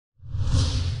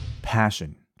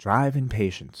passion, drive, and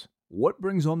patience. What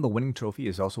brings home the winning trophy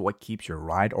is also what keeps your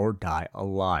ride or die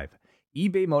alive.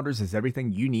 eBay Motors has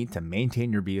everything you need to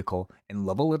maintain your vehicle and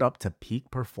level it up to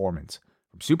peak performance.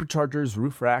 From superchargers,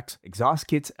 roof racks, exhaust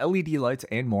kits, LED lights,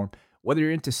 and more, whether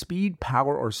you're into speed,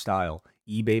 power, or style,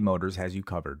 eBay Motors has you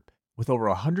covered. With over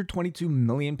 122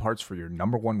 million parts for your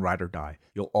number one ride or die,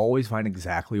 you'll always find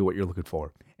exactly what you're looking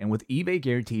for. And with eBay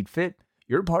Guaranteed Fit,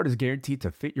 your part is guaranteed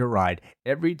to fit your ride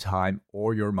every time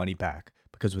or your money back.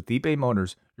 Because with eBay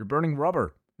Motors, you're burning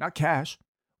rubber, not cash.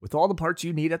 With all the parts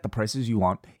you need at the prices you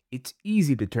want, it's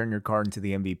easy to turn your car into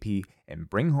the MVP and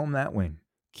bring home that win.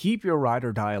 Keep your ride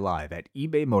or die alive at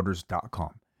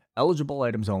ebaymotors.com. Eligible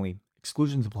items only.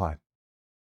 Exclusions apply.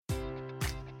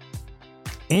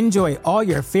 Enjoy all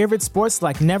your favorite sports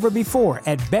like never before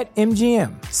at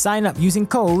BetMGM. Sign up using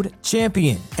code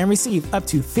CHAMPION and receive up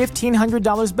to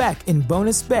 $1,500 back in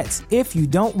bonus bets if you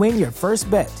don't win your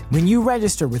first bet. When you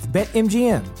register with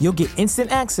BetMGM, you'll get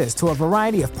instant access to a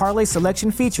variety of parlay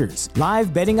selection features,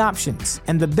 live betting options,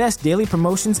 and the best daily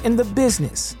promotions in the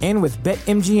business. And with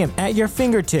BetMGM at your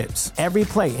fingertips, every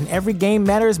play and every game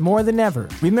matters more than ever.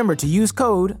 Remember to use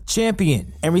code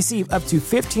CHAMPION and receive up to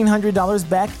 $1,500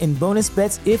 back in bonus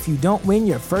bets if you don't win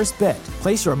your first bet.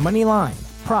 Place your money line,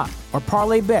 prop, or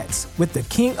parlay bets with the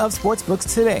king of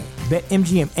sportsbooks today.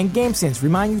 BetMGM and GameSense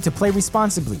remind you to play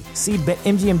responsibly. See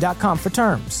BetMGM.com for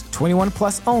terms. 21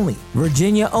 plus only.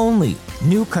 Virginia only.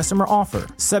 New customer offer.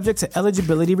 Subject to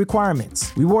eligibility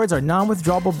requirements. Rewards are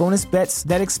non-withdrawable bonus bets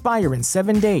that expire in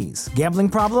 7 days. Gambling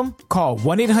problem? Call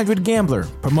 1-800-GAMBLER.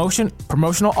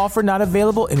 Promotional offer not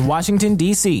available in Washington,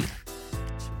 D.C.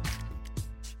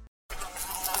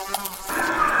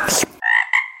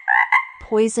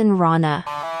 Poison Rana.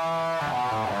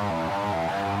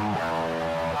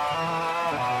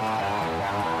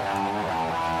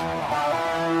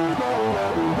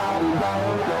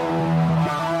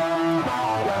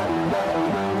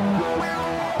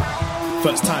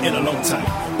 First time in a long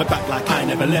time, but back like I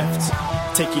never left.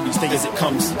 Taking each day as it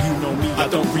comes, you know me, I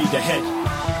don't read ahead.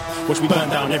 Watch me burn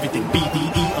down everything,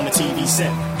 BDE on a TV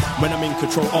set. When I'm in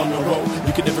control on the road,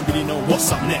 you can never really know what's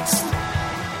up next.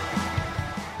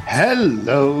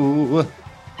 Hello.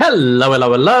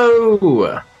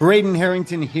 Braden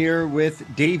Harrington here with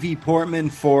Davey Portman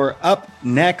for Up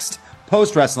Next,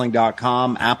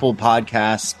 postwrestling.com, Apple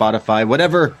Podcasts, Spotify,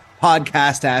 whatever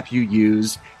podcast app you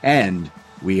use, and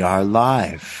we are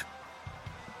live.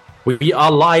 We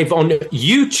are live on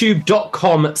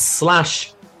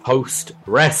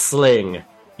youtube.com/postwrestling.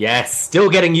 Yes, still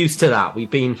getting used to that. We've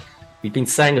been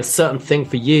saying a certain thing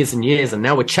for years and years, and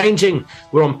now we're changing.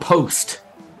 We're on Post.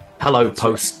 Hello,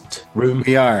 Post Room.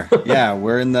 We are. Yeah,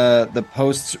 we're in the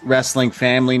Post Wrestling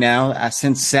family now.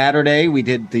 Since Saturday, we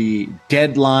did the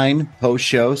Deadline post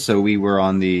show, so we were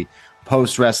on the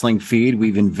Post Wrestling feed.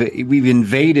 We've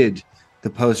invaded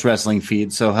the Post Wrestling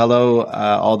feed. So hello,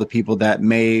 all the people that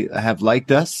may have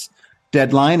liked us,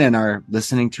 Deadline, and are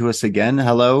listening to us again.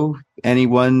 Hello,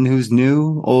 anyone who's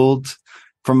new, old,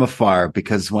 from afar,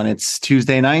 because when it's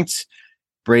Tuesday nights,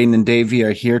 Braden and Davey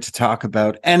are here to talk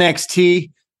about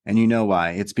NXT. And you know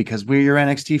why? It's because we're your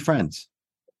NXT friends.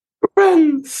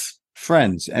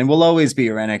 Friends. And we'll always be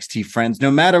your NXT friends,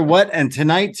 no matter what. And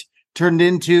tonight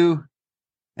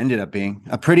ended up being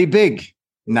a pretty big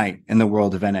night in the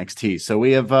world of NXT. So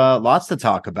we have lots to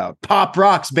talk about. Pop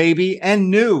rocks, baby,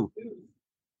 and new.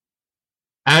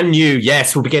 And new,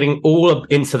 yes. We'll be getting all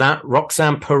into that.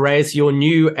 Roxanne Perez, your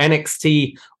new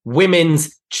NXT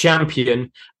Women's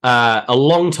Champion. A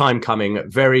long time coming.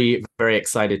 Very, very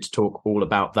excited to talk all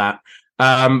about that.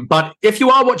 But if you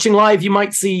are watching live, you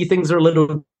might see things are a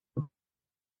little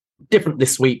different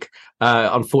this week.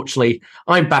 Unfortunately,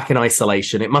 I'm back in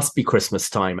isolation. It must be Christmas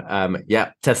time.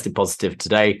 Tested positive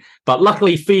today, but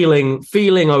luckily feeling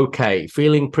okay,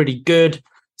 feeling pretty good.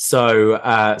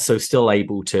 So still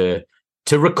able to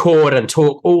record and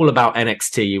talk all about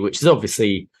NXT, which is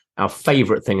obviously our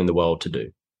favorite thing in the world to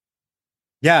do.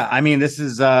 Yeah, I mean, this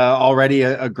is already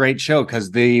a great show because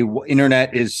the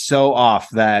internet is so off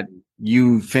that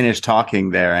you finish talking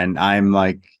there, and I'm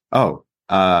like,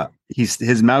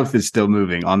 his mouth is still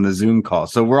moving on the Zoom call.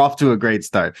 So we're off to a great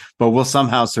start, but we'll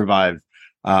somehow survive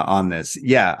on this.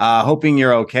 Yeah, hoping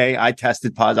you're okay. I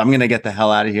tested positive. I'm going to get the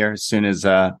hell out of here as soon as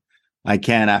I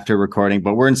can after recording,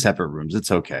 but we're in separate rooms. It's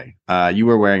okay. You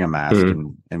were wearing a mask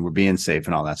and we're being safe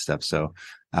and all that stuff. So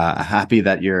happy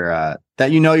that you're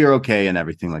you're okay and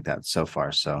everything like that so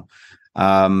far. So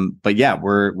but yeah,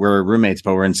 we're roommates,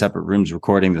 but we're in separate rooms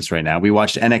recording this right now. We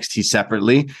watched NXT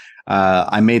separately.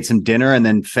 I made some dinner and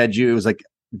then fed you. It was like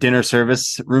dinner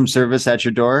service, room service at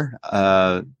your door.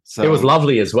 So it was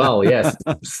lovely as well. Yes,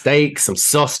 steak, some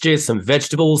sausages, some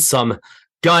vegetables, some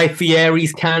Guy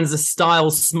Fieri's Kansas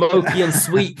style smoky and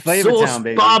sweet sauce Town,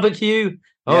 baby. barbecue.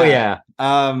 Oh yeah.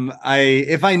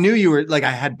 If I knew you were like,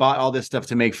 I had bought all this stuff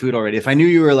to make food already. If I knew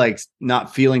you were like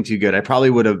not feeling too good, I probably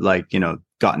would have like,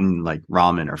 gotten like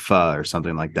ramen or pho or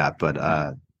something like that.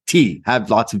 But tea, have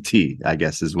lots of tea, I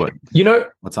guess is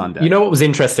what's on deck. You know what was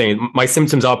interesting? My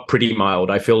symptoms are pretty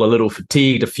mild. I feel a little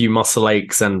fatigued, a few muscle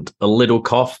aches and a little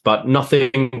cough, but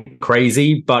nothing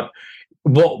crazy. But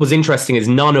what was interesting is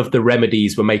none of the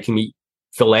remedies were making me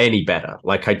feel any better.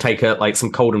 Like I take like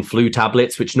some cold and flu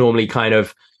tablets, which normally kind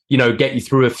of, get you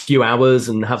through a few hours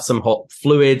and have some hot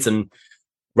fluids and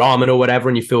ramen or whatever,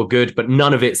 and you feel good, but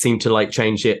none of it seemed to like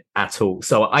change it at all.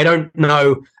 So I don't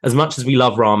know, as much as we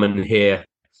love ramen here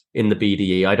in the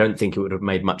BDE, I don't think it would have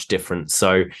made much difference.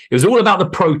 So it was all about the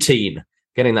protein,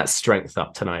 getting that strength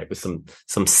up tonight with some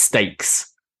steaks.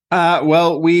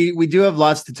 Well, we do have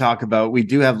lots to talk about. We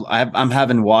do have. I'm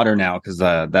having water now because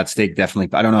that steak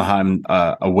definitely. I don't know how I'm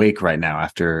awake right now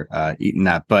after eating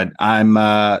that, but I'm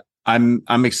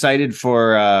excited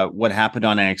for what happened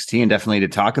on NXT and definitely to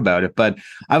talk about it. But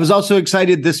I was also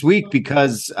excited this week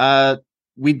because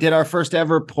we did our first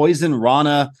ever Poison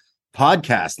Rana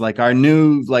podcast, like our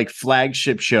new like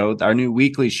flagship show, our new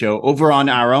weekly show over on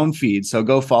our own feed. So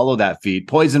go follow that feed.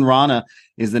 Poison Rana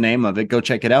is the name of it. Go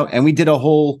check it out. And we did a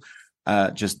whole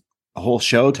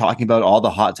show talking about all the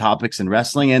hot topics in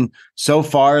wrestling. And so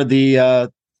far the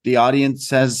audience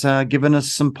has given us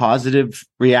some positive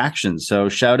reactions. So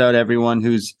shout out everyone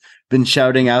who's been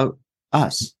shouting out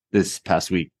us this past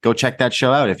week. Go check that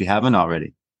show out if you haven't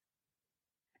already.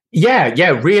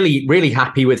 Yeah, really, really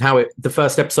happy with how the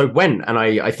first episode went. And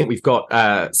I think we've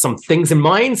got some things in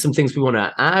mind, some things we want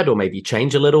to add or maybe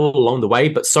change a little along the way.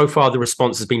 But so far, the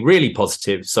response has been really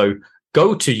positive. So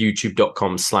go to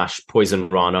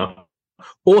youtube.com/PoisonRana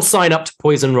or sign up to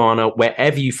Poison Rana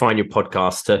wherever you find your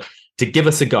podcast to give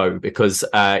us a go. Because,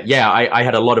 I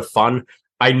had a lot of fun.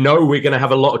 I know we're going to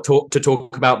have a lot of to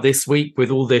talk about this week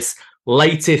with all this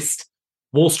latest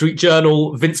Wall Street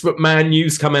Journal, Vince McMahon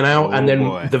news coming out, and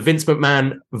then the Vince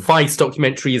McMahon Vice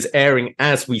documentary is airing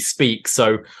as we speak.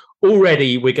 So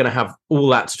already we're going to have all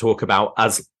that to talk about,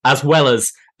 as well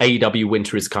as AEW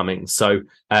Winter is coming. So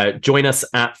join us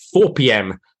at 4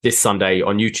 p.m. this Sunday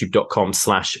on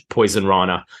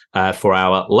youtube.com/PoisonRana for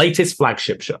our latest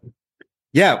flagship show.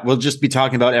 Yeah, we'll just be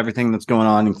talking about everything that's going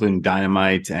on, including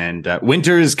Dynamite, and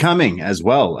Winter is coming as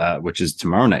well, which is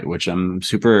tomorrow night, which I'm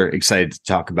super excited to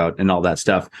talk about and all that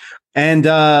stuff. And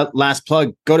last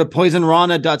plug, go to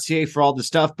poisonrana.ca for all the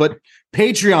stuff. But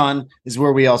Patreon is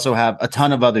where we also have a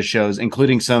ton of other shows,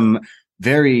 including some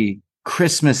very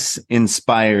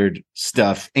Christmas-inspired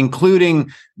stuff,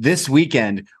 including this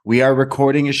weekend, we are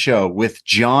recording a show with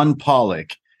John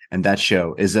Pollock, and that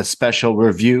show is a special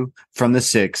review from the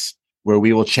 6, where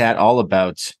we will chat all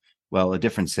about, well, a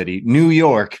different city, New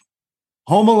York,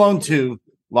 Home Alone 2,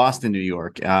 Lost in New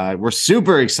York. We're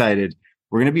super excited.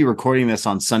 We're going to be recording this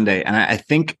on Sunday. And I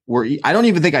think I don't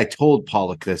even think I told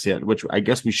Pollock this yet, which I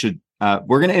guess we should.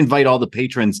 We're going to invite all the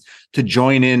patrons to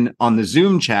join in on the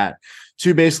Zoom chat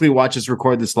to basically watch us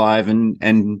record this live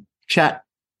and chat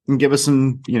and give us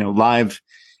some, live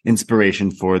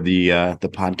inspiration for the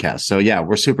podcast. So yeah,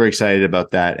 we're super excited about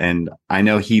that, and I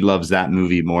know he loves that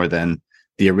movie more than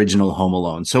the original Home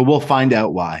Alone, so we'll find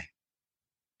out why.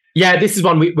 Yeah, this is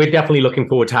one we're definitely looking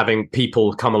forward to having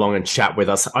people come along and chat with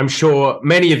us. I'm sure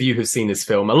many of you have seen this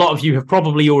film. A lot of you have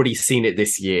probably already seen it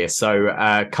this year.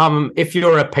 So come, if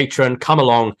you're a patron, come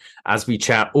along as we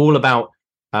chat all about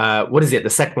what is it, the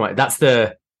second one? That's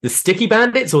the Sticky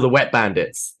Bandits or the Wet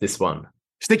Bandits, this one?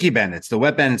 Sticky Bandits. The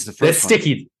Wet Bandits, the first They're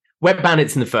sticky. Wet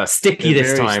Bandits in the first. Sticky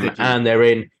this time. Sticky. And they're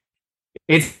in.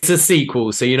 It's a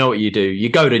sequel, so you know what you do. You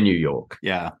go to New York.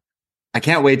 Yeah. I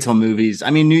can't wait till movies. I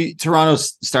mean,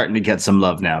 Toronto's starting to get some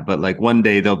love now, but like one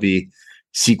day there'll be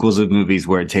sequels of movies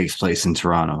where it takes place in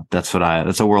Toronto. That's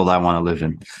a world I want to live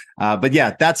in. But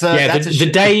yeah,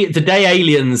 the day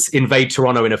aliens invade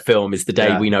Toronto in a film is the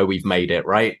day we know we've made it,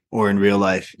 right? Or in real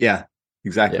life. Yeah.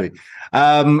 Exactly.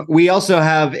 Yeah. We also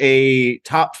have a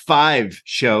top 5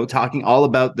 show talking all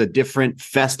about the different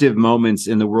festive moments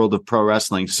in the world of pro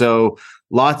wrestling. So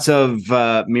lots of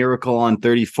Miracle on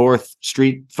 34th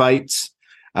Street fights,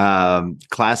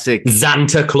 classic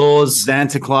Santa Claus,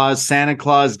 Santa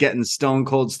Claus getting Stone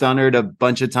Cold Stunnered a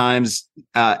bunch of times,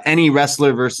 any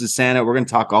wrestler versus Santa. We're going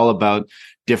to talk all about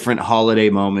different holiday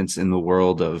moments in the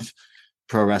world of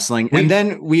pro wrestling. And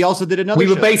then we also did another We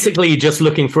were show. basically just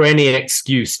looking for any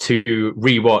excuse to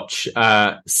rewatch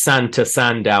Santa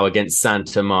Sandow against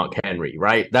Santa Mark Henry,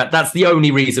 right? That's the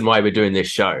only reason why we're doing this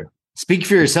show. Speak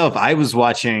for yourself. I was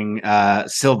watching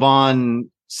Sylvan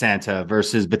Santa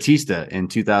versus Batista in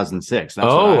 2006.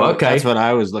 Okay. That's what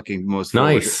I was looking most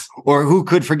forward Nice. to. Or who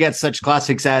could forget such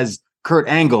classics as Kurt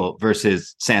Angle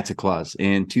versus Santa Claus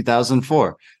in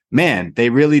 2004? Man, they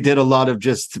really did a lot of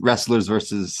just wrestlers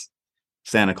versus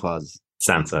Santa Claus.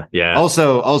 Santa, yeah.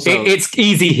 Also, It's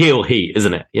easy heel heat,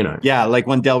 isn't it? You know. yeah, like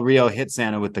when Del Rio hit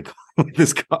Santa with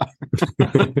his car.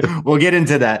 We'll get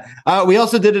into that. We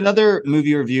also did another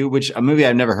movie review, which a movie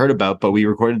I've never heard about, but we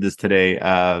recorded this today.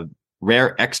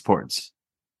 Rare Exports.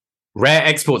 Rare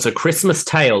Exports, A Christmas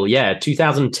Tale,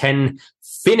 2010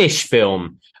 Finnish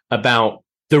film about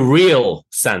the real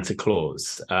Santa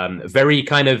Claus. Very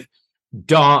kind of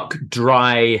dark,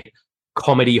 dry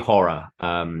comedy horror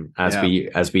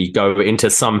as we go into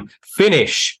some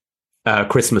Finnish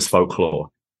Christmas folklore.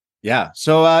 Yeah.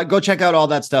 So go check out all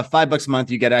that stuff. $5 a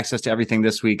month. You get access to everything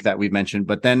this week that we've mentioned,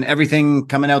 but then everything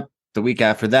coming out the week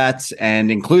after that, and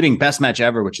including Best Match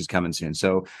Ever, which is coming soon.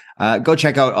 So go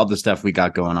check out all the stuff we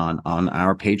got going on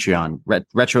our Patreon,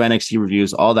 retro NXT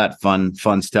reviews, all that fun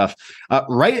stuff.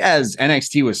 Right as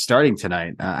NXT was starting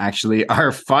tonight, actually,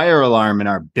 our fire alarm in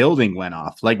our building went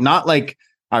off. Like, not like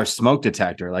our smoke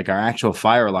detector, like our actual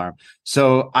fire alarm.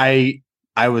 So I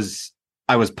was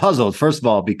puzzled, first of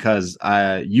all, because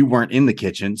you weren't in the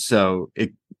kitchen, so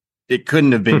it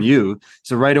couldn't have been you.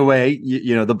 So right away,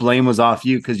 you know, the blame was off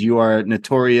you because you are a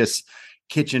notorious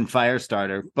kitchen fire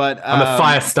starter. But I'm a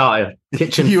fire starter,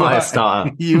 kitchen fire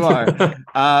starter. You are.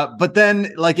 But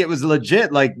then, like, it was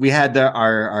legit. Like, we had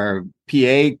our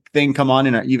PA thing come on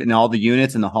in all the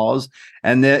units in the halls,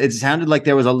 and it sounded like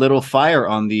there was a little fire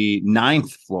on the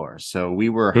 9th floor. So we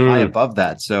were high above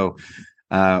that. So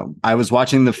I was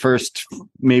watching the first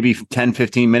maybe 10,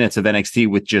 15 minutes of NXT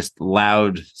with just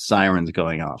loud sirens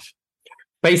going off.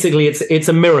 Basically, it's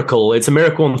a miracle. It's a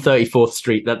miracle on 34th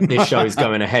Street that this show is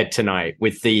going ahead tonight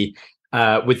with the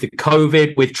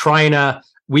COVID, with trying to.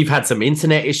 We've had some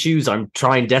internet issues. I'm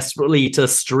trying desperately to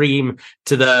stream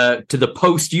to the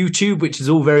post YouTube, which is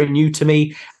all very new to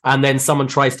me. And then someone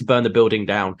tries to burn the building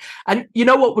down. And you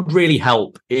know what would really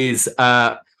help is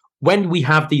when we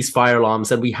have these fire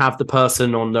alarms and we have the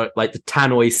person on the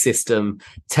tannoy system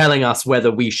telling us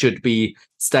whether we should be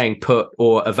staying put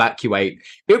or evacuate.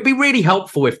 It would be really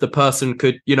helpful if the person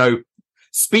could, you know,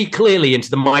 speak clearly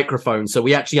into the microphone so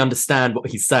we actually understand what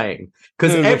he's saying.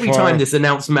 Because every time this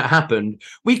announcement happened,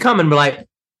 we come and we're like,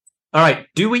 all right,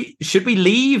 should we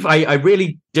leave? I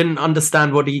really didn't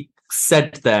understand what he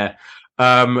said there.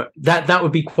 That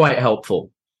would be quite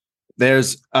helpful.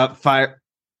 There's a fire.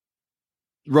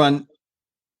 Run.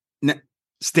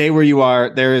 Stay where you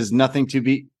are. There is nothing to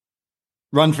be.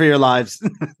 Run for your lives.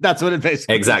 That's what it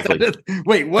basically exactly said.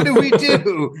 Wait, what do we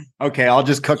do? Okay, I'll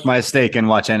just cook my steak and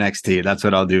watch NXT. That's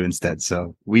what I'll do instead.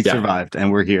 So we survived and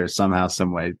we're here somehow,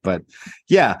 some way. But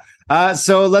yeah.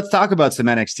 So let's talk about some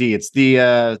NXT. It's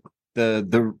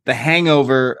the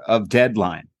hangover of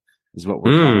Deadline is what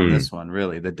we're calling this one,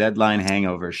 really. The Deadline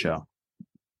Hangover Show.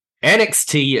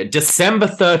 NXT, December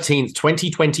 13th,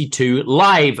 2022,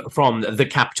 live from the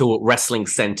Capitol Wrestling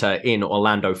Center in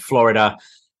Orlando, Florida.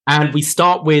 And we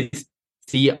start with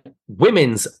the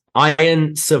Women's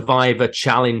Iron Survivor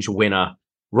Challenge winner,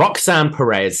 Roxanne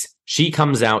Perez. She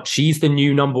comes out. She's the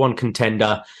new number one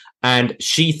contender. And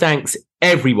she thanks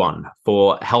everyone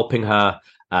for helping her,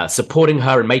 supporting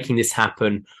her and making this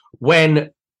happen. When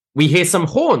we hear some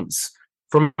horns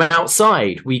from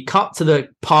outside, we cut to the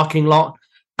parking lot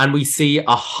and we see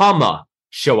a Hummer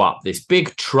show up, this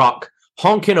big truck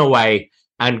honking away,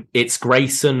 and it's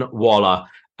Grayson Waller.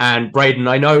 And Braden,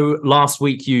 I know last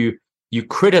week you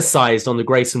criticized on the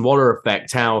Grayson Waller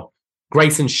effect how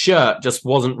Grayson's shirt just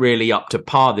wasn't really up to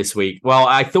par this week. Well,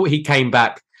 I thought he came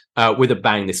back with a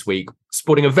bang this week,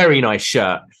 sporting a very nice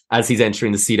shirt as he's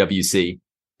entering the CWC.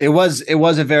 It was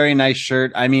a very nice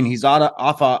shirt. I mean, he's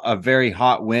off a very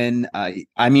hot win.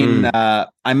 I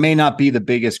may not be the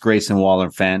biggest Grayson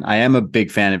Waller fan. I am a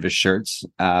big fan of his shirts,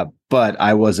 but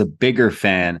I was a bigger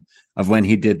fan of when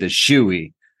he did the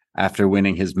shoey after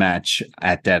winning his match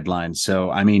at Deadline. So,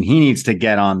 I mean, he needs to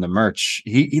get on the merch.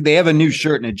 They have a new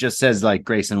shirt and it just says like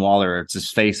Grayson Waller, or it's his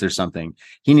face or something.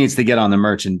 He needs to get on the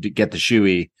merch and get the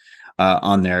shoey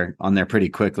on there pretty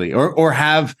quickly, or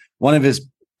have one of his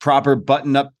proper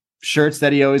button-up shirts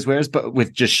that he always wears, but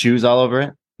with just shoes all over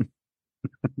it.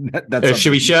 That's a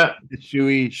shoey shirt.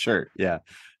 Shoey shirt, yeah.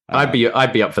 I'd be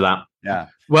up for that. Yeah.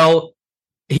 Well,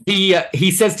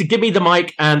 he says to give me the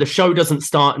mic, and the show doesn't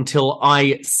start until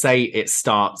I say it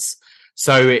starts.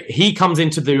 So he comes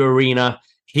into the arena,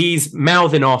 he's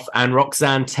mouthing off, and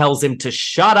Roxanne tells him to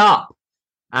shut up.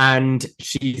 And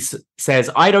she says,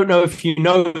 I don't know if you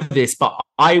know this, but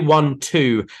I won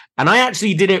too. And I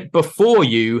actually did it before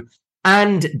you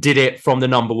and did it from the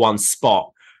number one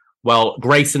spot. Well,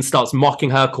 Grayson starts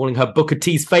mocking her, calling her Booker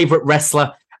T's favorite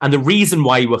wrestler. And the reason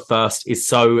why you were first is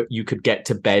so you could get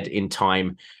to bed in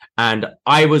time. And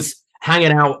I was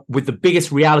hanging out with the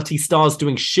biggest reality stars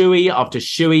doing shoey after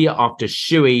shoey after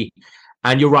shoey.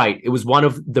 And you're right, it was one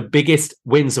of the biggest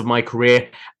wins of my career.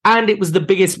 And it was the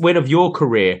biggest win of your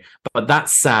career. But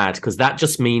that's sad, because that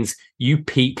just means you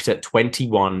peaked at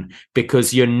 21,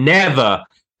 because you're never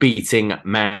beating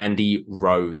Mandy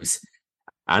Rose.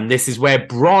 And this is where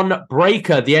Bron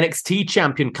Breakker, the NXT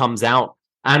champion, comes out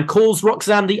and calls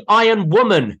Roxanne the Iron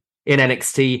Woman in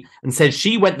NXT and says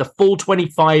she went the full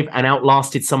 25 and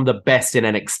outlasted some of the best in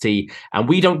NXT. And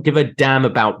we don't give a damn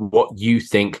about what you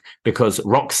think, because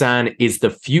Roxanne is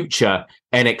the future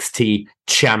NXT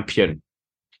champion.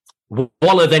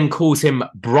 Waller then calls him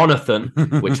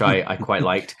Bronathan, which I quite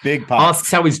liked. Big pop.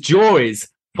 Asks how his jaw is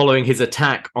following his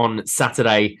attack on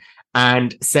Saturday,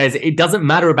 and says it doesn't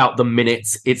matter about the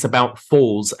minutes, it's about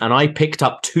falls. And I picked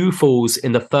up 2 falls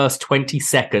in the first 20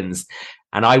 seconds,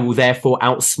 and I will therefore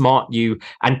outsmart you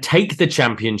and take the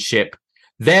championship.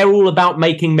 They're all about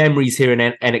making memories here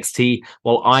in NXT,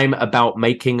 while I'm about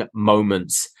making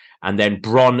moments. And then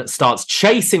Bron starts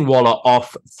chasing Waller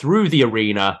off through the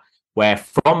arena, where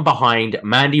from behind,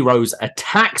 Mandy Rose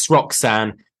attacks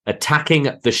Roxanne, attacking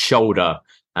the shoulder,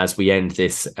 as we end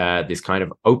this kind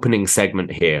of opening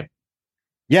segment here.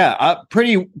 Yeah,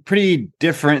 pretty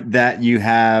different that you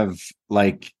have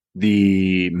like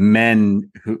the men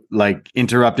who like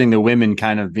interrupting the women,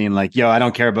 kind of being like, yo, I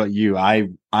don't care about you. I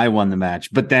won the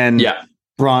match. But then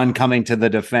Braun coming to the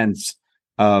defense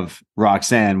of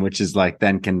Roxanne, which is like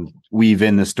then can weave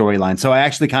in the storyline. So I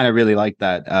actually kind of really like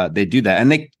that they do that.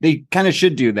 And they kind of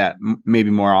should do that maybe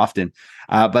more often.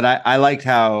 But I liked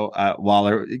how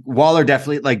Waller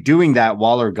definitely like doing that.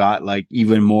 Waller got like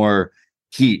even more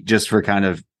heat just for kind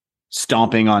of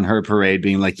stomping on her parade,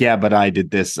 being like, yeah, but I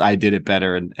did this, I did it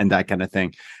better, and that kind of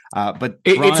thing. But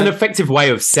it's an effective way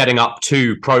of setting up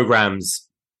 2 programs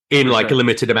in like a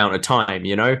limited amount of time,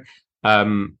 you know?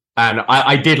 And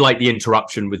I did like the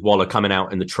interruption with Waller coming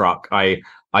out in the truck. I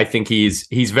think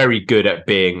he's very good at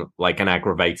being like an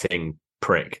aggravating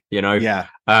prick, you know? Yeah.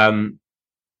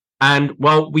 And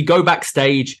well, we go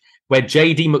backstage where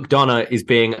JD McDonough is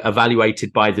being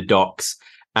evaluated by the docs.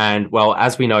 And well,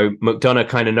 as we know, McDonough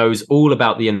kind of knows all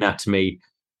about the anatomy,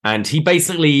 and he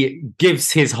basically gives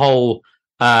his whole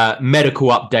medical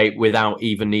update without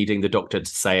even needing the doctor to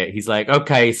say it. He's like,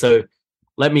 okay, so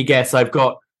let me guess, I've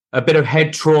got a bit of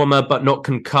head trauma, but not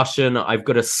concussion. I've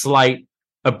got a slight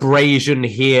abrasion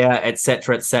here,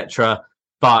 etc.,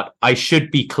 but I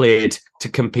should be cleared to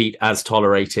compete as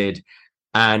tolerated.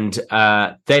 And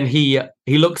then he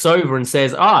looks over and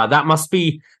says, that must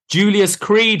be Julius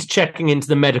Creed checking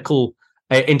into medical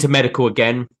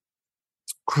again.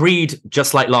 Creed,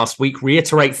 just like last week,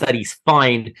 reiterates that he's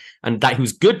fine and that he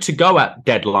was good to go at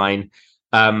Deadline,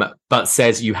 but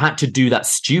says you had to do that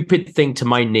stupid thing to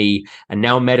my knee, and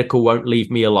now medical won't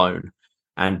leave me alone.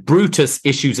 And Brutus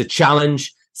issues a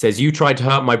challenge, says you tried to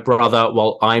hurt my brother,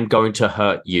 well, I'm going to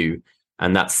hurt you.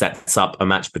 And that sets up a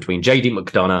match between JD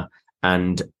McDonough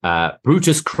and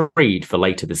Brutus Creed for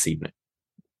later this evening.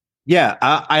 Yeah,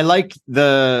 I like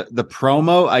the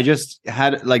promo. I just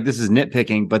had like, this is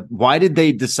nitpicking, but why did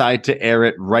they decide to air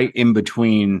it right in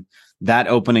between that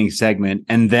opening segment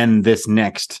and then this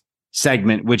next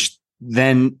segment, which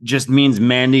then just means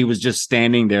Mandy was just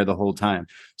standing there the whole time.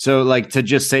 So like to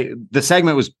just say the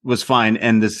segment was fine,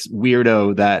 and this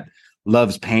weirdo that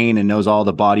loves pain and knows all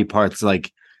the body parts,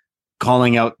 like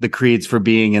calling out the Creeds for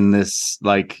being in this,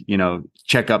 like, you know,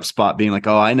 checkup spot, being like,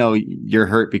 oh, I know you're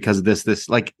hurt because of this,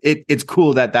 like it's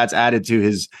cool that that's added to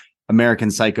his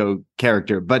American Psycho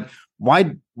character. But why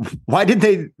did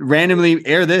they randomly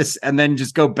air this and then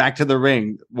just go back to the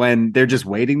ring when they're just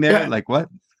waiting there? Yeah. Like what?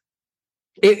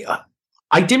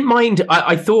 I didn't mind.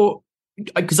 I thought,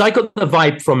 because I got the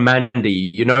vibe from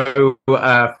Mandy, you know,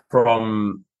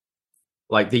 from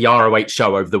like the ROH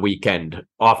show over the weekend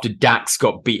after Dax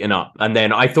got beaten up. And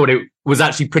then I thought it was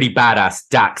actually pretty badass.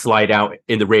 Dax lied out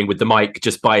in the ring with the mic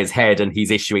just by his head, and he's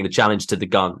issuing the challenge to the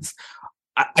Guns.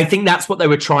 I think that's what they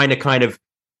were trying to kind of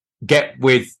get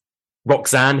with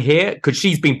Roxanne here, because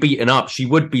she's been beaten up. She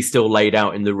would be still laid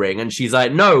out in the ring. And she's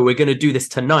like, no, we're going to do this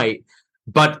tonight.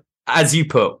 But as you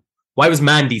put, why was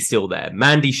Mandy still there?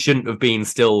 Mandy shouldn't have been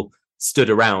still stood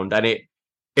around, and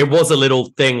it was a little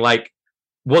thing like,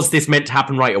 was this meant to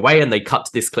happen right away? And they cut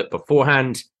to this clip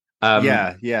beforehand.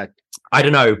 Yeah. I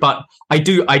don't know, but I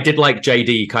did like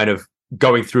JD kind of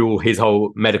going through all his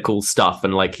whole medical stuff,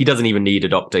 and like he doesn't even need a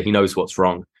doctor. He knows what's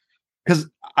wrong. Because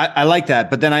I like that,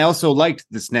 but then I also liked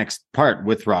this next part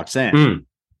with Roxanne.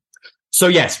 So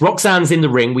yes, Roxanne's in the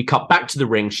ring. We cut back to the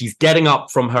ring. She's getting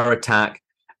up from her attack,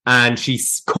 and she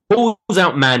calls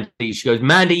out Mandy. She goes,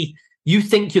 "Mandy, you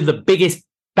think you're the biggest,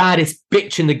 baddest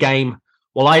bitch in the game?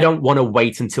 Well, I don't want to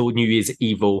wait until New Year's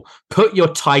Evil. Put your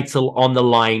title on the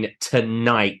line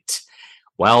tonight."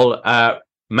 Well,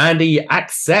 Mandy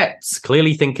accepts,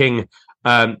 clearly thinking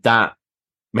that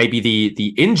maybe the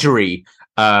injury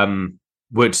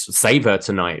would save her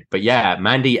tonight. But yeah,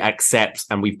 Mandy accepts,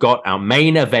 and we've got our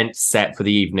main event set for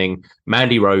the evening.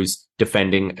 Mandy Rose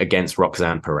defending against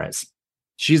Roxanne Perez.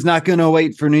 She's not going to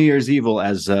wait for New Year's Evil,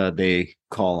 as they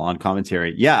call on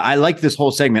commentary. Yeah, I like this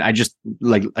whole segment. I just,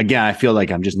 like, again, I feel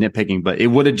like I'm just nitpicking, but it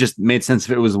would have just made sense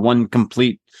if it was one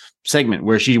complete segment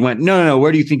where she went, no,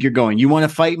 where do you think you're going? You want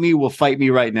to fight me? Well, fight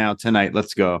me right now tonight.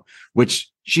 Let's go. Which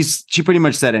she pretty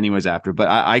much said anyways after. But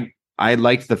I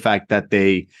liked the fact that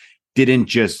they didn't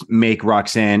just make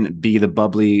Roxanne be the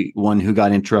bubbly one who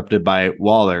got interrupted by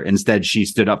Waller. Instead, she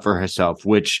stood up for herself,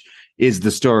 which is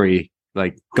the story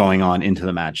like going on into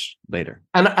the match later.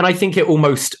 And I think it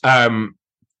almost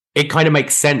it kind of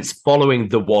makes sense following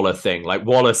the Waller thing. Like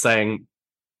Waller saying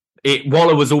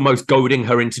Waller was almost goading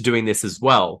her into doing this as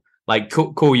well. Like,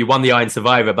 cool, you won the Iron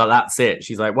Survivor, but that's it.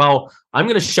 She's like, well, I'm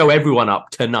going to show everyone up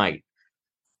tonight.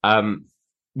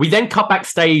 We then cut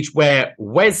backstage where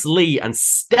Wesley and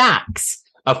Stax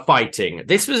are fighting.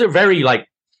 This was a very, like,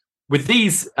 with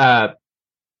these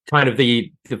kind of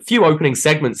the few opening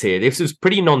segments here, this was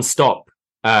pretty nonstop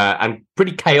and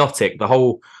pretty chaotic, the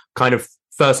whole kind of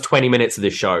first 20 minutes of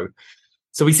this show.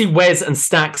 So we see Wes and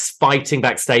Stax fighting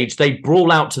backstage. They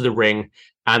brawl out to the ring,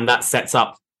 and that sets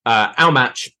up our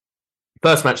match.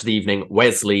 First match of the evening,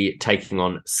 Wesley taking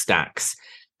on Stax.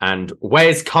 And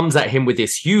Wes comes at him with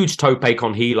this huge tope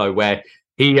con hilo where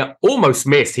he almost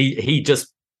missed. He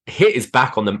just hit his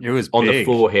back on the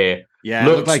floor here. Yeah,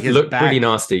 looked pretty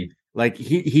nasty. Like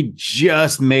he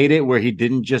just made it where he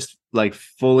didn't just like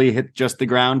fully hit just the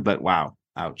ground, but wow,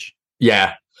 ouch.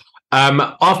 Yeah.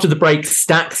 After the break,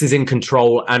 Stax is in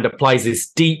control and applies this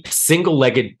deep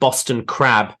single-legged Boston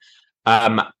Crab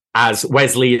as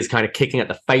Wesley is kind of kicking at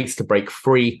the face to break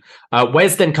free.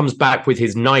 Wes then comes back with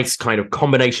his nice kind of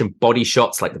combination body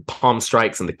shots like the palm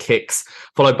strikes and the kicks,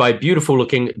 followed by a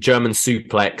beautiful-looking German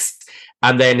suplex,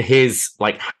 and then his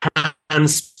like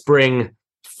handspring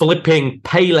flipping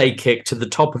Pele kick to the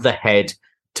top of the head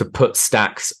to put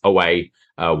Stax away.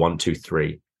 1, 2,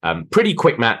 3. Pretty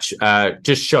quick match,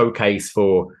 just showcase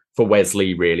for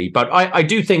Wesley, really. But I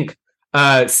do think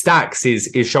Stax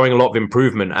is showing a lot of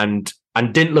improvement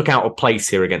and didn't look out of place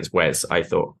here against Wes, I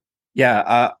thought.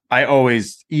 Yeah, I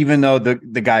always, even though the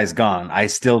guy's gone, I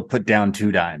still put down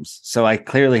 2 dimes. So I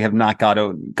clearly have not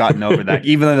gotten over that,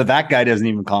 even though that guy doesn't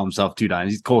even call himself 2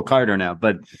 dimes. He's Cole Carter now.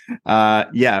 But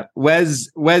yeah, Wes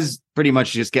pretty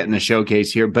much just getting the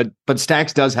showcase here. But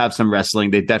Stax does have some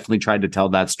wrestling. They definitely tried to tell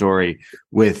that story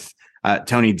with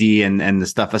Tony D and the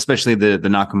stuff, especially the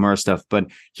Nakamura stuff. But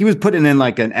he was putting in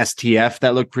like an STF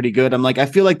that looked pretty good. I'm like, I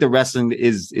feel like the wrestling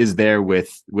is there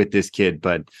with this kid,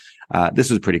 but this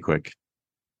was pretty quick.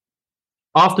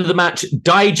 After the match,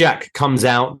 Dijak comes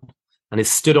out and is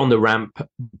stood on the ramp,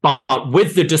 but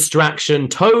with the distraction,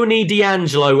 Tony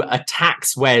D'Angelo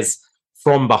attacks Wes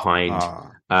from behind.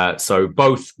 So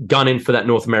both gunning for that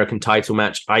North American title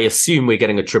match. I assume we're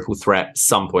getting a triple threat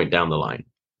some point down the line.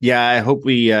 Yeah, I hope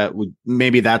we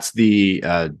maybe that's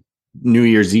the New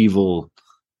Year's Evil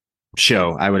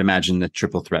show. I would imagine the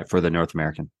triple threat for the North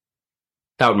American.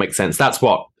 That would make sense. That's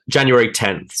what, January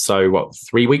 10th. So what,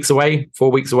 3 weeks away,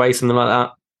 4 weeks away, something like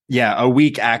that? Yeah, a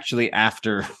week actually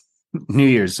after New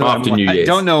Year's. So after New Year's.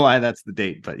 I don't know why that's the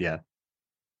date, but yeah.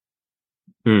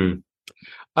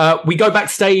 We go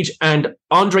backstage and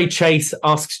Andre Chase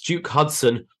asks Duke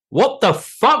Hudson, what the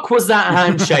fuck was that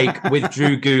handshake with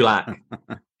Drew Gulak?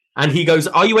 And he goes,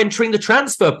 are you entering the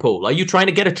transfer pool? Are you trying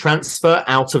to get a transfer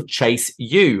out of Chase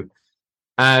U?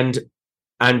 And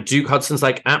Duke Hudson's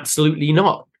like, absolutely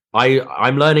not.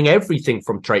 I'm learning everything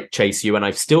from Chase U, and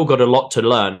I've still got a lot to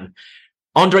learn.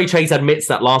 Andre Chase admits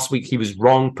that last week he was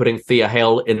wrong putting Thea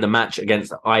Hale in the match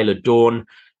against Isla Dawn.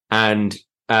 And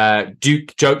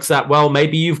Duke jokes that, well,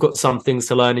 maybe you've got some things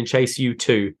to learn in Chase U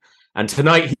too. And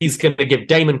tonight he's going to give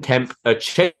Damon Kemp a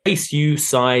Chase U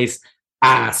size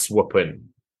ass whooping.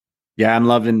 Yeah, I'm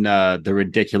loving the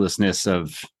ridiculousness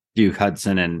of Duke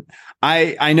Hudson. And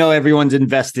I know everyone's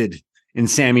invested in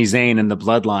Sami Zayn and the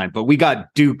Bloodline, but we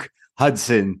got Duke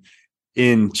Hudson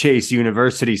in Chase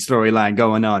University storyline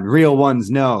going on. Real ones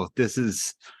know this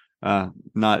is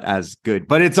not as good,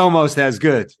 but it's almost as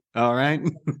good. All right.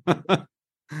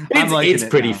 It's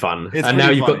pretty fun. And now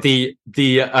you've got the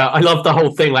I love the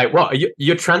whole thing. Like, what,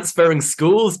 you're transferring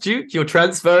schools, Duke? You're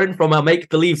transferring from a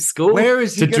make-believe school Where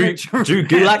is he to Drew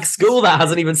Gulak's school that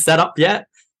hasn't even set up yet?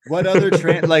 What other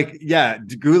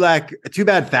Gulak, too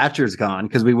bad Thatcher's gone,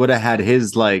 because we would have had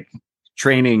his like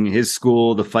training, his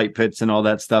school, the fight pits and all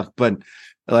that stuff. But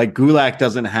like Gulak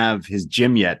doesn't have his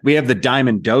gym yet. We have the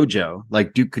Diamond Dojo.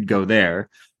 Like Duke could go there.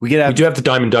 We do have the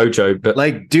Diamond Dojo, but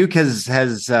like Duke has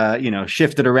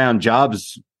shifted around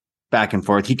jobs back and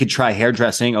forth. He could try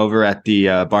hairdressing over at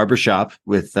the barbershop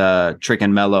with Trick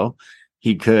and Mello.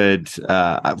 He could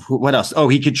what else? Oh,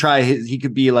 he could try he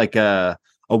could be like a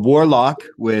warlock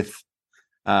with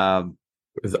Isla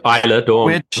Dawn.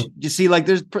 Which you see, like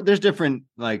there's different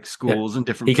like schools and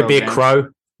different. He could be a crow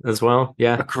as well.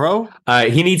 Yeah, a crow.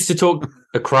 He needs to talk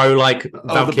a crow like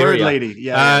Valkyria. The bird lady.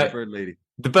 Yeah, the bird lady.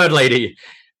 The bird lady.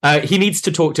 He needs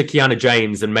to talk to Kiana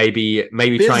James and maybe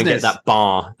try and get that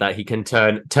bar that he can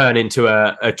turn into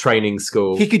a training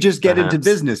school. He could just get into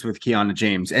business with Kiana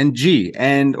James and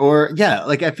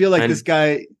like I feel like this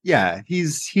guy,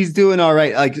 he's doing all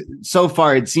right. Like so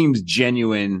far, it seems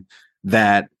genuine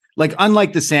that like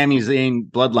unlike the Sami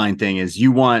Zayn bloodline thing is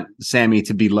you want Sami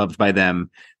to be loved by them,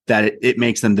 that it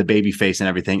makes them the baby face and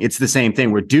everything. It's the same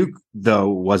thing where Duke though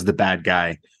was the bad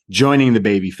guy joining the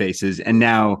baby faces, and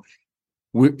now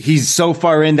he's so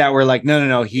far in that we're like,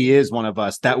 no, he is one of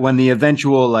us. That when the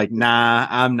eventual like, nah,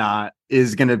 I'm not,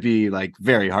 is going to be like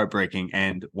very heartbreaking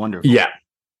and wonderful. Yeah,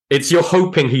 you're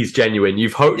hoping he's genuine.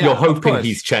 You're hoping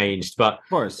he's changed, but of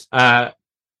course.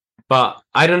 But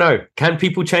I don't know. Can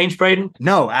people change, Braden?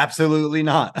 No, absolutely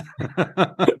not.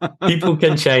 People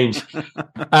can change.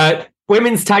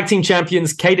 Women's tag team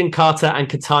champions Kaden Carter and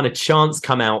Katana Chance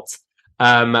come out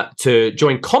to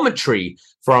join commentary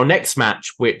for our next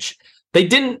match, which they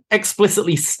didn't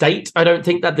explicitly state, I don't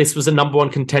think, that this was a number one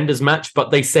contenders match, but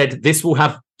they said this will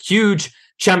have huge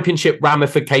championship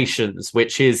ramifications,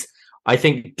 which is, I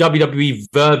think, WWE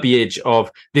verbiage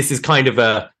of this is kind of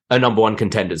a number one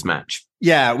contenders match.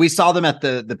 Yeah, we saw them at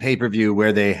the pay-per-view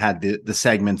where they had the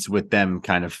segments with them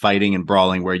kind of fighting and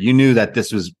brawling, where you knew that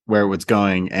this was where it was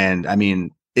going. And I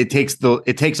mean, it takes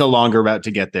a longer route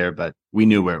to get there, but we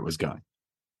knew where it was going.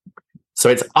 So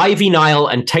it's Ivy Nile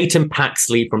and Tatum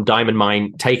Paxley from Diamond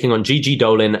Mine taking on Gigi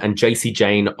Dolan and JC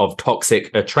Jane of Toxic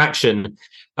Attraction.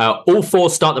 All four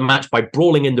start the match by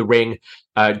brawling in the ring.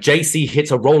 JC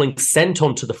hits a rolling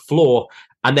senton to the floor,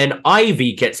 and then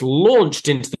Ivy gets launched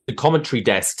into the commentary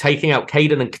desk, taking out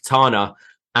Kaden and Katana.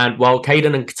 And while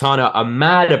Kaden and Katana are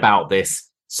mad about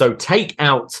this, so take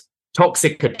out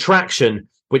Toxic Attraction,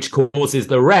 which causes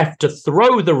the ref to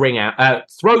throw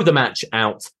the match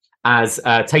out, as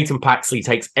Tatum Paxley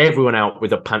takes everyone out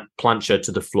with a plancher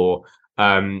to the floor.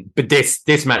 But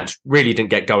this match really didn't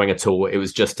get going at all. It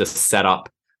was just to set up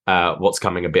what's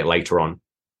coming a bit later on.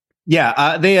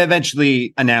 Yeah, they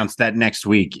eventually announced that next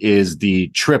week is the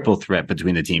triple threat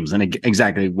between the teams, and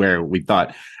exactly where we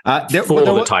thought for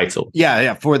the title.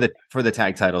 Yeah, for the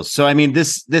tag titles. So I mean,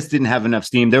 this didn't have enough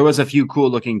steam. There was a few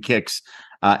cool looking kicks,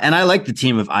 and I like the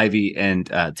team of Ivy and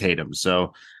Tatum.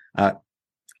 So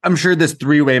I'm sure this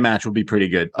 3-way match will be pretty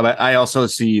good. But I also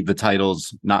see the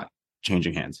titles not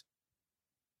changing hands.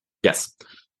 Yes.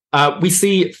 We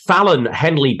see Fallon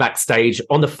Henley backstage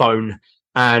on the phone,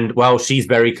 and, well, she's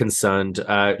very concerned.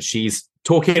 She's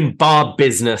talking bar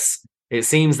business. It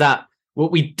seems that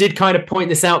we did kind of point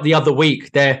this out the other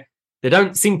week. There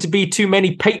don't seem to be too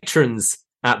many patrons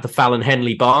at the Fallon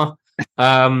Henley bar.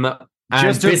 And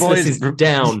just business is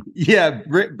down. Yeah,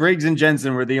 Briggs and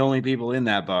Jensen were the only people in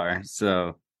that bar,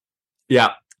 so...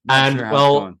 Yeah, and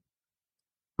well,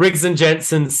 Briggs and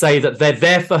Jensen say that they're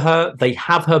there for her, they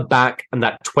have her back, and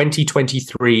that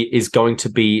 2023 is going to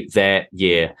be their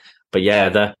year. But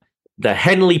yeah, the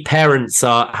Henley parents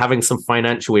are having some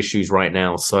financial issues right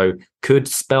now, so could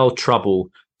spell trouble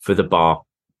for the bar.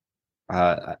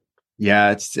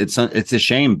 Yeah, it's a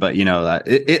shame, but you know,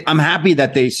 I'm happy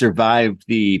that they survived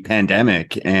the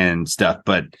pandemic and stuff,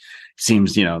 but it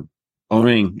seems, you know,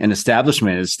 owning an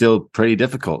establishment is still pretty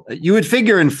difficult. You would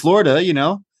figure in Florida, you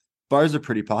know, bars are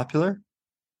pretty popular.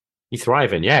 You're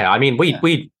thriving, yeah. I mean,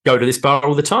 we go to this bar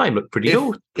all the time. Look pretty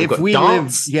cool. We've got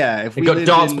darts. If we've got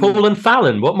darts, Paul and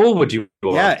Fallon. What more would you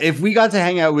want? Yeah, if we got to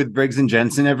hang out with Briggs and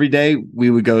Jensen every day, we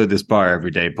would go to this bar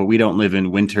every day. But we don't live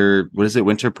in Winter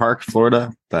Park,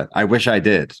 Florida. But I wish I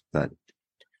did. But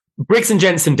Briggs and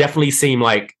Jensen definitely seem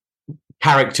like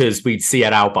characters we'd see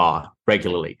at our bar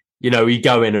regularly. you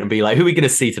go in and be like, who are we going to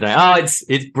see today? Oh,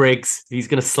 it's Briggs. He's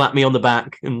going to slap me on the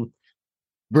back and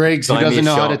Briggs, who doesn't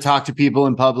know how to talk to people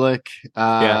in public.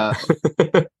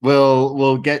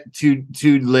 will get too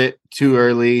lit too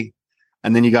early,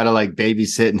 and then you got to like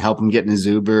babysit and help him get in his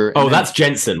Uber. Oh, that's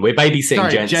Jensen. We're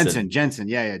babysitting Jensen.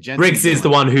 Yeah. Jensen. Briggs is the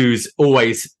one who's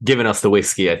always giving us the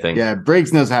whiskey, I think. Yeah,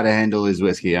 Briggs knows how to handle his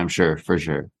whiskey, I'm sure, for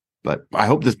sure. But I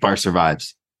hope this bar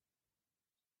survives.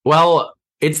 Well,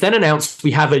 it's then announced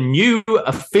we have a new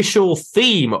official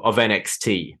theme of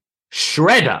NXT,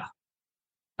 Shredder.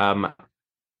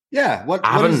 Yeah, what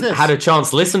I haven't is this? had a chance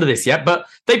to listen to this yet, but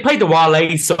they played the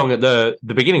Wale song at the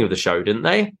beginning of the show, didn't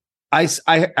they? I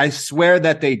swear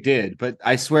that they did, but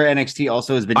I swear NXT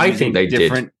also has been using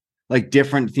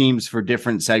different themes for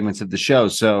different segments of the show.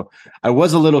 So I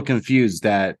was a little confused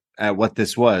at what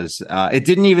this was. It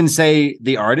didn't even say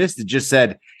the artist; it just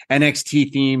said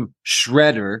NXT theme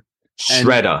Shredder.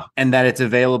 And that it's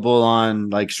available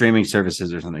on like streaming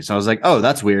services or something. So I was like, oh,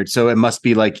 that's weird. So it must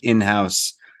be like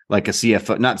in-house, like a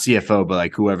CFO, not CFO, but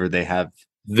like whoever they have.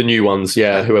 The new ones,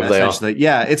 yeah, whoever they are.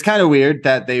 Yeah, it's kind of weird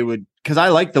that they would, because I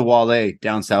like the Wale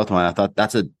Down South one. I thought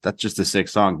that's just a sick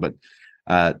song,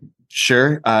 but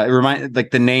sure. It reminded, like,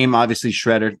 the name obviously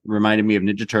Shredder reminded me of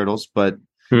Ninja Turtles, but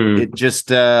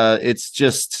it's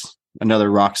just another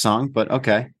rock song. But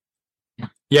okay.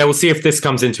 Yeah, we'll see if this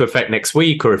comes into effect next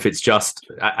week, or if it's just,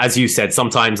 as you said,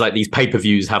 sometimes like these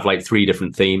pay-per-views have like 3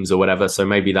 different themes or whatever. So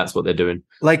maybe that's what they're doing.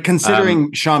 Like,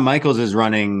 considering Shawn Michaels is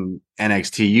running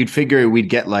NXT, you'd figure we'd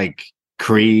get like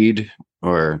Creed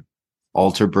or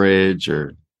Alter Bridge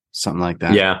or something like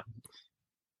that. Yeah.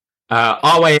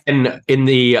 RYN in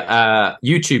the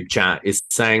YouTube chat is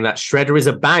saying that Shredder is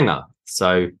a banger.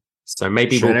 So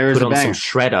maybe we'll put on some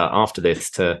Shredder after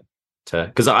this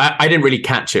because I didn't really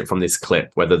catch it from this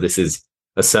clip, whether this is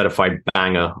a certified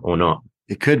banger or not.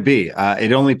 It could be.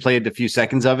 It only played a few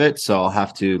seconds of it, so I'll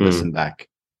have to listen back.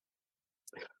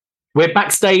 We're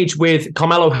backstage with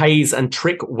Carmelo Hayes and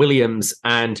Trick Williams,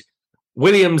 and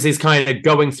Williams is kind of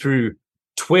going through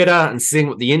Twitter and seeing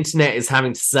what the internet is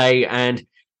having to say, and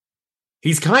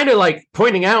he's kind of like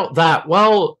pointing out that,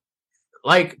 well,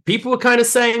 like, people are kind of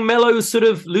saying Melo's sort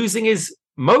of losing his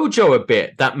mojo a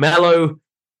bit, that Melo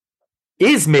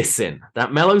is missing,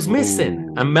 that Melo's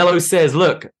missing. And Melo says,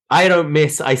 look, I don't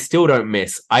miss, I still don't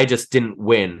miss, I just didn't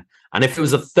win. And if it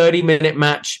was a 30-minute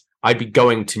match, I'd be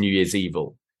going to New Year's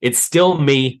Evil. It's still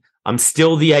me, I'm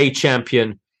still the A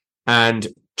champion. And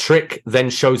Trick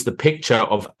then shows the picture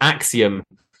of Axiom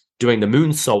doing the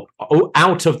moonsault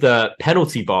out of the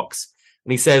penalty box.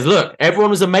 And he says, look, everyone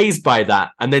was amazed by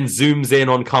that. And then zooms in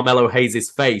on Carmelo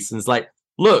Hayes' face and is like,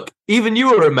 look, even you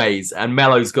were amazed. And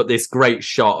Melo's got this great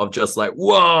shot of just like,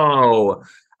 whoa,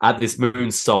 at this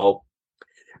moonsault.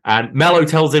 And Melo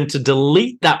tells him to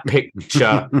delete that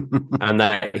picture and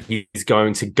that he's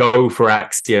going to go for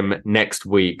Axiom next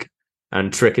week.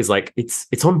 And Trick is like, it's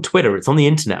on Twitter, it's on the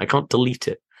internet, I can't delete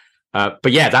it.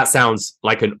 But yeah, that sounds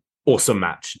like an awesome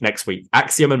match next week.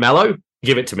 Axiom and Melo,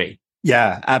 give it to me.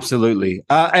 Yeah, absolutely.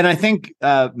 And I think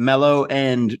Melo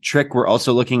and Trick were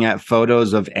also looking at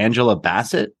photos of Angela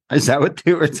Bassett. Is that what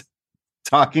they were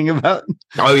talking about?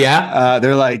 Oh, yeah.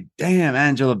 They're like, damn,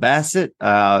 Angela Bassett.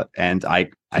 And I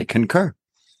concur.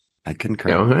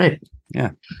 All right.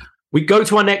 Yeah. We go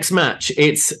to our next match.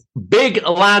 It's Big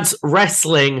Lads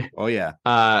Wrestling. Oh, yeah.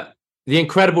 The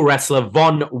incredible wrestler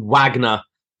Von Wagner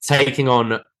taking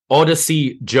on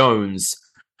Odyssey Jones.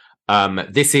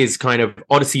 This is kind of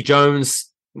Odyssey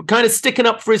Jones kind of sticking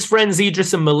up for his friends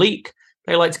Idris and Malik.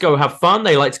 They like to go have fun.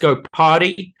 They like to go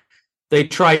party. They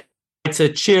try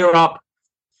to cheer up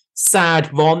sad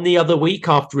Von the other week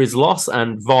after his loss,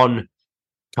 and Von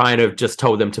kind of just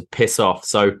told them to piss off.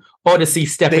 So Odyssey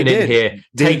stepping in here,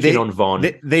 taking on Von for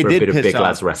a bit of Big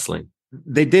Lads Wrestling.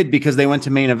 They did, because they went to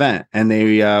main event and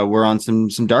they were on some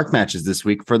dark matches this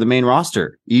week for the main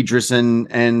roster. Idris and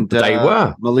they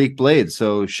were Malik Blade.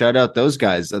 So shout out those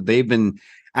guys. They've been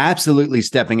absolutely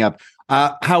stepping up.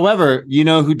 However, you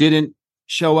know who didn't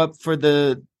show up for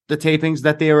the tapings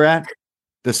that they were at?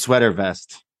 The Sweater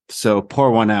Vest. So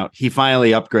pour one out. He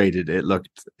finally upgraded. It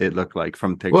looked like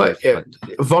from pictures.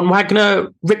 Von Wagner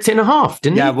ripped it in half,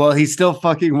 didn't he? Yeah, well, he still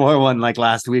fucking wore one like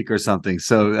last week or something.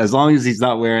 So as long as he's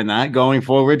not wearing that going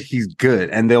forward, he's good.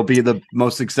 And they'll be the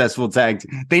most successful tag.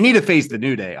 They need to face the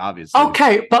New Day, obviously.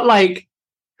 Okay, but like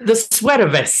the Sweater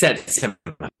Vest sets him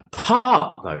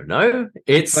apart, though. No,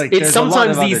 it's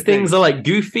sometimes these things are like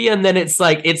goofy, and then it's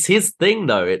like it's his thing,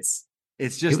 though. It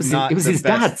was his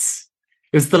dad's.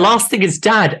 It was the last thing his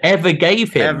dad ever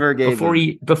gave him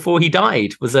before he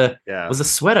died was a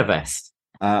sweater vest.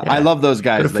 I love those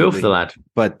guys. Got a feel for the lad.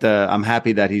 But I'm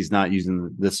happy that he's not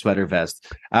using the sweater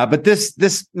vest. But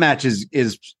this match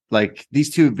is like,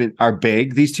 these two are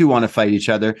big. These two want to fight each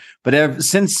other. But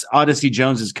since Odyssey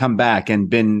Jones has come back and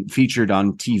been featured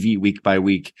on TV week by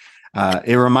week,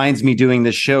 it reminds me doing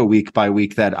this show week by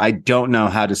week that I don't know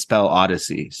how to spell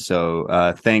Odyssey.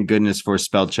 So thank goodness for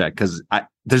spell check, because I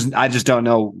just don't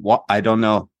know what I don't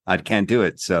know. I can't do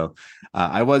it. So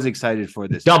I was excited for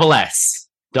this. Double S.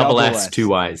 Double S, 2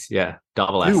 Y's. Yeah,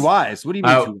 double S. 2 Y's? What do you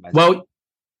mean 2 Y's?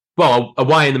 Well, a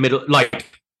Y in the middle, like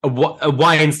a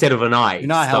Y instead of an I. You're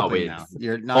not helping now.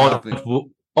 You're not helping.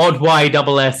 Odd Y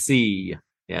double S-C.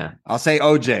 Yeah. I'll say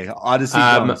OJ. Odyssey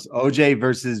Jones. OJ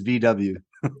versus VW.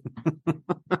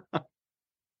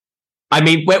 I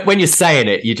mean, when you're saying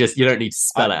it, you don't need to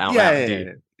spell it out.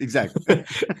 Yeah, exactly.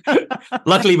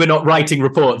 Luckily, we're not writing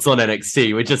reports on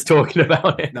NXT. We're just talking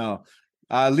about it. No.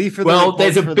 Leave for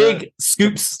there's a big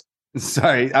scoops.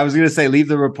 Sorry, I was going to say leave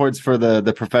the reports for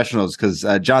the professionals, because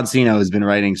John Cena has been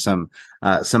writing some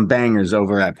bangers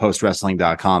over at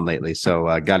postwrestling.com lately.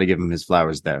 So got to give him his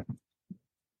flowers there.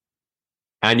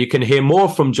 And you can hear more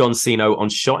from John Cena on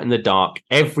Shot in the Dark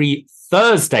every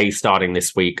Thursday starting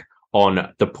this week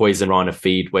on the Poison Rana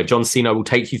feed, where John Cena will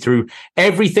take you through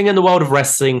everything in the world of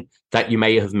wrestling that you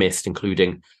may have missed,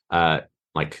 including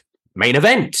like main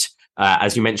event.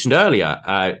 As you mentioned earlier,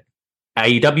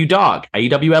 AEW Dark,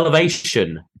 AEW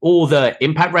Elevation, all the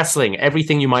Impact Wrestling,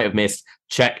 everything you might have missed,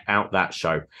 check out that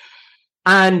show.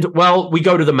 And, well, we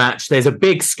go to the match. There's a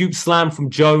big scoop slam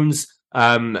from Jones.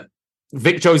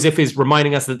 Vic Joseph is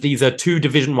reminding us that these are 2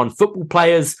 Division I football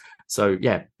players. So,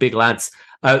 yeah, big lads.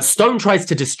 Stone tries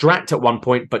to distract at one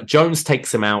point, but Jones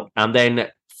takes him out and then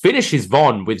finishes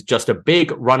Von with just a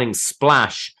big running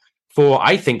splash for,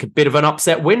 I think, a bit of an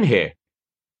upset win here.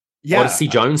 Yeah. Odyssey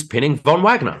Jones pinning Von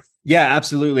Wagner. Yeah,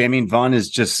 absolutely. I mean, Von has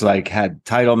just like had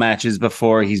title matches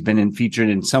before. He's been featured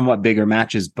in somewhat bigger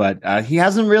matches, but he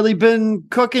hasn't really been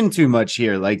cooking too much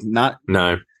here. Like not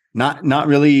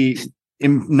really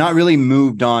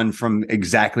moved on from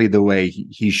exactly the way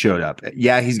he showed up.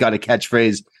 Yeah, he's got a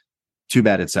catchphrase. Too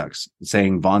bad it sucks.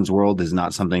 Saying Von's world is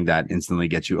not something that instantly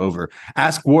gets you over.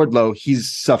 Ask Wardlow.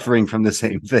 He's suffering from the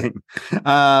same thing.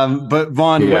 But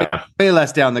Von, way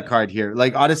less down the card here.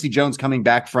 Like Odyssey Jones coming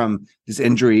back from this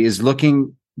injury is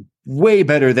looking way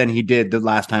better than he did the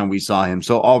last time we saw him.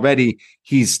 So already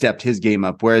he's stepped his game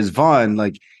up. Whereas Von,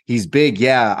 like, he's big.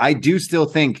 Yeah, I do still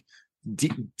think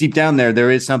deep down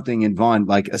there is something in Von,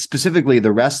 like specifically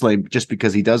the wrestling, just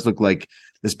because he does look like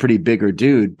this pretty bigger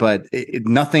dude, but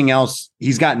nothing else.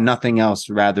 He's got nothing else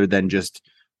rather than just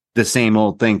the same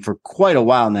old thing for quite a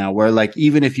while now, where like,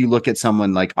 even if you look at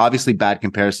someone like, obviously bad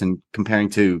comparison comparing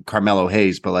to Carmelo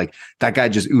Hayes, but like that guy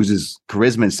just oozes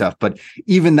charisma and stuff. But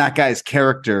even that guy's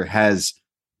character has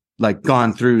like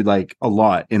gone through like a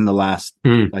lot in the last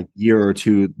like year or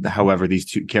two, however these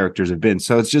 2 characters have been.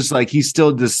 So it's just like, he's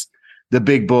still the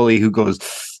big bully who goes,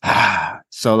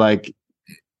 so like,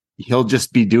 he'll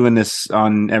just be doing this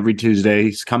on every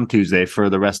Tuesday, come Tuesday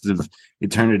for the rest of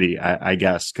eternity, I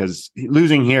guess. Because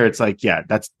losing here, it's like, yeah,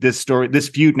 that's this story. This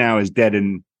feud now is dead,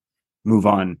 and move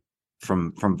on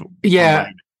from. Yeah,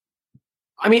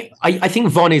 I mean, I think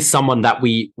Von is someone that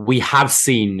we have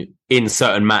seen in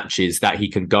certain matches that he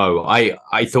can go.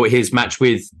 I thought his match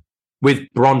with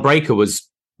Bron Breakker was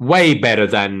way better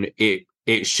than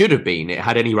it should have been. It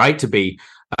had any right to be.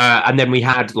 And then we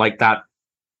had like that.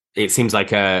 It seems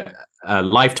like a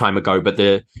lifetime ago, but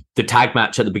the tag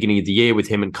match at the beginning of the year with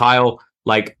him and Kyle,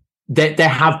 like there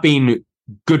have been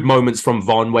good moments from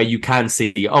Von where you can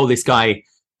see, oh, this guy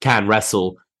can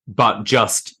wrestle, but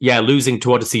just, losing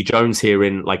to Odyssey Jones here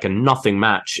in like a nothing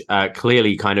match,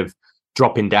 clearly kind of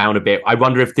dropping down a bit. I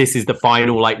wonder if this is the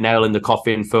final like nail in the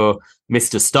coffin for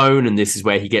Mr. Stone, and this is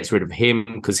where he gets rid of him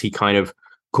because he kind of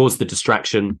caused the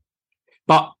distraction.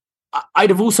 But I'd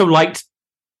have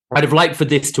liked for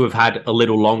this to have had a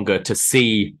little longer to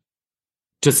see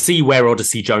where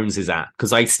Odyssey Jones is at,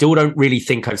 because I still don't really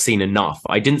think I've seen enough.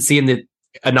 I didn't see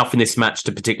enough in this match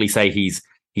to particularly say he's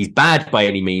bad by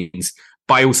any means,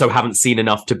 but I also haven't seen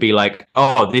enough to be like,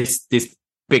 oh, this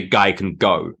big guy can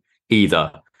go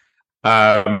either.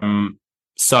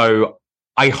 So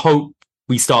I hope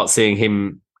we start seeing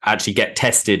him actually get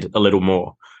tested a little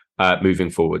more moving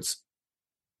forwards.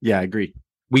 Yeah, I agree.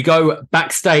 We go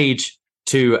backstage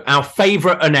to our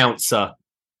favorite announcer,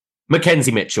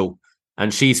 Mackenzie Mitchell,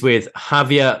 and she's with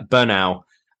Javier Bernal,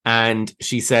 and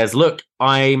she says, look,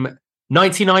 I'm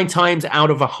 99 times out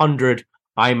of 100,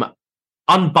 I'm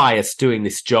unbiased doing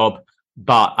this job,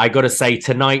 but I gotta say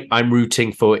tonight I'm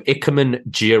rooting for Ikemen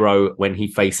Jiro when he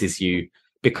faces you,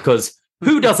 because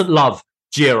who doesn't love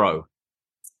Jiro?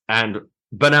 And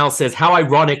Bernal says, how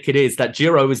ironic it is that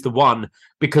Jiro is the one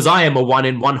because I am a 1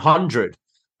 in 100.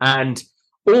 And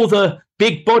all the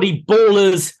big body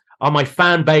ballers are my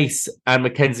fan base. And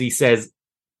Mackenzie says,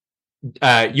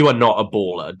 you are not a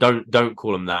baller. Don't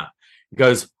call him that. He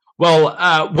goes,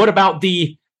 well, what about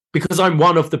because I'm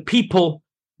one with the people,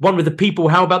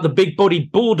 how about the big body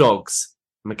Bulldogs?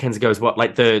 Mackenzie goes, what,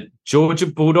 like the Georgia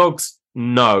Bulldogs?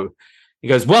 No. He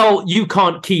goes, well, you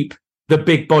can't keep the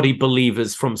big body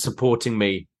believers from supporting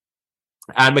me.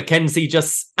 And Mackenzie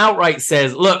just outright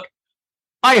says, look,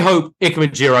 I hope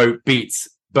Ikemen Jiro beats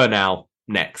Bernal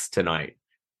next tonight.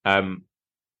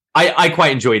 I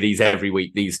quite enjoy these every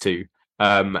week, these two.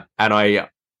 And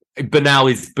Bernal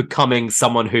is becoming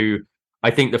someone who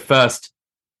I think the first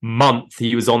month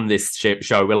he was on this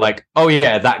show, we're like, oh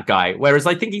yeah, that guy. Whereas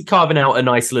I think he's carving out a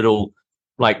nice little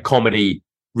like comedy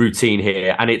routine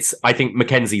here. And I think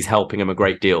Mackenzie's helping him a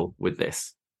great deal with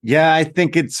this. Yeah, I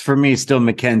think it's for me still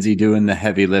Mackenzie doing the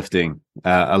heavy lifting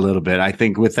a little bit. I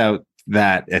think without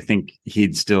that, I think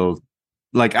he'd still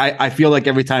like, I feel like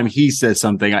every time he says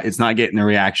something, it's not getting the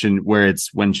reaction where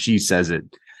it's when she says it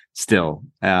still,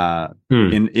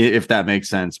 if that makes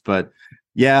sense. But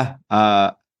yeah,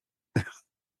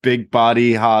 big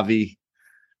body Javi.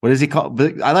 What does he call?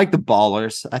 I like the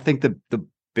ballers. I think the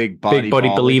big body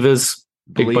believers.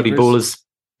 Big body ballers.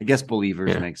 I guess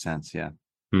believers makes sense. Yeah.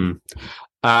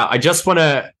 I just want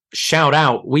to shout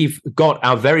out. We've got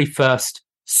our very first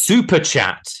super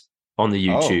chat on the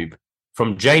YouTube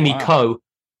from Jamie Coe,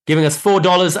 giving us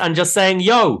 $4 and just saying,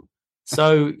 yo.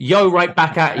 So, yo, right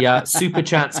back at ya. Super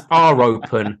chats are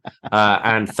open.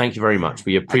 And thank you very much.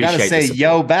 We appreciate it. I gotta say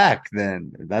yo back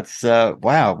then. That's,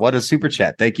 wow. What a super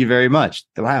chat. Thank you very much.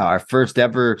 Wow. Our first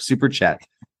ever super chat.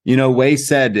 You know, Wei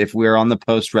said if we were on the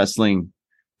post wrestling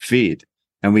feed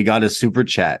and we got a super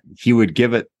chat, he would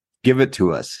give it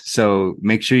to us. So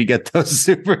make sure you get those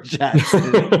super chats.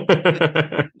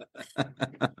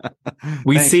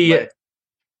 We see it.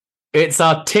 It's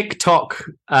our TikTok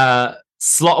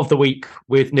slot of the week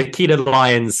with Nikita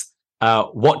Lyons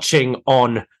watching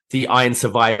on the Iron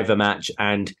Survivor match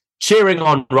and cheering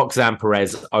on Roxanne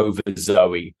Perez over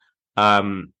Zoe.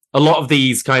 A lot of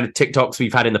these kind of TikToks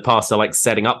we've had in the past are like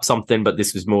setting up something, but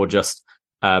this was more just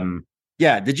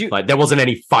did you like there wasn't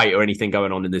any fight or anything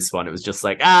going on in this one? It was just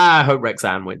like, I hope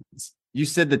Roxanne wins. You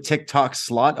said the TikTok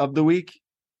slot of the week?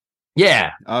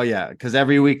 Yeah. Oh yeah, because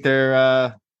every week there's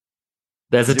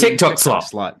a TikTok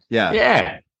slot. Yeah.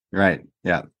 Yeah. Right.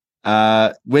 Yeah.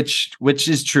 Which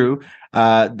is true.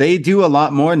 They do a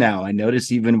lot more now. I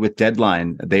noticed even with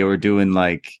Deadline, they were doing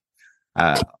like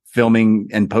filming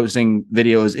and posting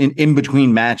videos in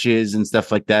between matches and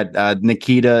stuff like that.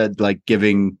 Nikita like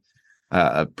giving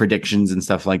predictions and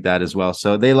stuff like that as well.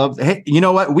 So they love. Hey, you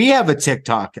know what? We have a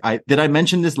TikTok. Did I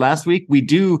mention this last week? We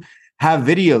do have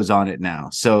videos on it now.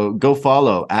 So go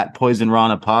follow at Poison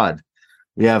Rana Pod.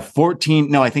 We have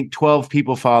 12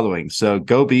 people following. So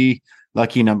go be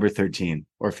lucky number 13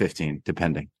 or 15,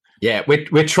 depending. Yeah,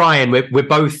 we're trying. We're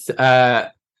both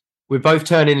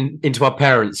turning into our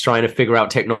parents trying to figure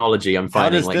out technology. I'm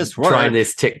finding like trying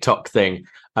this TikTok thing.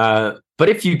 But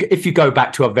if you go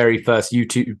back to our very first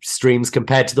YouTube streams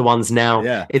compared to the ones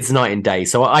now, it's night and day.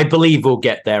 So I believe we'll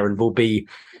get there and we'll be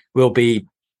the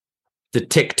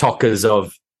TikTokers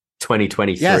of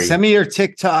 2023. Yeah, send me your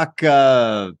TikTok.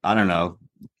 I don't know,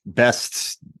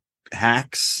 best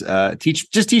hacks. Teach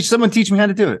me how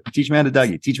to do it. Teach me how to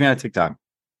Dougie. Teach me how to TikTok.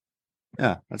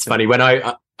 Yeah, that's funny. When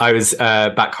I was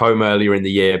back home earlier in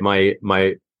the year,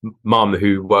 my mum,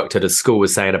 who worked at a school,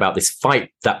 was saying about this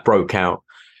fight that broke out,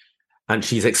 and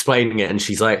she's explaining it, and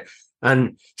she's like,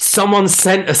 and someone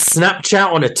sent a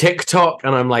Snapchat on a TikTok,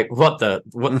 and I'm like,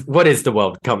 what is the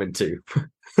world coming to?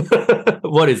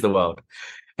 What is the world?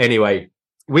 Anyway,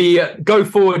 we go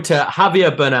forward to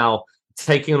Javier Bernal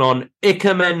taking on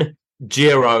Ikemen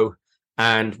Jiro,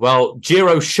 and well,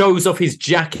 Jiro shows off his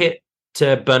jacket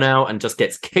to Bernal and just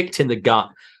gets kicked in the gut.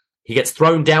 He gets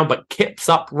thrown down, but kips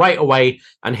up right away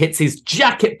and hits his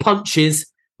jacket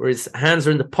punches, where his hands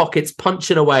are in the pockets,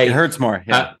 punching away. It hurts more.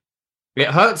 Yeah. It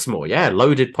hurts more. Yeah,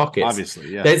 loaded pockets.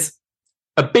 Obviously, yeah. There's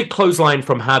a big clothesline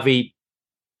from Javi,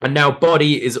 and now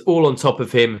Body is all on top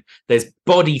of him. There's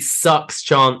Body sucks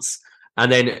chants,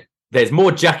 and then there's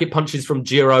more jacket punches from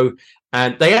Jiro.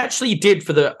 And they actually did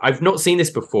I've not seen this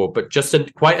before, but just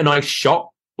quite a nice shot,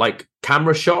 like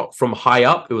camera shot from high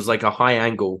up. It was like a high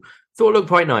angle. Thought it looked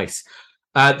quite nice.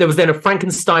 There was then a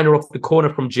Frankensteiner off the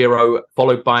corner from Jiro,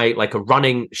 followed by like a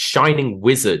running Shining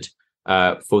Wizard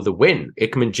for the win.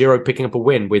 Ikemen Jiro picking up a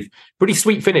win with pretty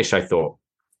sweet finish, I thought.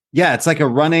 Yeah, it's like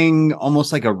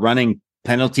almost like a running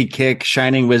penalty kick,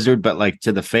 Shining Wizard, but like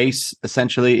to the face,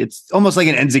 essentially. It's almost like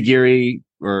an Enziguri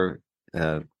or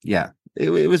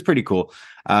it was pretty cool.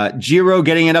 Jiro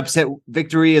getting an upset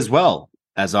victory as well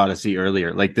as Odyssey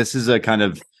earlier. Like, this is a kind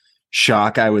of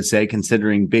shock, I would say,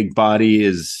 considering Big Body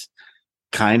is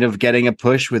kind of getting a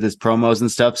push with his promos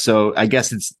and stuff. So I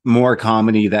guess it's more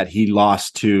comedy that he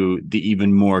lost to the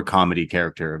even more comedy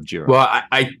character of Jiro. Well,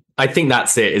 I think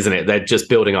that's it, isn't it? They're just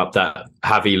building up that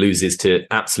Javi loses to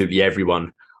absolutely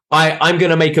everyone. I'm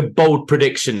going to make a bold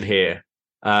prediction here.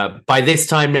 By this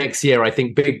time next year, I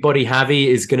think Big Body Javi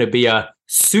is going to be a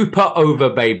super over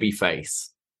baby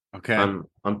face. Okay.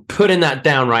 I'm putting that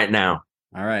down right now.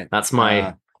 All right. That's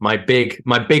my big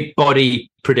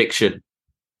body prediction.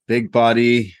 Big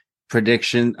Body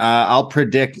prediction. I'll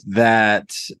predict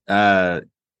that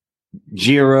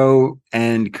Jiro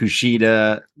and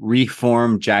Kushida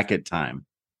reform Jacket Time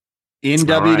in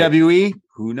WWE. Right.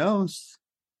 Who knows?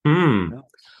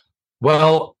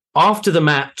 Well, after the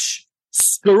match,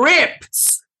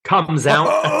 Scripps comes out,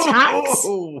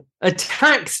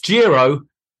 attacks Jiro,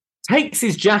 takes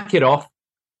his jacket off,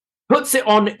 puts it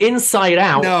on inside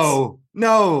out.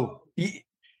 No.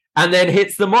 And then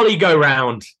hits the Molly go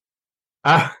round.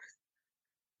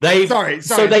 Sorry.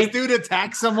 This dude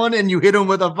attacks someone and you hit him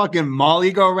with a fucking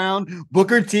Molly go round.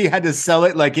 Booker T had to sell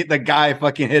it like the guy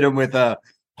fucking hit him with a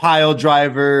pile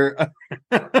driver,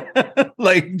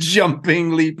 like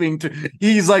jumping, leaping.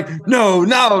 He's like, no,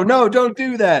 don't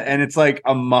do that. And it's like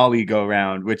a Molly go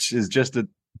round, which is just a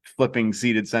flipping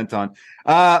seated senton.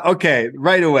 Okay,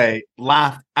 right away,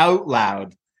 laughed out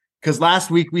loud. Because last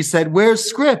week we said, where's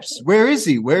Scripps? Where is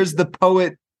he? Where's the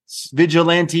poet,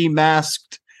 vigilante,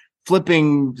 masked,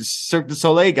 flipping Cirque du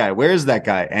Soleil guy? Where's that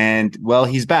guy? And, well,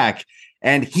 he's back.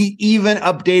 And he even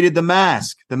updated the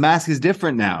mask. The mask is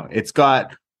different now. It's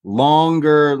got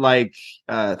longer, like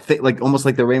almost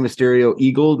like the Rey Mysterio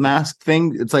eagle mask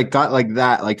thing. It's like got like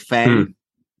that, like fang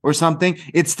or something.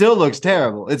 It still looks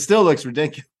terrible. It still looks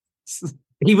ridiculous.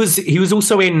 He was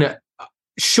also in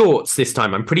shorts this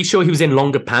time. I'm pretty sure he was in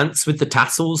longer pants with the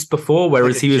tassels before,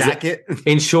 whereas he was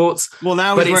in shorts. Well,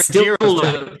 now but it still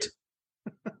looked.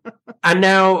 And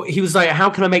now he was like, "How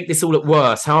can I make this all look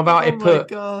worse? How about I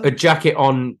put a jacket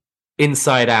on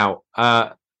inside out?"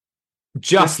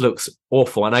 Just looks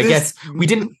awful. And I guess we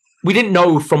didn't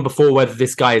know from before whether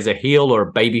this guy is a heel or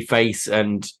a baby face,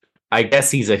 and I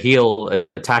guess he's a heel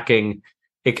attacking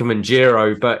Ikemen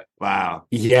Jiro. But wow,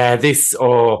 yeah,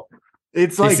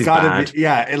 it's like gotta be,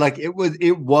 yeah,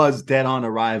 it was dead on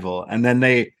arrival, and then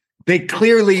they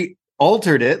clearly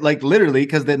altered it, like literally,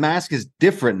 because the mask is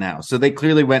different now. So they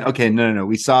clearly went, okay, no.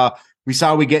 We saw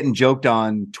we getting joked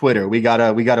on Twitter. We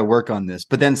gotta work on this,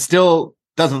 but then still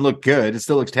doesn't look good. It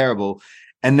still looks terrible.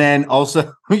 And then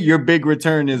also your big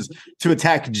return is to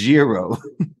attack Jiro.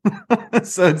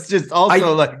 So it's just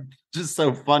also just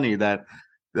so funny that.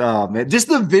 Oh man, just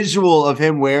the visual of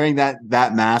him wearing that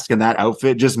mask and that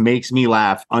outfit just makes me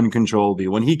laugh uncontrollably.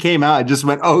 When he came out, I just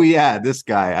went, "Oh yeah, this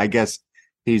guy. I guess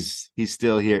he's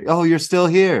still here." Oh, you're still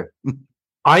here.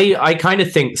 I kind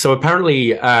of think so.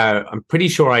 Apparently, I'm pretty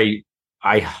sure I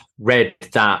read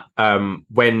that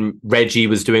when Reggie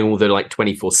was doing all the like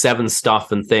 24/7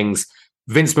 stuff and things,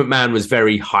 Vince McMahon was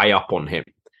very high up on him.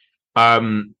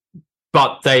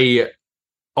 But they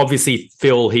obviously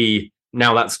feel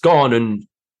now that's gone and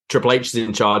Triple H is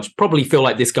in charge, probably feel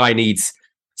like this guy needs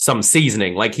some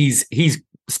seasoning. Like he's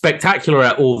spectacular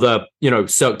at all the,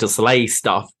 Cirque du Soleil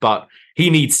stuff, but he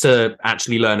needs to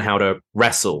actually learn how to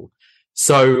wrestle.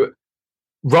 So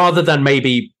rather than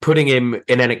maybe putting him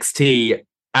in NXT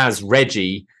as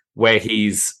Reggie, where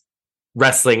he's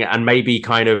wrestling and maybe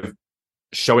kind of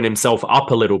showing himself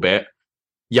up a little bit,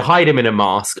 you hide him in a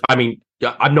mask. I mean,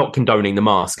 I'm not condoning the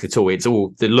mask at all.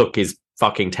 The look is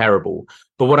fucking terrible.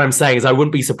 But what I'm saying is I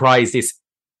wouldn't be surprised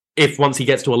if once he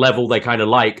gets to a level they kind of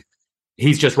like,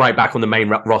 he's just right back on the main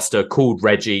roster called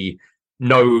Reggie,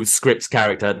 no Scripps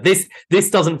character. This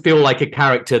doesn't feel like a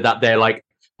character that they're like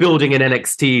building in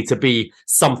NXT to be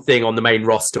something on the main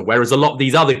roster, whereas a lot of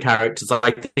these other characters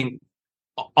I think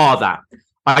are that.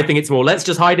 I think it's more, let's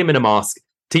just hide him in a mask,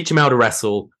 teach him how to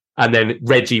wrestle, and then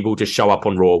Reggie will just show up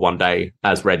on Raw one day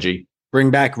as Reggie.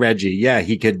 Bring back Reggie. Yeah,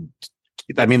 he could.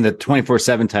 I mean, the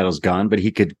 24/7 title's gone, but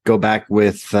he could go back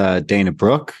with Dana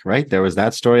Brooke, right? There was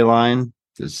that storyline.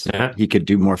 Yeah. He could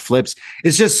do more flips.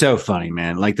 It's just so funny,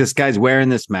 man. Like, this guy's wearing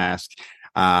this mask.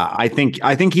 I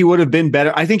think he would have been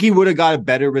better. I think he would have got a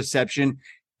better reception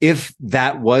if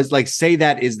that was like, say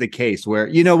that is the case where,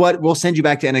 you know what, we'll send you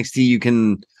back to NXT. You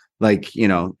can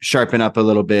sharpen up a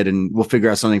little bit and we'll figure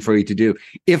out something for you to do.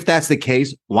 If that's the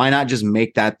case, why not just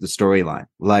make that the storyline?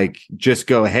 Like, just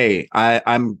go, hey,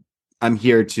 I'm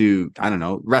here to, I don't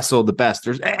know, wrestle the best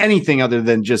or anything other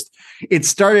than just, it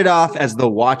started off as the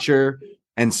Watcher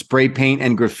and spray paint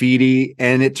and graffiti,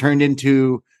 and it turned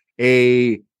into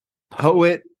a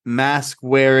poet mask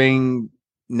wearing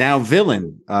now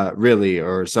villain, really,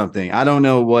 or something. I don't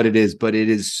know what it is, but it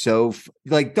is so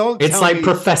like, don't. It's like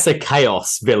Professor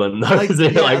Chaos villain, though, like, isn't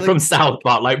it? Yeah, like from South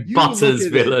Park, like Butters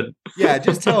villain. Yeah,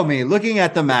 just tell me. Looking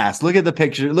at the mask, look at the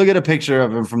picture. Look at a picture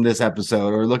of him from this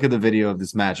episode, or look at the video of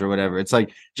this match, or whatever. It's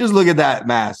like, just look at that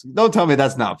mask. Don't tell me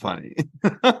that's not funny.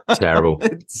 Terrible.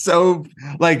 It's so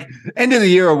like end of the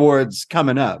year awards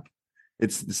coming up.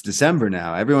 It's December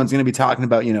now. Everyone's going to be talking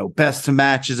about, best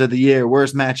matches of the year,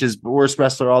 worst matches, worst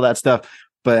wrestler, all that stuff.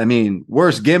 But I mean,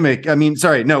 worst gimmick.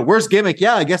 Worst gimmick.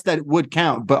 Yeah, I guess that would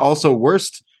count. But also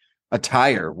worst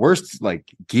attire, worst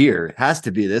like gear has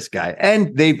to be this guy.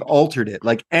 And they've altered it.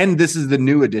 And this is the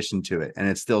new addition to it, and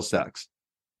it still sucks.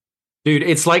 Dude,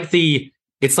 it's like the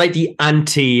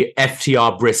anti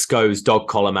FTR Briscoes dog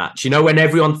collar match. When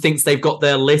everyone thinks they've got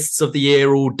their lists of the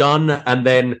year all done, and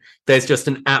then there's just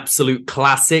an absolute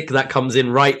classic that comes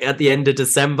in right at the end of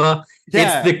December.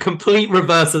 Yeah. It's the complete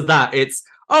reverse of that. It's,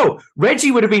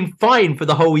 Reggie would have been fine for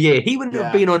the whole year. He wouldn't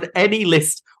have been on any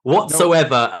list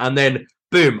whatsoever. Nope. And then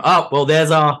boom,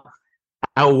 there's our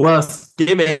worst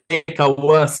gimmick, our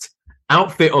worst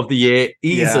outfit of the year,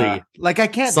 easily. Yeah. I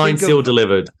can't signed, sealed,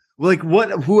 delivered.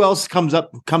 Who else comes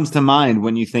to mind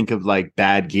when you think of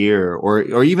bad gear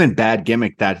or even bad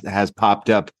gimmick that has popped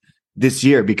up this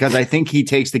year? Because I think he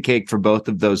takes the cake for both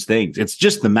of those things. It's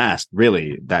just the mask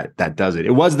really that does it.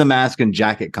 It was the mask and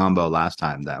jacket combo last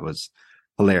time. That was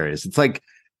hilarious. It's like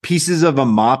pieces of a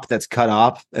mop that's cut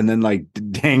off and then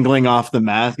dangling off the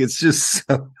mask. It's just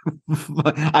so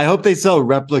I hope they sell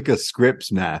replica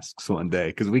Scripps masks one day,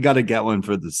 because we got to get one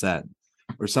for the set.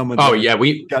 Or someone.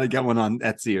 We got to get one on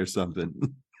Etsy or something.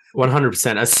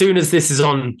 100%. As soon as this is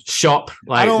on shop,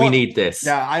 we need this.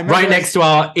 Yeah, right next to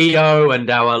our EO and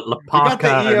our La Parka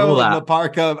and all that. La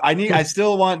Parka. I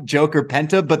still want Joker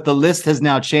Penta, but the list has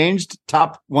now changed.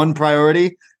 Top one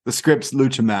priority: the Scripps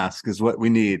Lucha mask is what we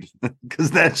need,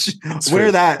 because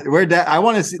where that I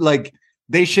want to see.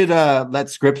 They should let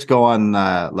Scripps go on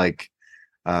a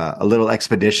little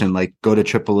expedition, go to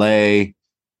AAA,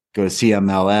 go to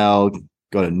CMLL.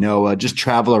 Go to Noah, just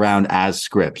travel around as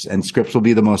Scripps, and Scripps will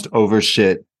be the most over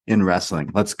shit in wrestling.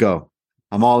 Let's go.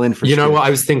 I'm all in for You know what I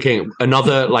was thinking?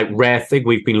 Another rare thing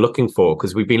we've been looking for,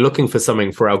 because we've been looking for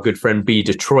something for our good friend B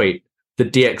Detroit, the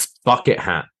DX bucket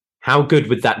hat. How good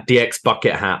would that DX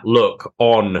bucket hat look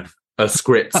on a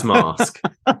Scripps mask?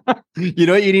 You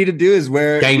know what you need to do is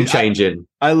wear game changing.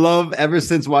 I love, ever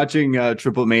since watching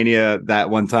Triple Mania that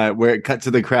one time where it cut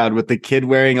to the crowd with the kid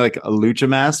wearing a lucha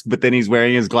mask, but then he's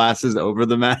wearing his glasses over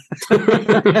the mask.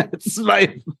 It's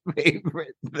my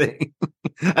favorite thing.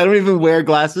 I don't even wear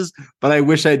glasses, but I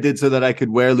wish I did, so that I could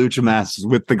wear lucha masks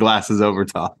with the glasses over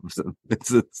top. So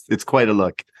it's quite a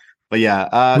look. But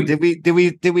yeah,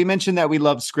 did we mention that we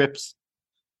love Scripps?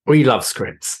 We love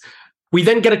Scripps. We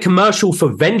then get a commercial for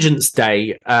Vengeance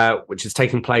Day, which is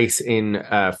taking place in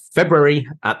February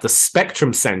at the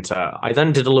Spectrum Center. I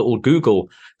then did a little Google.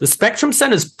 The Spectrum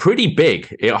Center is pretty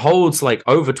big. It holds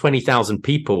over 20,000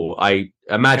 people. I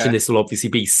imagine this will obviously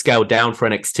be scaled down for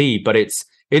NXT, but it's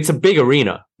a big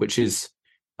arena, which is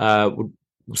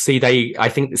I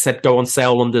think they said go on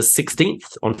sale on the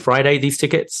 16th on Friday, these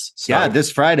tickets. So. Yeah,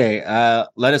 this Friday.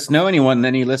 Let us know,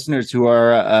 any listeners who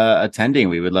are attending.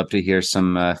 We would love to hear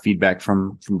some feedback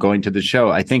from going to the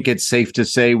show. I think it's safe to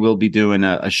say we'll be doing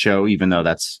a show, even though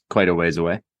that's quite a ways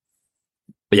away.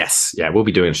 Yes, we'll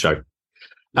be doing a show.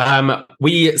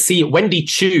 We see Wendy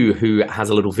Chu, who has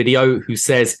a little video, who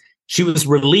says she was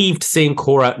relieved seeing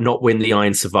Cora not win the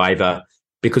Iron Survivor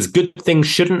because good things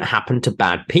shouldn't happen to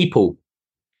bad people.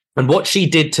 And what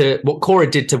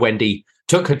Cora did to Wendy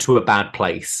took her to a bad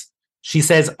place. She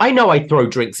says, I know I throw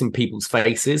drinks in people's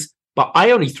faces, but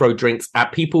I only throw drinks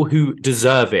at people who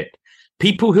deserve it.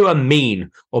 People who are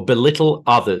mean or belittle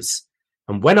others.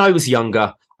 And when I was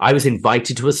younger, I was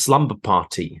invited to a slumber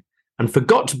party and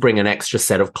forgot to bring an extra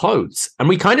set of clothes. And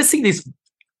we kind of see this,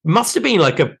 must have been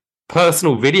a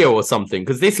personal video or something,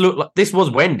 because this was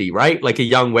Wendy, right? A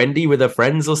young Wendy with her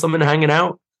friends or something hanging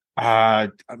out.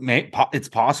 It's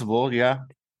possible, yeah.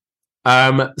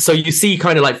 So you see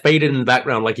kind of faded in the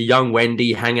background, a young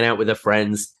Wendy hanging out with her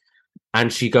friends,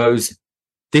 and she goes,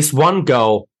 this one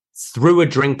girl threw a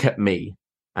drink at me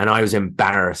and I was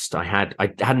embarrassed. I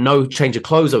had no change of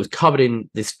clothes. I was covered in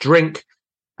this drink.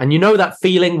 And you know that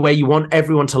feeling where you want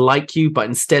everyone to like you, but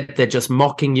instead they're just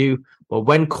mocking you? Well,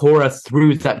 when Cora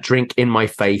threw that drink in my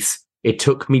face, it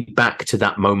took me back to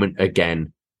that moment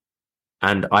again.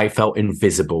 and I felt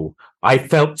invisible. I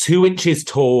felt 2 inches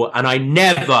tall, and I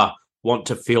never want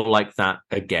to feel like that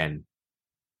again.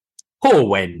 Poor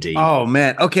Wendy. Oh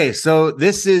man. Okay, so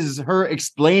this is her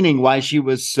explaining why she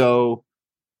was so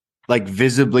like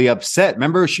visibly upset.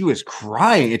 Remember, she was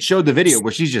crying. It showed the video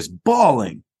where she's just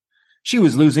bawling. She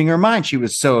was losing her mind. She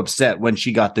was so upset when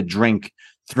she got the drink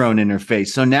thrown in her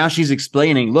face. So now she's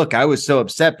explaining, look, I was so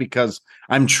upset because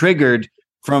I'm triggered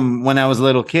from when I was a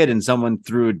little kid and someone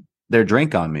threw their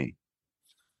drink on me.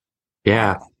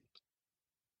 Yeah.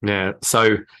 Yeah.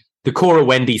 So the Cora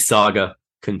Wendy saga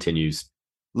continues.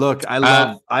 Look,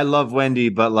 I love Wendy,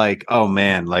 but like, oh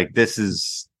man, like this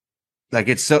is like,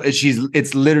 it's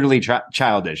literally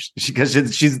childish because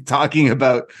she's talking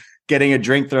about getting a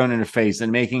drink thrown in her face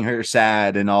and making her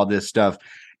sad and all this stuff.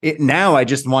 Now I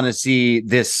just want to see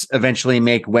this eventually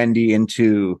make Wendy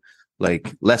into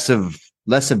like less of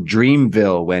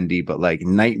Dreamville Wendy, but like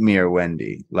Nightmare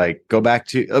Wendy. Like go back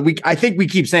to I think we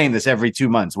keep saying this every 2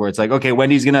 months where it's like, okay,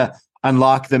 Wendy's gonna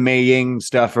unlock the Mei Ying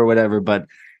stuff or whatever, but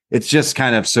it's just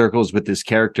kind of circles with this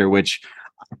character, which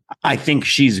I think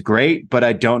she's great, but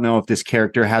I don't know if this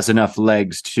character has enough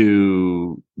legs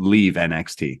to leave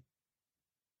NXT.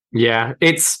 Yeah,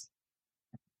 this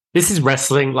is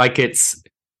wrestling. Like it's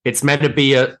meant to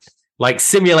be like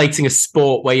simulating a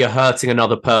sport where you're hurting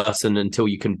another person until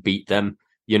you can beat them.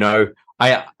 You know,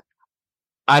 I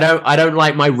don't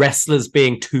like my wrestlers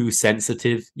being too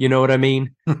sensitive. You know what I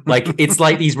mean? Like it's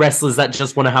like these wrestlers that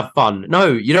just want to have fun. No,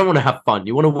 you don't want to have fun.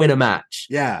 You want to win a match.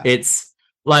 Yeah, it's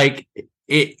like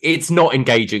it's not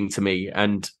engaging to me.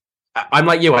 And I'm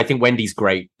like you. I think Wendy's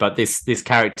great, but this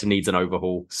character needs an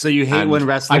overhaul. So you hate when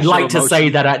wrestlers? I'd like to say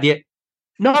that at the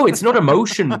no, it's not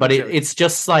emotion, but it's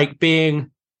just like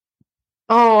being.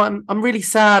 Oh, I'm really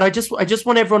sad. I just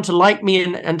want everyone to like me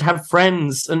and have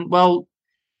friends. And well,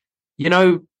 you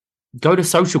know, go to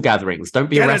social gatherings. Don't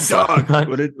be a wrestler.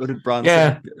 What did Braun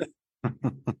say?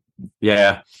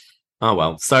 Yeah. Oh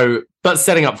well. So, but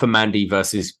setting up for Mandy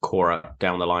versus Cora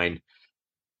down the line.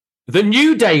 The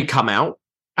New Day come out,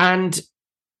 and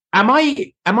am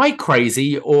I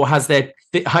crazy, or has their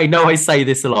I know I say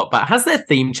this a lot, but has their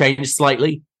theme changed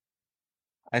slightly?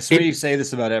 I swear you say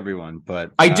this about everyone,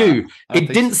 but I do. It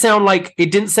didn't sound like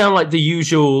the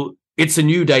usual. It's a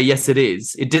new day. Yes, it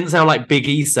is. It didn't sound like Big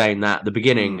E saying that at the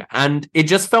beginning, and it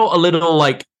just felt a little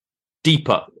like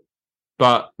deeper.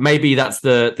 But maybe that's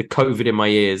the COVID in my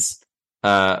ears.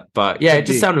 But yeah, it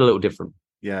just sounded a little different.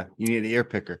 Yeah, you need an ear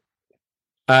picker.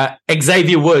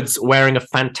 Xavier Woods wearing a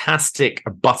fantastic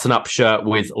button-up shirt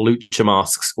with lucha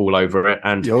masks all over it.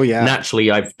 And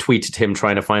naturally, I've tweeted him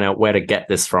trying to find out where to get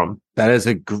this from. That is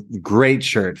a great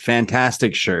shirt.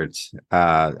 Fantastic shirt.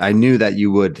 I knew that you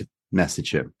would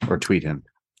message him or tweet him.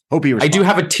 Hope he responds. I do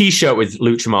have a T-shirt with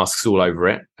lucha masks all over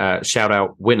it. Shout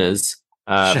out winners.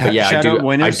 But yeah,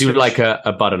 I do like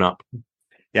a button-up.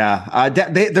 Yeah,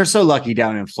 they're so lucky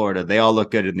down in Florida. They all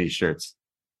look good in these shirts.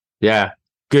 Yeah.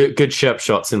 Good shirt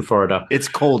shots in Florida. It's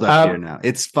cold up here now.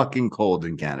 It's fucking cold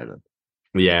in Canada.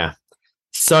 Yeah.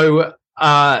 So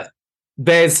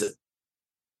there's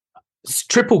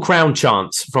triple crown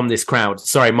chants from this crowd.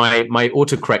 Sorry, my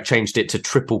autocorrect changed it to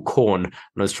triple corn, and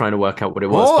I was trying to work out what it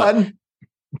was.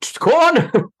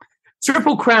 Corn!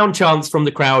 Triple crown chants from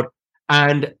the crowd,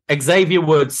 and Xavier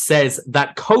Woods says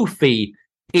that Kofi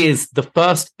is the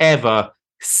first ever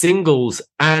singles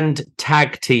and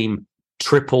tag team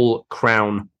triple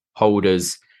crown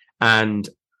holders, and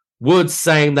Woods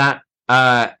saying that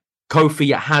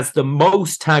Kofi has the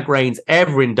most tag reigns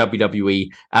ever in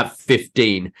WWE at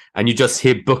 15, and you just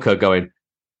hear Booker going,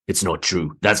 "It's not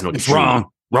true. That's not true.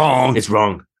 Wrong. It's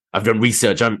wrong. I've done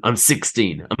research. I'm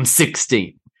 16. I'm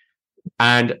 16."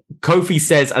 And Kofi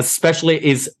says, as special it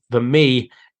is for me,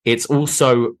 it's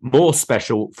also more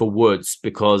special for Woods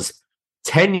because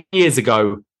 10 years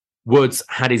ago, Woods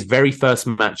had his very first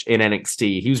match in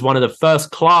NXT. He was one of the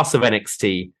first class of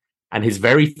NXT, and his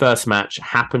very first match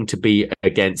happened to be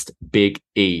against Big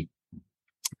E.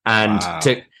 And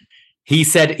he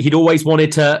said he'd always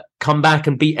wanted to come back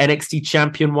and be NXT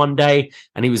champion one day,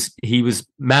 and he was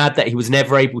mad that he was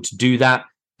never able to do that,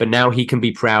 but now he can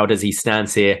be proud as he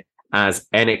stands here as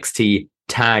NXT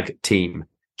Tag Team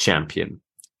Champion.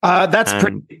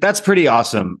 That's pretty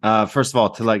awesome. First of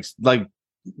all, to like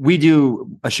we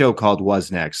do a show called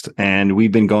Was Next, and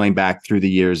we've been going back through the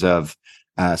years of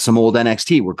some old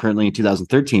NXT. We're currently in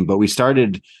 2013, but we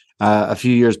started a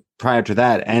few years prior to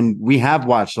that, and we have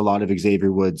watched a lot of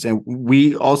Xavier Woods, and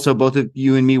we also, both of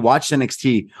you and me, watched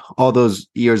NXT all those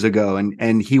years ago,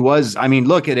 and he was, I mean,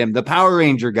 look at him, the Power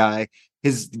Ranger guy.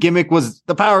 His gimmick was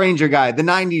the Power Ranger guy, the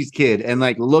 90s kid, and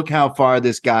like, look how far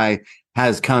this guy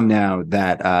has come now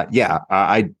that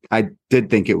I did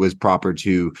think it was proper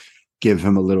to give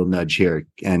him a little nudge here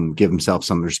and give himself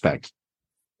some respect.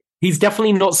 He's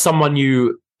definitely not someone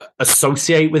you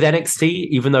associate with NXT,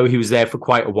 even though he was there for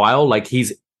quite a while. Like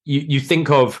you think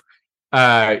of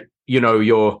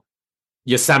your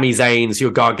Sami Zayns,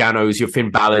 your Garganos, your Finn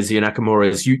Balor's, your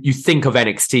Nakamura's. You think of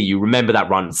NXT, you remember that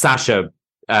run. Sasha,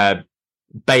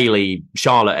 Bailey,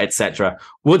 Charlotte, etc.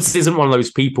 Woods isn't one of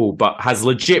those people, but has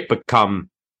legit become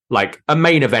like a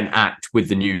main event act with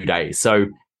the New Day. So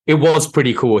it was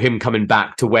pretty cool him coming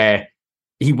back to where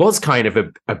he was kind of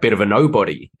a bit of a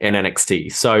nobody in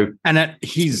NXT. So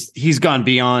he's gone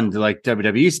beyond like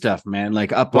WWE stuff, man.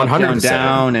 Like up, 100%.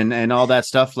 Down, and all that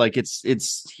stuff. Like he's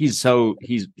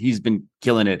been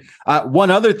killing it.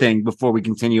 One other thing before we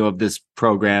continue of this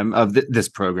program,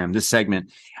 this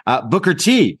segment, Booker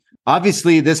T.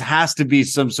 Obviously, this has to be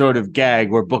some sort of gag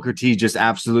where Booker T just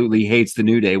absolutely hates the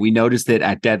New Day. We noticed it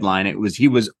at Deadline. He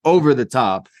was over the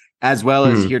top, as well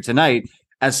as here tonight.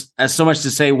 As so much to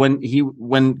say, when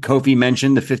Kofi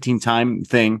mentioned the 15-time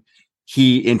thing,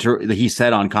 he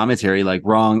said on commentary, like,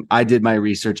 wrong. I did my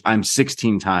research. I'm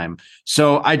 16-time.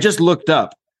 So I just looked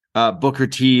up Booker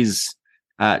T's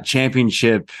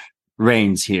championship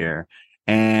reigns here,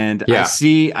 and I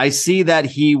see that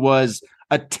he was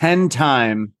a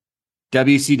 10-time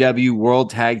WCW World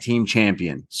Tag Team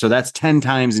Champion. So that's 10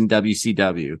 times in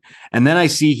WCW. And then I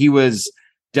see he was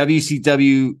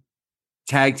WCW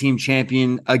Tag Team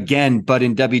Champion again, but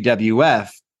in WWF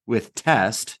with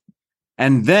Test.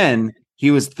 And then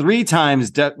he was 3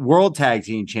 times World Tag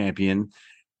Team Champion.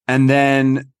 And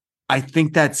then I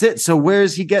think that's it. So where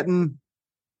is he getting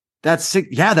that's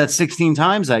 16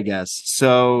 times, I guess.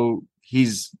 So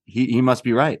he must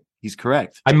be right. He's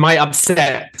correct. I might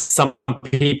upset some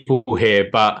people here,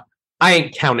 but I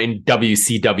ain't counting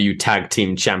WCW Tag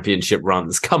Team Championship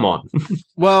runs. Come on.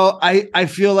 Well, I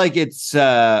feel like it's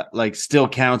like still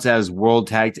counts as World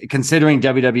Tag, considering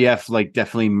WWF like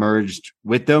definitely merged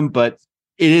with them, but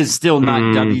it is still not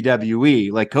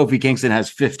WWE. Like Kofi Kingston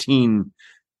has 15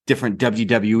 different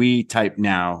WWE type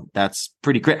now. That's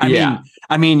pretty crazy.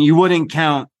 I mean, you wouldn't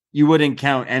count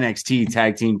NXT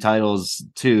tag team titles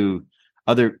to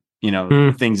other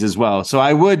things as well. So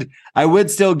I would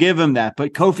still give him that,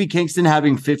 but Kofi Kingston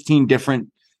having 15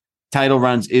 different title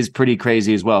runs is pretty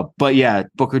crazy as well. But yeah,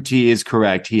 Booker T is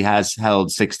correct. He has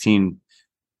held 16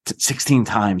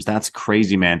 times. That's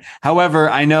crazy, man. However,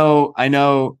 I know.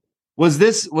 Was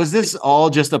this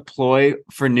all just a ploy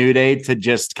for New Day to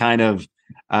just kind of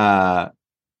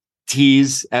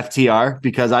tease FTR?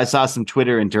 Because I saw some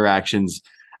Twitter interactions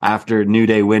after New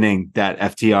Day winning that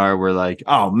FTR were like,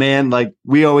 oh man, like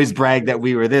we always brag that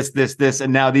we were this,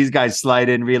 and now these guys slide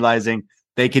in realizing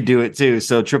they could do it too.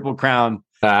 So Triple Crown,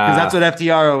 because that's what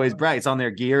FTR always brags. It's on their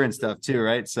gear and stuff too,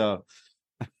 right? So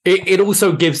it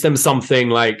also gives them something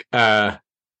like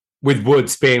with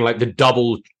Woods being like the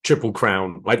double Triple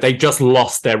Crown. Like they just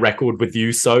lost their record with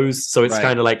Usos. So it's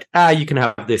kind of like, you can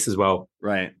have this as well.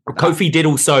 Right. Kofi did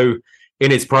also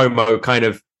in his promo kind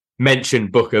of mention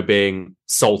Booker being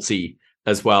salty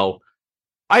as well.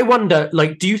 I wonder,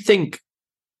 like, do you think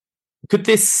could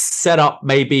this set up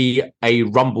maybe a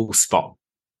Rumble spot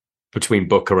between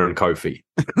Booker and Kofi?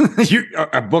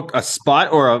 a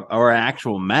spot or an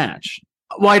actual match?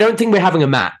 Well, I don't think we're having a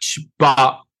match,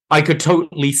 but I could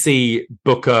totally see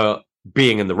Booker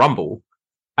being in the Rumble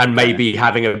and maybe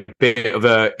having a bit of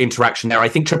a interaction there. I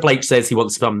think Triple H says he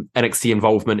wants some NXT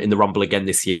involvement in the Rumble again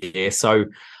this year. So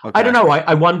I don't know.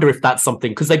 I wonder if that's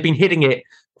something, because they've been hitting it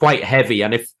quite heavy.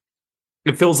 And if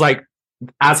it feels like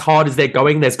as hard as they're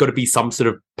going, there's got to be some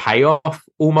sort of payoff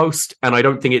almost. And I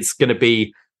don't think it's going to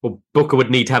be, well, Booker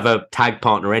would need to have a tag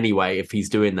partner anyway if he's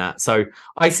doing that. So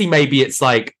I see maybe it's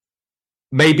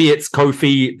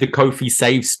Kofi, the Kofi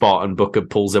save spot, and Booker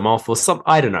pulls him off or something.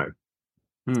 I don't know.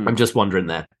 I'm just wondering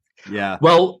there. Yeah.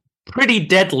 Well, Pretty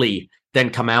Deadly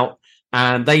then come out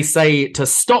and they say to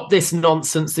stop this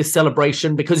nonsense, this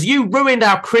celebration, because you ruined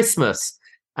our Christmas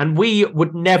and we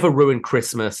would never ruin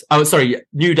Christmas. Oh, sorry.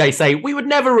 New Day say we would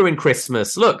never ruin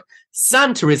Christmas. Look,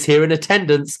 Santa is here in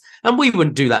attendance and we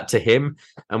wouldn't do that to him.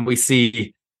 And we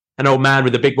see an old man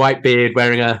with a big white beard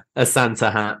wearing a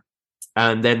Santa hat.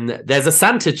 And then there's a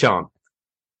Santa chant.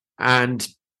 And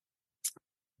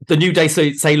the New Day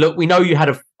say, look, we know you had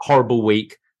a horrible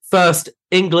week. First,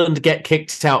 England get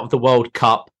kicked out of the World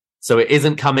Cup, so it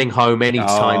isn't coming home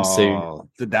anytime soon.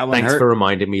 Did that one Thanks hurt? for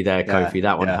reminding me there, Kofi. Yeah,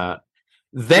 that one hurt.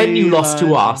 Then you lost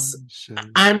to us,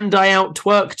 and I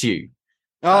out-twerked you.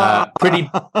 Pretty,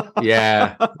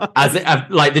 yeah. As it,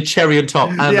 like the cherry on top,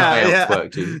 and I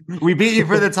out-twerked you. We beat you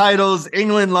for the titles.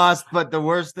 England lost, but the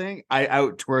worst thing, I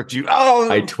out-twerked you.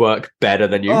 Oh, I twerk better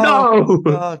than you. No,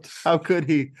 God, how could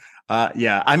he?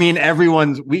 Yeah, I mean,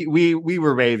 we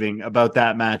were raving about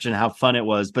that match and how fun it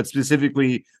was, but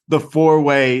specifically the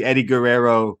 4-way Eddie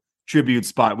Guerrero tribute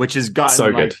spot, which has gotten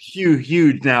so good.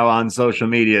 Huge now on social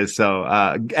media. So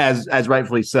as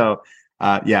rightfully so.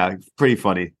 Yeah, pretty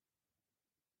funny.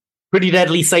 Pretty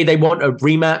Deadly say they want a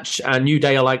rematch, and New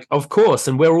Day are like, of course,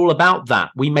 and we're all about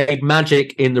that. We made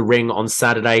magic in the ring on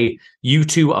Saturday. You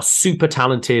two are super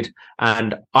talented,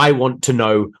 and I want to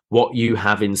know what you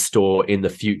have in store in the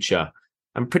future.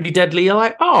 And Pretty Deadly are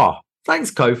like, oh, thanks,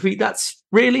 Kofi. That's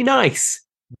really nice.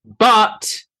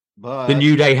 But the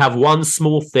New Day have one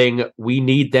small thing we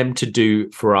need them to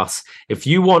do for us. If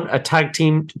you want a tag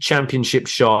team championship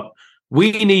shot,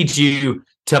 we need you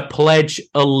to pledge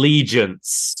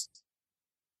allegiance.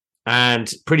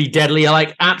 And Pretty Deadly are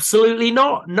like, absolutely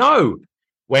not. No.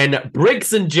 When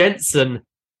Briggs and Jensen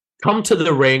come to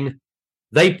the ring,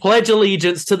 they pledge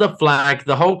allegiance to the flag.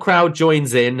 The whole crowd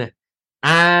joins in.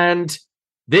 And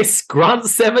this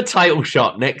grants them a title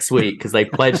shot next week because they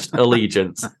pledged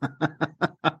allegiance.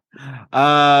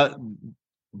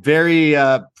 Very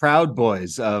proud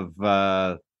boys of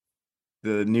the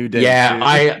New Day.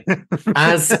 Yeah,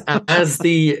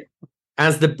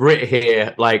 as the Brit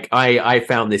here, like I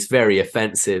found this very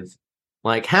offensive.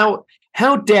 Like how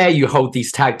dare you hold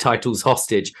these tag titles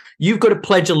hostage? You've got to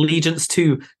pledge allegiance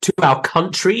to our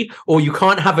country, or you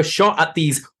can't have a shot at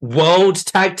these world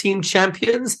tag team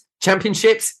championships.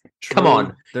 True. Come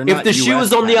on. If the shoe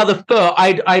was on the other foot,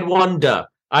 I'd wonder.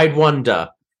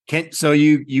 So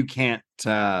you can't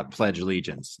pledge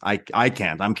allegiance. I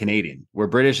can't. I'm Canadian. We're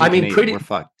British. And Canadian. We're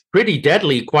fucked. Pretty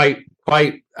Deadly. Quite.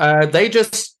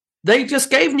 They just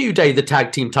gave New Day the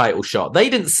tag team title shot. They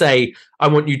didn't say, I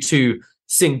want you to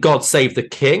sing God Save the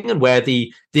King and wear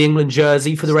the England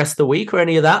jersey for the rest of the week or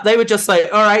any of that. They were just like,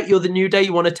 all right, you're the New Day.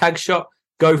 You want a tag shot?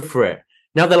 Go for it.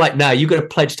 Now they're like, nah, you got to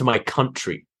pledge to my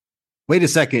country. Wait a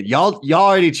second. Y'all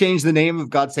already changed the name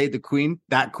of God Save the Queen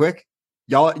that quick?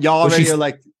 Y'all already are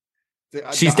like...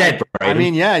 She's dead, Brayden. I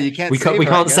mean, yeah, you can't. We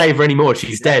can't save her anymore.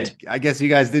 She's dead. I guess you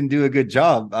guys didn't do a good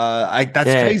job. That's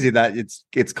crazy that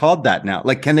it's called that now.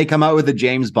 Like, can they come out with a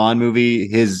James Bond movie?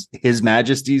 His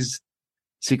Majesty's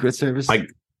Secret Service.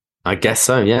 I guess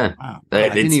so. Yeah. Wow. I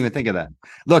didn't even think of that.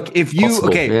 Look, if you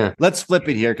let's flip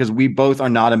it here because we both are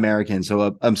not American.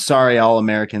 So I'm sorry, all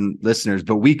American listeners,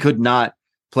 but we could not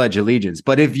pledge allegiance.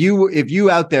 But if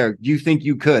you out there, you think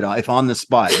you could, if on the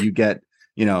spot you get.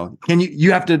 You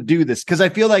have to do this because I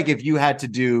feel like if you had to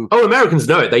do Americans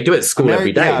know it, they do it at school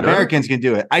every day. Americans can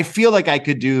do it. I feel like I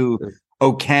could do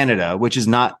 "O Canada," which is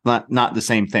not the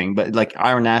same thing, but like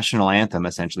our national anthem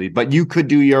essentially. But you could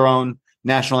do your own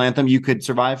national anthem. You could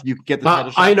survive. You could get the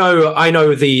title shot. I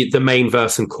know the main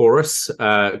verse and chorus.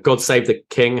 God Save the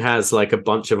King has like a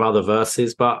bunch of other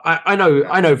verses, but I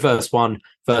know verse 1,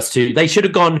 verse 2. They should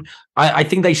have gone. I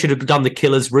think they should have done the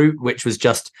Killers route, which was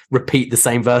just repeat the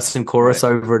same verse and chorus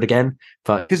over it again.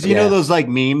 But because you know those like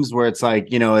memes where it's like,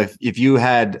 if you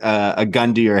had a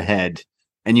gun to your head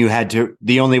and you had to,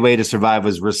 the only way to survive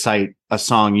was recite a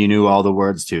song you knew all the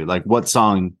words to. Like, what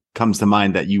song comes to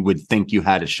mind that you would think you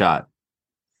had a shot?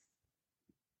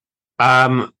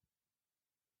 What,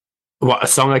 a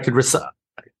song I could recite?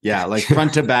 Yeah, like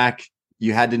front to back,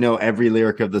 you had to know every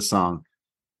lyric of the song.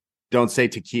 Don't say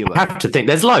tequila. I have to think.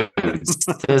 There's loads.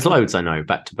 There's loads I know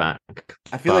back to back.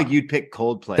 I feel like you'd pick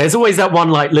Coldplay. There's always that one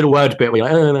like little word bit where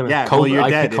you're like, yeah, Coldplay. Well, you're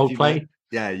dead. Coldplay.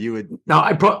 Yeah, you would. No,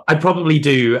 I'd probably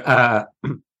do. I'd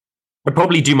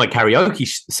probably do my karaoke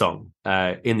song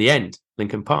in the end.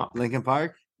 Linkin Park.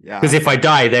 Yeah. Because if I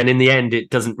die, then in the end, it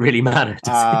doesn't really matter.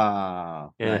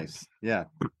 Nice. Yeah.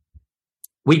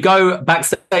 We go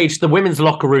backstage, the women's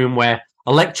locker room where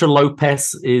Elektra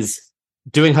Lopez is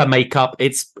doing her makeup.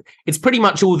 It's pretty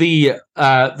much all the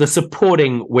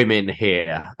supporting women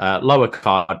here, lower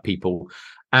card people,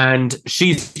 and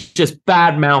she's just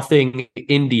bad mouthing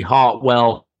Indy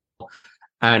Hartwell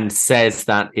and says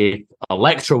that if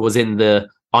Elektra was in the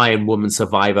Iron Woman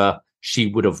Survivor, she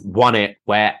would have won it.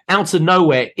 Where out of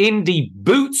nowhere, Indy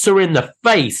boots her in the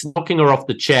face, knocking her off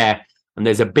the chair, and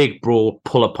there's a big brawl,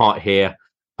 pull apart here.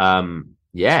 A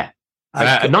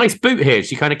nice boot here.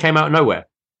 She kind of came out of nowhere.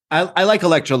 I like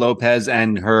Elektra Lopez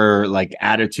and her like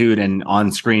attitude and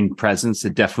on-screen presence.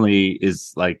 It definitely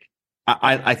is like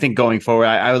I think going forward,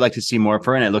 I would like to see more of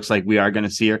her, and it looks like we are going to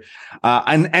see her.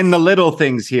 And the little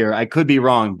things here, I could be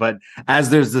wrong, but as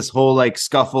there's this whole like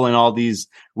scuffle and all these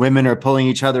women are pulling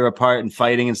each other apart and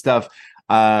fighting and stuff.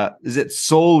 Is it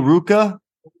Sol Ruca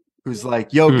who's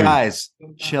like, "Yo, guys,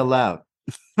 chill out."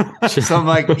 So I'm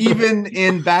like, even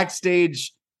in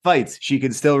backstage fights, she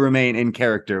can still remain in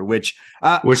character. Which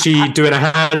was she doing a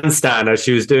handstand as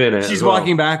she was doing it? She's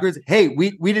walking backwards. Hey,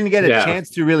 we didn't get a chance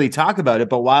to really talk about it,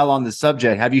 but while on the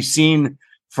subject, have you seen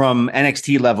from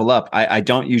NXT Level Up? I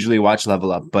don't usually watch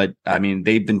Level Up, but I mean,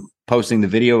 they've been posting the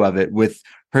video of it with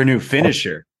her new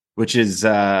finisher, which is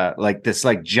like this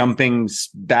like jumping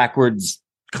backwards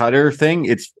cutter thing.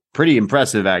 It's pretty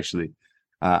impressive, actually.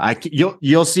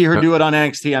 You'll see her do it on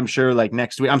NXT, I'm sure, like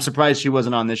next week. I'm surprised she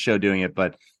wasn't on this show doing it,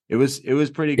 but it was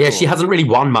pretty cool. Yeah, she hasn't really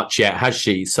won much yet, has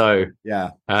she? So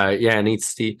it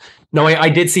needs to. No, I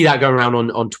did see that going around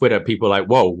on Twitter. People like,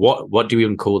 whoa, what do you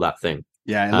even call that thing?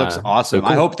 Yeah, it looks awesome. So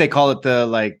cool. I hope they call it the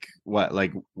like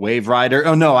Wave Rider.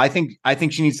 Oh no, I think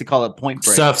she needs to call it Point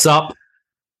Break. Surfs Up.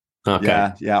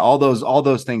 Okay. Yeah. All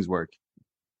those things work.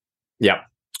 Yeah.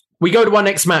 We go to our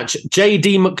next match.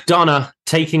 JD McDonough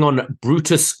taking on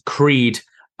Brutus Creed.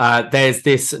 There's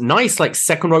this nice like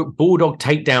second rope bulldog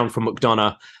takedown from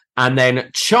McDonough, and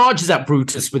then charges at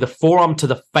Brutus with a forearm to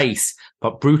the face,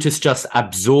 but Brutus just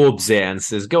absorbs it and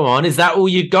says, "Go on, is that all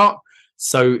you got?"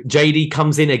 So JD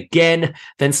comes in again,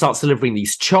 then starts delivering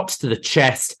these chops to the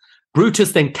chest.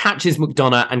 Brutus then catches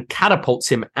McDonough and catapults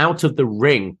him out of the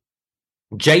ring.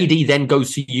 JD then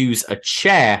goes to use a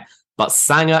chair, but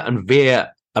Sanger and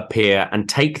Veer appear and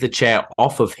take the chair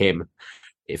off of him.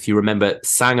 If you remember,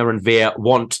 Sanger and Veer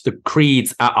want the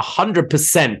Creeds at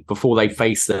 100% before they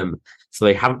face them, so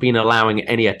they haven't been allowing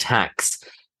any attacks.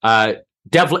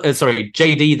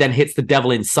 JD then hits the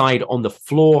Devil Inside on the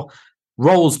floor,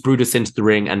 rolls Brutus into the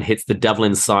ring, and hits the Devil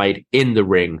Inside in the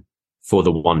ring for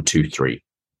the 1-2-3.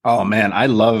 Oh man, I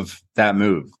love that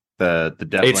move. The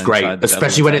Devil It's great, Inside,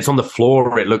 especially when it's on the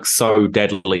floor. It looks so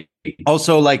deadly.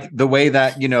 Also, like the way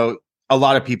that, a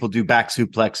lot of people do back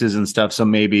suplexes and stuff, so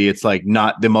maybe it's like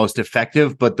not the most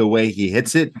effective, but the way he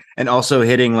hits it, and also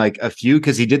hitting like a few,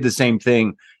 because he did the same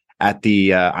thing at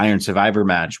the Iron Survivor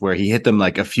match where he hit them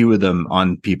like a few of them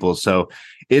on people. So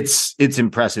it's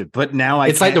impressive. But now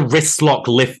it's like the wrist lock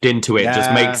lift into it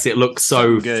just makes it look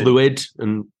so fluid,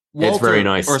 and it's very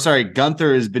nice.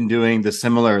 Gunther has been doing the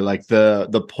similar, like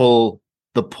the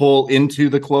pull into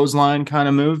the clothesline kind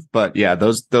of move. But yeah,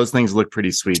 those things look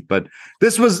pretty sweet. But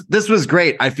this was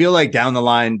great. I feel like down the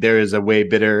line there is a way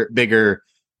bigger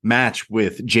match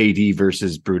with JD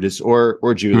versus Brutus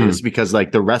or Julius, because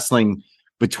like the wrestling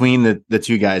between the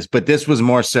two guys. But this was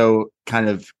more so kind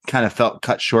of felt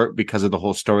cut short because of the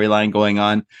whole storyline going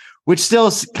on, which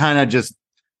still kind of just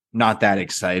not that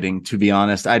exciting, to be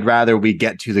honest. I'd rather we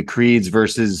get to the Creeds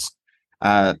versus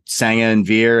Sanga and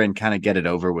Veer and kind of get it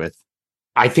over with.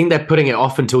 I think they're putting it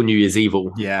off until New Year's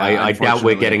Evil. Yeah, I doubt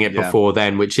we're getting it before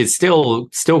then, which is still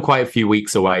quite a few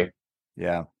weeks away.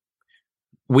 Yeah.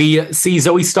 We see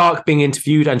Zoe Stark being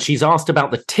interviewed, and she's asked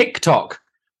about the TikTok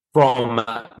from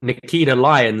Nikita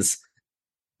Lyons.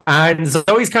 And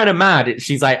Zoe's kind of mad.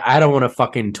 She's like, I don't want to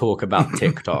fucking talk about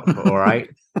TikTok, all right?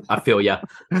 I feel ya.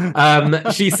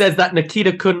 She says that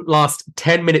Nikita couldn't last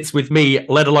 10 minutes with me,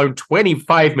 let alone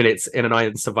 25 minutes in an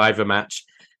Iron Survivor match.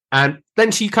 And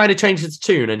then she kind of changes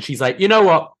tune, and she's like, you know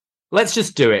what? Let's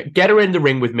just do it. Get her in the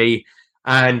ring with me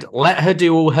and let her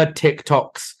do all her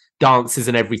TikToks, dances,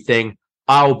 and everything.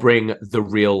 I'll bring the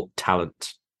real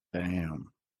talent.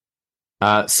 Damn.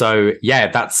 So yeah,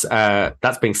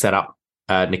 that's being set up.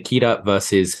 Nikita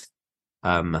versus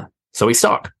Zoe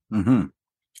Stark. Mm-hmm.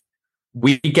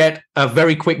 We get a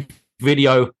very quick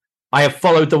video. I have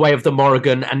followed the way of the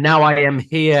Morrigan, and now I am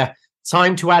here.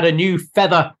 Time to add a new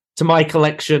feather to my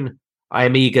collection. I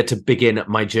am eager to begin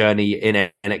my journey in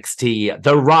NXT.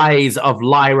 The rise of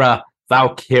Lyra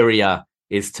Valkyria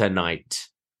is tonight.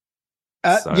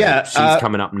 She's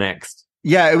coming up next.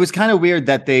 Yeah, it was kind of weird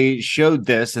that they showed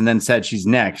this and then said she's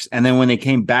next. And then when they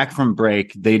came back from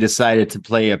break, they decided to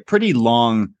play a pretty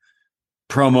long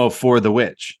promo for the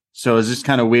witch. So it was just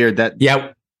kind of weird that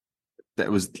that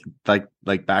was like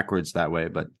backwards that way,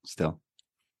 but still.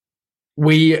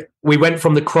 We went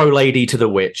from the Crow Lady to the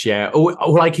witch, yeah.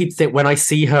 All I keep thinking when I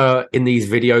see her in these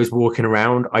videos walking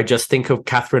around, I just think of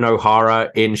Catherine O'Hara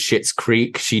in Schitt's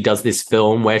Creek. She does this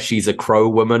film where she's a crow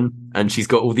woman and she's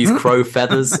got all these crow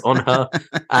feathers on her.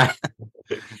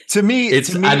 To me,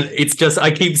 it's just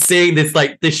I keep seeing this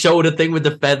like this shoulder thing with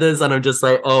the feathers, and I'm just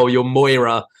like, oh, you're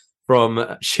Moira from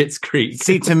Schitt's Creek.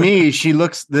 See, to me, she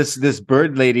looks this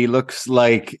bird lady looks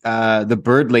like the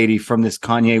bird lady from this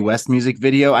Kanye West music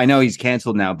video. I know he's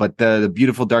canceled now, but the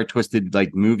Beautiful Dark Twisted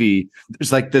like movie,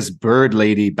 there's like this bird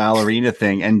lady ballerina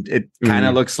thing, and it kind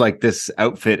of looks like this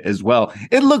outfit as well.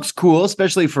 It looks cool,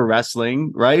 especially for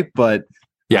wrestling, right? But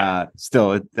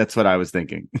still, that's what I was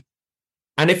thinking.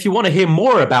 And if you want to hear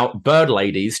more about Bird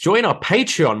Ladies, join our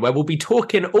Patreon where we'll be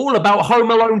talking all about Home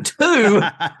Alone 2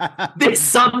 this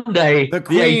Sunday. The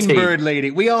Queen 18th. Bird Lady.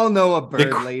 We all know a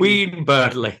Bird The Lady. Queen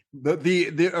Bird Lady.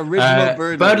 The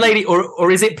original Bird Lady.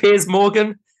 Or is it Piers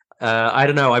Morgan? I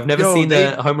don't know. I've never seen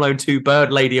the Home Alone 2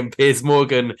 Bird Lady and Piers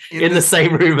Morgan in the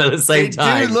same room at the same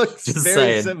time. They do look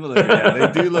very similar. Yeah,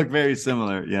 they do look very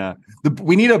similar. Yeah.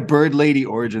 We need a Bird Lady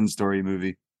origin story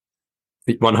movie.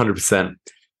 100%.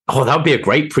 Oh, that would be a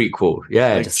great prequel.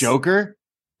 Yeah. Like Joker,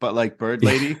 but like Bird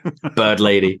Lady. Bird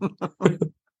Lady.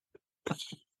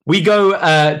 We go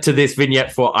to this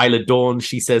vignette for Isla Dawn.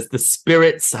 She says, the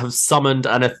spirits have summoned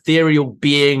an ethereal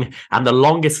being and the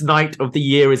longest night of the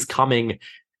year is coming.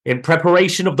 In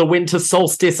preparation of the winter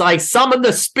solstice, I summon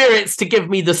the spirits to give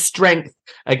me the strength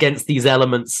against these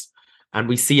elements. And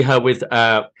we see her with...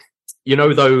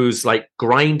 those like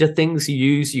grinder things you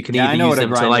use? You can either use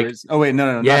them to like... Oh, wait,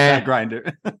 no, not that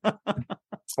grinder.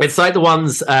 It's like the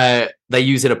ones they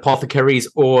use in apothecaries,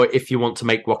 or if you want to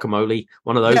make guacamole,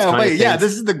 one of those kind of things. Yeah,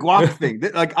 this is the guac thing.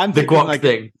 Like I'm the thinking, guac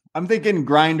thing. I'm thinking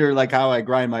grinder, like how I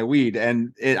grind my weed.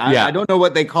 And I don't know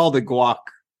what they call the guac.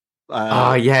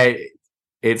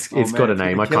 It's got a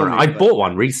name. I bought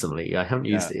one recently. I haven't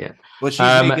used it yet. Well,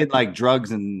 she's making like drugs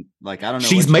and like, I don't know.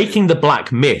 She's making the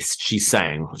black mist, she's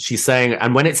saying,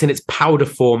 and when it's in its powder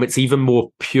form, it's even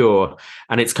more pure.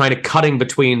 And it's kind of cutting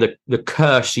between the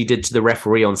curse she did to the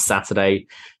referee on Saturday.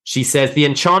 She says the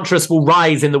enchantress will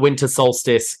rise in the winter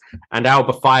solstice and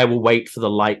Alba Fire will wait for the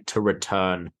light to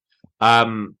return.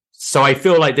 So I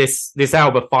feel like this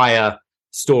Alba Fire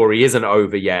story isn't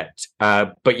over yet.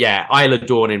 But yeah, Isla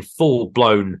Dawn in full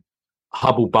blown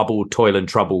hubble bubble toil and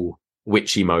trouble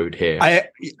witchy mode here.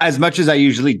 As much as I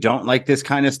usually don't like this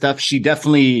kind of stuff, she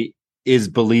definitely is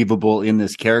believable in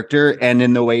this character and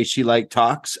in the way she like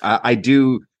talks. I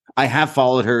have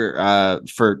followed her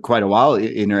for quite a while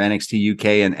in her NXT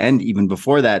UK and even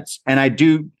before that. And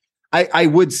I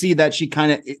would see that she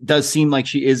kind of does seem like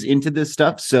she is into this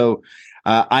stuff. So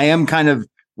I am kind of,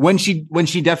 when she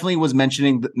definitely was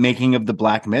mentioning the making of the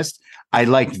Black Mist, I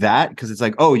liked that because it's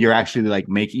like, oh, you're actually like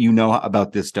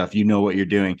about this stuff. You know what you're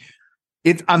doing.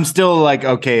 I'm still like,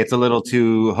 okay, it's a little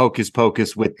too hocus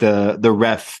pocus with the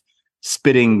ref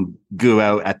spitting goo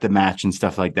out at the match and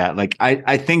stuff like that. Like,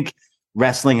 I think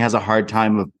wrestling has a hard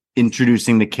time of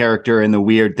introducing the character and the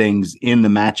weird things in the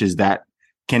matches that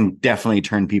can definitely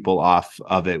turn people off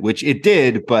of it, which it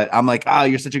did. But I'm like,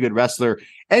 you're such a good wrestler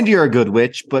and you're a good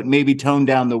witch, but maybe tone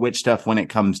down the witch stuff when it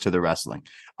comes to the wrestling.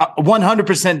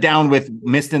 100% down with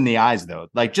mist in the eyes, though.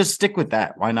 Like, just stick with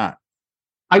that. Why not?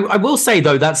 I will say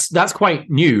though, that's quite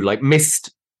new. Like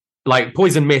mist, like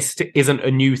poison mist isn't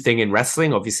a new thing in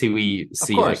wrestling. Obviously, we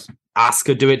see like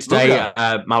Asuka do it today.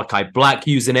 Malachi Black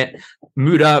using it.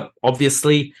 Muda,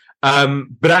 obviously.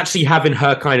 But actually having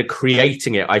her kind of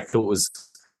creating it, I thought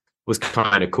was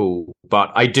kind of cool.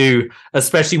 But I do,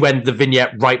 especially when the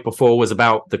vignette right before was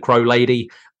about the Crow Lady.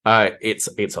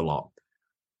 It's a lot.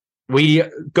 We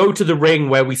go to the ring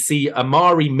where we see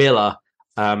Amari Miller.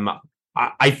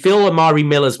 I feel Amari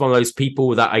Miller is one of those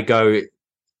people that I go,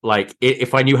 like,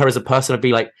 if I knew her as a person, I'd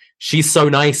be like, she's so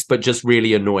nice, but just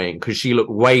really annoying because she looked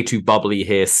way too bubbly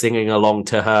here, singing along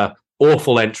to her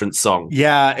awful entrance song.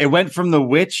 Yeah, it went from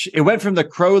the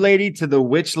Crow Lady to the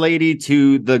Witch Lady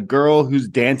to the girl who's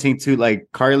dancing to like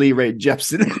Carly Rae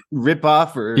Jepsen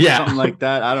ripoff or something like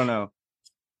that. I don't know.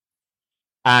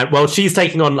 Well, she's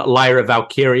taking on Lyra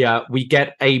Valkyria. We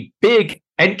get a big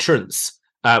entrance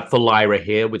for Lyra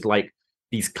here with like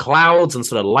these clouds and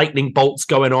sort of lightning bolts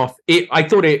going off. I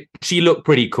thought she looked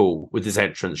pretty cool with this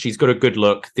entrance. She's got a good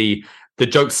look. The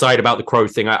joke side about the crow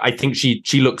thing, I think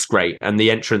she looks great, and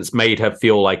the entrance made her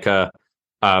feel like a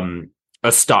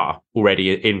star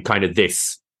already in kind of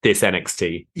this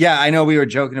NXT. Yeah, I know we were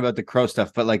joking about the crow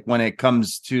stuff, but like when it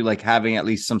comes to like having at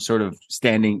least some sort of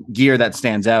standing gear that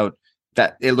stands out,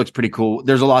 that it looks pretty cool.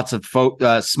 There's lots of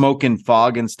smoke and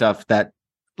fog and stuff that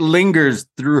lingers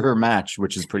through her match,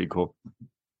 which is pretty cool.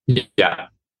 Yeah.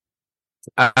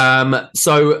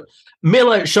 So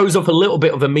Miller shows off a little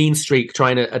bit of a mean streak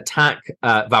trying to attack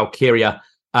Valkyria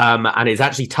and is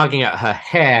actually tugging at her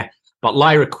hair, but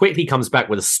Lyra quickly comes back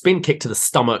with a spin kick to the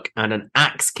stomach and an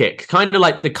axe kick, kind of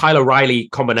like the Kyle O'Reilly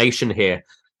combination here,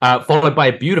 followed by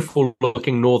a beautiful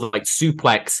looking Northern Light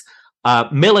suplex.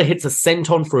 Miller hits a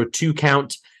senton for a 2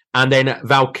 count, and then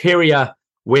Valkyria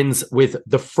wins with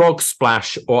the frog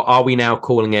splash, or are we now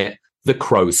calling it the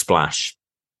crow splash?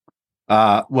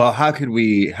 Well, how could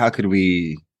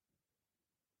we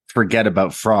forget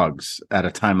about frogs at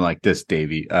a time like this,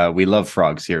 Davey? We love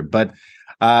frogs here, but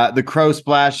the crow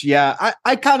splash, yeah,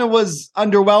 I kind of was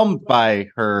underwhelmed by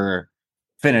her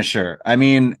finisher. I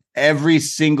mean, every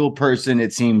single person,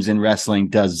 it seems, in wrestling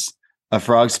does a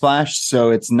frog splash.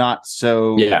 So it's not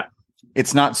so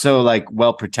like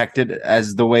well protected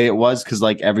as the way it was, because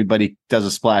like everybody does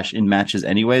a splash in matches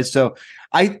anyways. So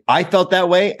I felt that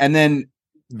way. And then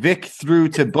Vic threw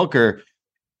to Booker,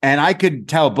 and I could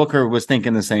tell Booker was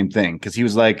thinking the same thing, because he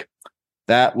was like,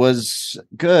 that was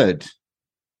good.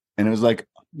 And it was like,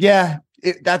 yeah,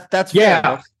 that's fair,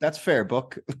 Book. That's fair,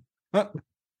 Book.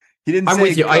 He didn't. I'm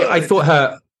with you. I thought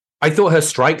her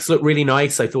strikes looked really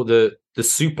nice. I thought the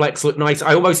suplex looked nice.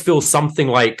 I almost feel something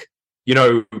like,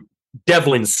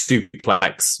 Devlin's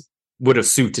suplex would have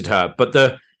suited her, but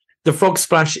the frog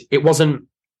splash, it wasn't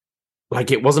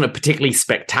a particularly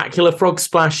spectacular frog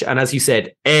splash. And as you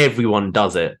said, everyone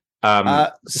does it.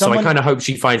 So I kind of hope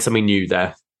she finds something new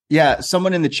there. Yeah,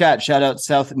 someone in the chat, shout out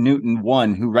South Newton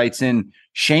 1, who writes in,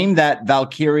 shame that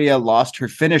Valkyria lost her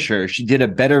finisher. She did a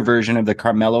better version of the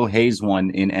Carmelo Hayes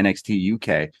one in NXT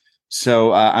UK.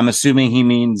 So I'm assuming he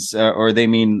means, or they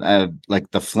mean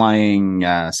like the flying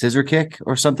scissor kick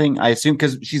or something. I assume,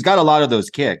 because she's got a lot of those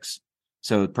kicks.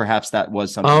 So perhaps that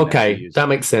was something. Okay, that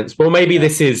makes sense. Well, maybe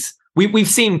this is, we've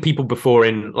seen people before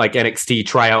in like NXT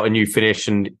try out a new finish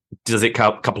and does it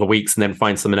a couple of weeks and then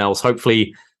find something else.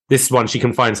 Hopefully this one, she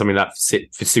can find something that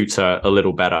suits her a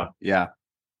little better. Yeah.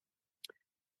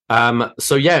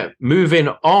 So moving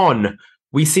on,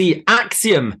 we see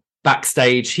Axiom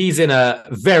backstage. He's in a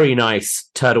very nice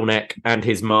turtleneck and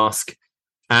his mask.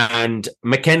 And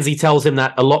Mackenzie tells him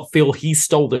that a lot feel he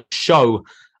stole the show,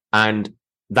 and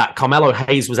that Carmelo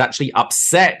Hayes was actually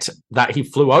upset that he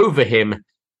flew over him,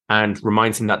 and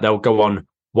reminds him that they'll go on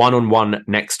one-on-one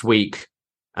next week.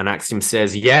 And Axiom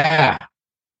says, yeah,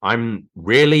 I'm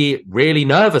really, really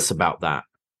nervous about that.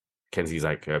 Kenzie's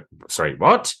like, sorry,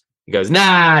 what? He goes,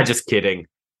 nah, just kidding.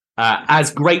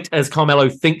 As great as Carmelo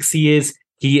thinks he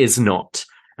is not.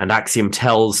 And Axiom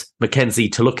tells Mackenzie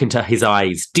to look into his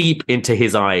eyes, deep into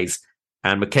his eyes.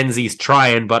 And Mackenzie's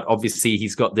trying, but obviously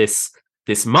he's got this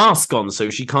mask on, so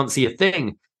she can't see a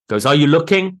thing. Goes, are you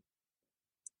looking?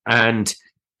 And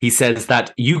he says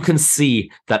that you can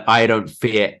see that I don't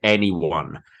fear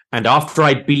anyone. And after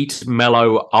I beat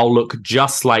Melo, I'll look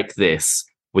just like this,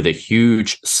 with a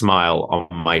huge smile on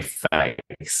my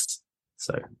face.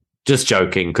 So just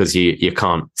joking, because you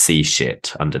can't see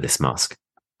shit under this mask.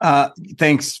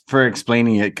 Thanks for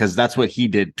explaining it, because that's what he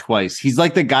did twice. He's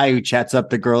like the guy who chats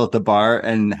up the girl at the bar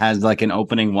and has like an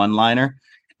opening one-liner,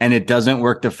 and it doesn't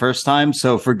work the first time.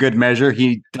 So for good measure,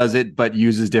 he does it, but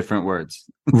uses different words.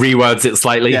 Rewords it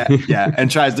slightly. yeah,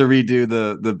 and tries to redo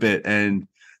the bit, and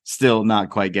still not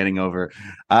quite getting over.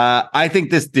 I think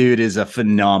this dude is a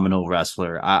phenomenal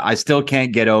wrestler. I still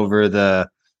can't get over the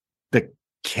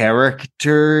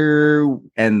character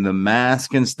and the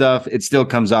mask and stuff. It still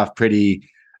comes off pretty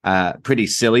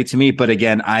silly to me. But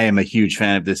again, I am a huge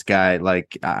fan of this guy.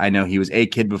 Like, I know he was a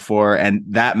kid before, and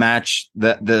that match,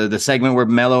 the segment where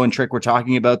Melo and Trick were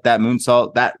talking about that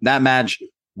moonsault, that match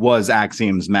was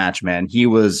Axiom's match, man. He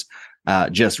was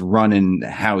just running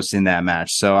house in that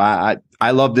match. So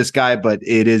I love this guy, but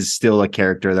it is still a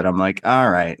character that I'm like, all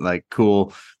right, like,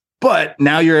 cool. But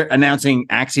now you're announcing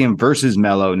Axiom versus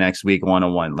Melo next week,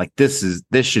 1-on-1. Like,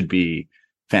 this should be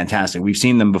fantastic. We've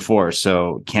seen them before,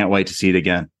 so can't wait to see it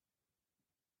again.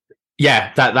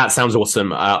 Yeah, that sounds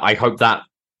awesome. I hope that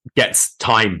gets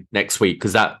time next week,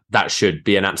 because that should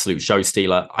be an absolute show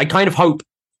stealer. I kind of hope,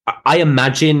 I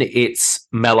imagine it's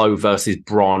Melo versus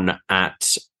Bron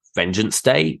at Vengeance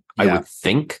Day. I would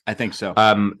think. I think so.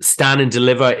 Stand and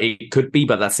Deliver, it could be,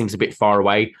 but that seems a bit far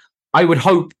away. I would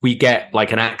hope we get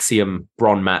like an Axiom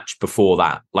Bron match before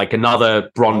that, like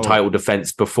another Bron title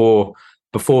defense before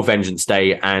Vengeance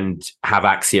Day, and have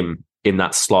Axiom in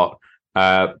that slot,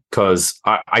 because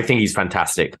I think he's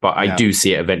fantastic. But I do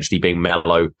see it eventually being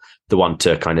Melo, the one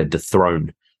to kind of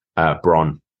dethrone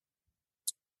Bron.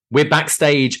 We're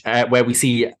backstage where we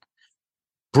see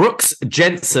Brooks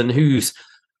Jensen, who's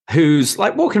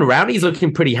like walking around. He's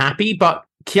looking pretty happy, but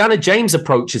Kiana James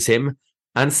approaches him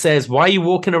and says, why are you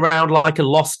walking around like a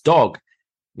lost dog?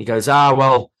 And he goes,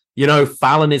 well,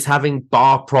 Fallon is having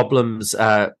bar problems.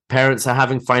 Parents are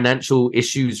having financial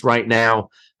issues right now,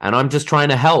 and I'm just trying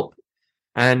to help.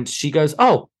 And she goes,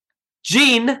 oh,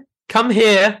 Gene, come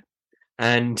here.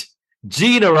 And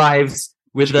Gene arrives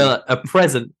with a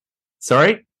present.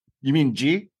 Sorry? You mean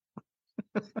G?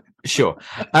 Sure.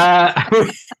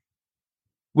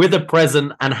 With a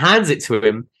present, and hands it to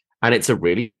him. And it's a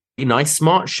really nice,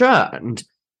 smart shirt. And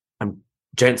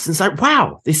Jensen's like,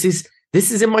 wow, this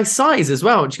is in my size as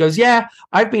well. And she goes, yeah,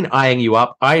 I've been eyeing you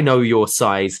up. I know your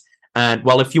size. And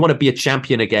well, if you want to be a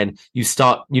champion again, you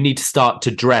need to start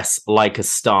to dress like a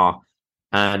star.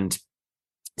 And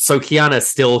so Kiana's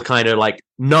still kind of like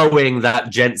knowing that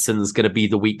Jensen's going to be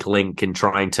the weak link in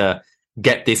trying to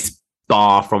get this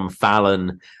bar from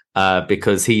Fallon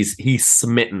because he's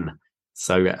smitten.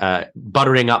 So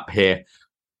buttering up here.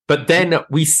 But then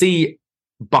we see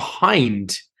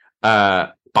behind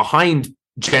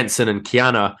Jensen and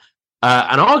Kiana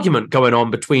an argument going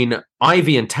on between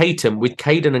Ivy and Tatum with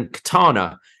Kaden and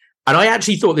Katana. And I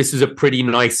actually thought this was a pretty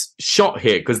nice shot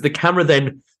here because the camera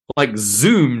then like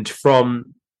zoomed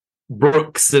from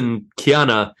Brooks and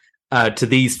Kiana to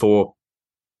these four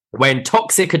when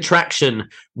Toxic Attraction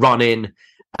run in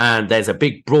and there's a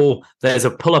big brawl, there's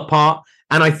a pull apart.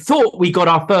 And I thought we got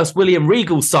our first William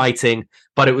Regal sighting,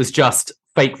 but it was just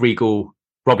fake Regal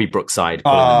Robbie Brookside.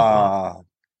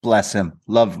 Bless him.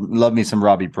 Love me some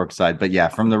Robbie Brookside. But yeah,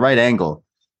 from the right angle,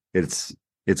 it's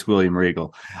William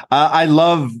Regal. I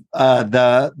love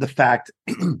the fact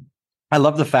I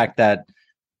love the fact that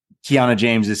Kiana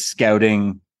James is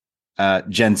scouting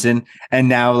Jensen and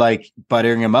now like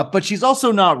buttering him up, but she's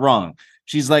also not wrong.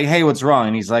 She's like, "Hey, what's wrong?"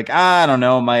 And he's like, "I don't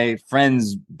know. My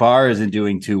friend's bar isn't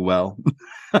doing too well."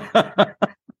 Yeah.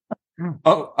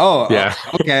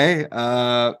 Okay.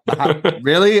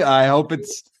 Really? I hope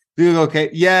it's doing okay.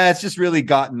 Yeah, it's just really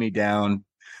gotten me down.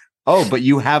 Oh, but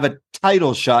you have a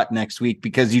title shot next week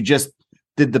because you just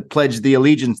did the Pledge the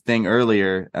Allegiance thing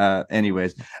earlier.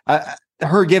 Anyways,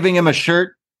 her giving him a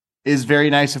shirt is very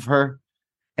nice of her.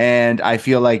 And I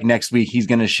feel like next week he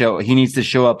needs to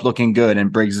show up looking good.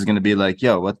 And Briggs is going to be like,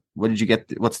 "Yo, what did you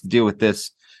get? What's the deal with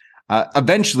this?"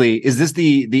 Eventually, is this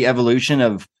the evolution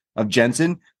of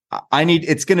Jensen?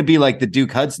 It's going to be like the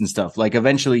Duke Hudson stuff. Like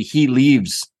eventually he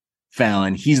leaves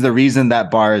Fallon. He's the reason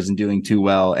that bar isn't doing too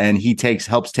well. And he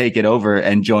helps take it over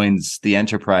and joins the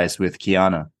Enterprise with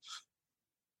Kiana.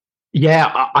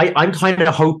 Yeah, I'm kind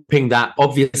of hoping that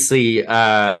obviously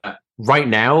right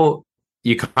now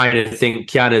you kind of think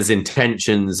Kiana's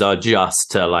intentions are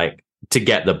just to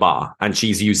get the bar and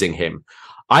she's using him.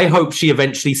 I hope she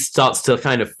eventually starts to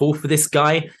kind of fall for this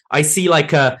guy. I see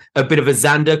like a bit of a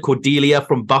Xander Cordelia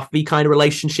from Buffy kind of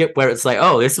relationship where it's like,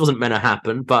 oh, this wasn't meant to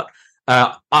happen. But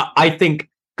I think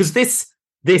because this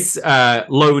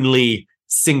lonely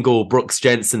single Brooks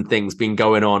Jensen thing's been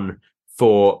going on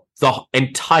for the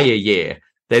entire year,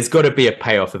 there's got to be a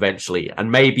payoff eventually.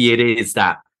 And maybe it is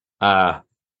that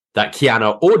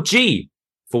Kiana or G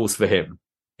falls for him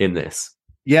in this.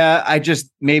 Yeah,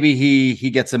 maybe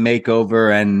he gets a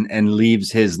makeover and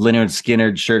leaves his Lynyrd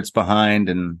Skynyrd shirts behind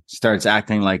and starts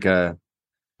acting like a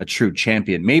true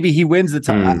champion. Maybe he wins the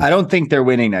title. I don't think they're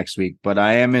winning next week, but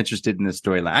I am interested in this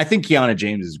storyline. I think Kiana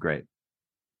James is great.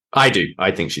 I do.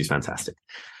 I think she's fantastic.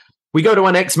 We go to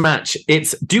our next match.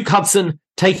 It's Duke Hudson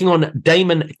taking on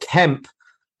Damon Kemp.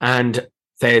 And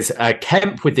there's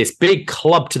Kemp with this big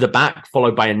club to the back,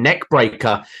 followed by a neck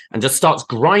breaker, and just starts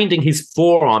grinding his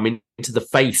forearm into the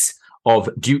face of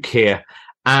Duke here.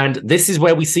 And this is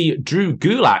where we see Drew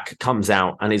Gulak comes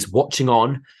out and is watching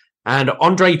on. And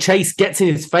Andre Chase gets in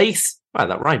his face. Wow,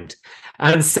 that rhymed.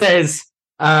 And says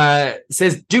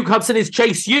Duke Hudson is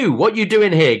Chase you. What you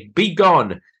doing here? Be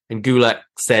gone. And Gulak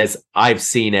says, I've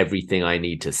seen everything I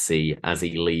need to see, as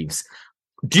he leaves.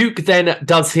 Duke then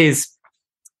does his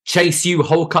Chase you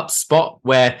Hulk up spot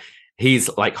where he's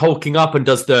like hulking up and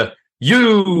does the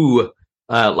you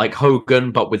like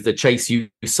Hogan, but with the Chase you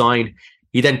sign.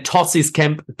 He then tosses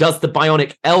Kemp, does the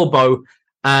bionic elbow,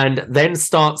 and then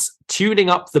starts tuning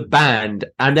up the band.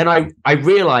 And then I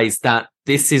realized that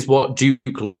this is what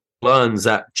Duke learns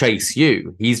at Chase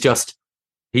U. He's just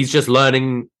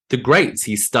learning the greats.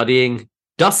 He's studying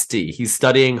Dusty. He's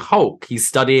studying Hulk. He's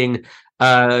studying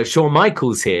Shawn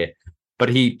Michaels here. But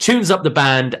he tunes up the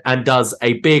band and does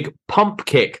a big pump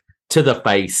kick to the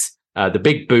face, the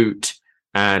big boot,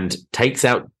 and takes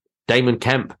out Damon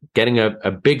Kemp, getting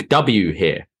a big W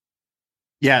here.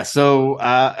 Yeah, so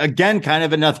again, kind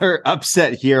of another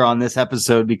upset here on this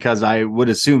episode because I would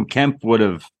assume Kemp would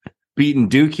have beaten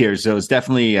Duke here. So it's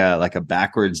definitely like a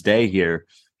backwards day here.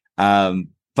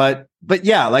 But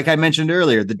yeah, like I mentioned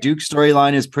earlier, the Duke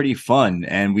storyline is pretty fun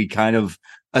and we kind of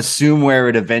assume where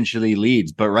it eventually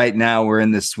leads. But right now we're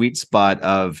in the sweet spot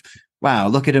of, wow,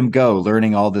 look at him go,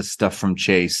 learning all this stuff from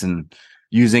Chase and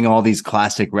using all these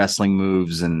classic wrestling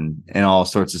moves and all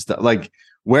sorts of stuff. Like,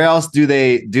 where else do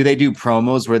they do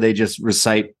promos where they just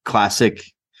recite classic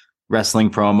wrestling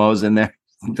promos in their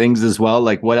things as well?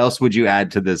 Like, what else would you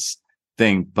add to this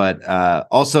thing? But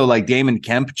also, like, Damon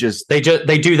Kemp they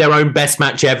do their own best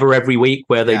match ever every week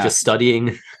where they're just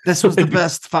studying. This was the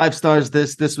best 5 stars.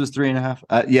 This was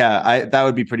 3.5. That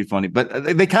would be pretty funny.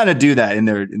 But they kind of do that in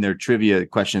their trivia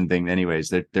question thing, anyways.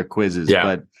 Their quizzes.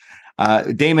 Yeah.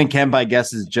 But Damon Kemp, I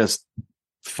guess, is just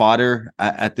fodder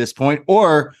at this point,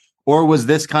 or was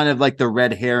this kind of like the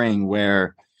red herring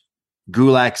where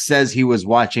Gulak says he was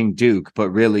watching Duke, but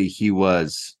really he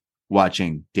was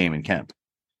watching Damon Kemp?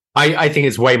 I think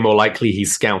it's way more likely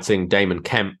he's scouting Damon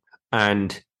Kemp,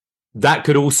 and that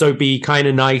could also be kind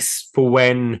of nice for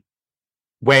when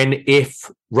if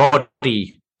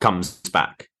Roddy comes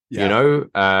back,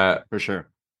 for sure.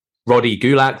 Roddy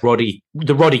Gulak,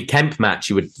 the Roddy Kemp match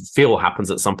you would feel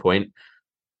happens at some point.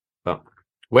 But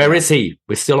where is he?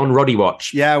 We're still on Roddy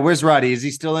watch. Yeah, where's Roddy? Is he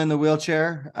still in the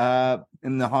wheelchair?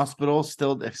 In the hospital?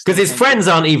 Still? Because his friends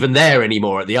aren't even there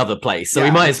anymore at the other place, so he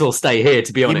might as well stay here.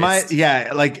 To be honest,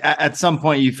 like at some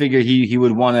point you figure he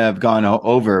would want to have gone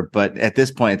over, but at this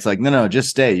point it's like no, just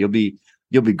stay. You'll be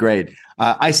great.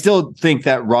 I still think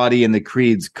that Roddy and the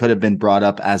Creeds could have been brought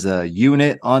up as a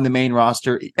unit on the main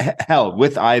roster, hell,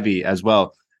 with Ivy as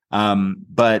well.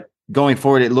 But going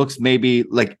forward, it looks maybe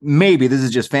this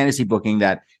is just fantasy booking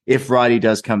that if Roddy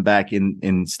does come back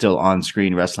in still on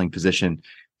screen wrestling position,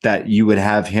 that you would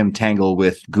have him tangle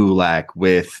with Gulak,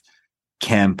 with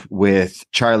Kemp, with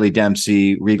Charlie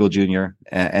Dempsey, Regal Jr.,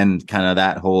 and kind of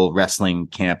that whole wrestling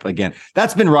camp. Again,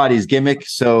 that's been Roddy's gimmick,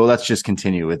 so let's just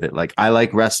continue with it. Like, I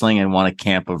like wrestling and want a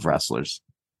camp of wrestlers.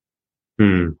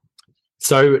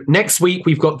 So next week,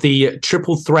 we've got the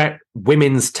triple threat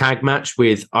women's tag match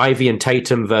with Ivy and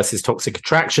Tatum versus Toxic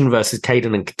Attraction versus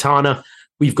Kaden and Katana.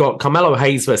 We've got Carmelo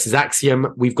Hayes versus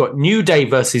Axiom. We've got New Day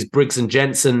versus Briggs and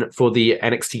Jensen for the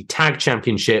NXT Tag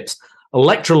Championships.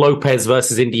 Elektra Lopez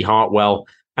versus Indy Hartwell,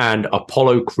 and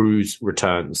Apollo Crews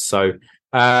returns. So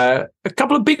a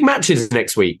couple of big matches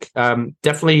next week.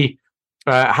 Definitely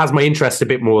has my interest a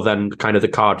bit more than kind of the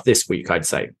card this week, I'd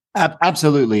say.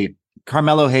 Absolutely.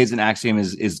 Carmelo Hayes and Axiom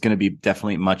is going to be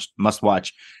definitely must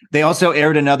watch. They also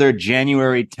aired another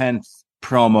January 10th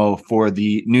promo for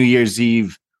the New Year's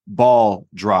Eve ball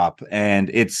drop, and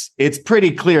it's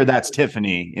pretty clear that's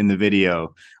Tiffany in the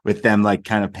video with them like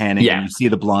kind of panning. And you see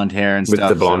the blonde hair and with stuff.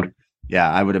 The blonde. So, yeah,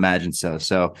 I would imagine so.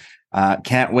 So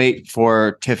can't wait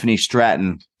for Tiffany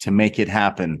Stratton to make it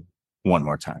happen one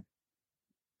more time.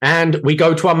 And we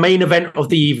go to our main event of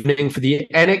the evening for the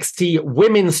NXT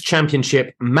Women's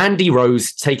Championship. Mandy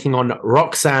Rose taking on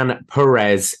Roxanne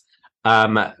Perez.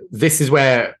 This is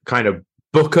where kind of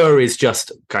Booker is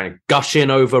just kind of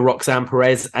gushing over Roxanne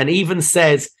Perez and even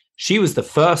says she was the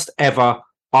first ever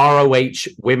ROH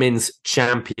Women's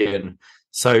Champion.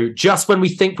 So just when we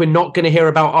think we're not going to hear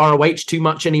about ROH too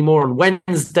much anymore on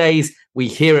Wednesdays, we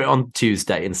hear it on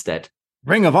Tuesday instead.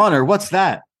 Ring of Honor, what's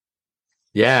that?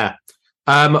 Yeah.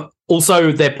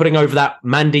 Also, they're putting over that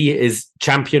Mandy is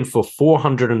champion for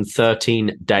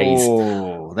 413 days.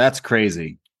 Oh, that's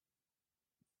crazy.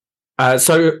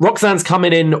 So Roxanne's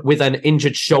coming in with an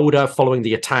injured shoulder following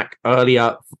the attack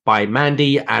earlier by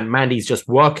Mandy, and Mandy's just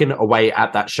working away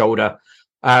at that shoulder.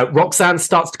 Roxanne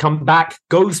starts to come back,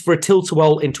 goes for a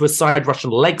tilt-a-whirl into a side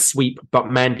Russian leg sweep, but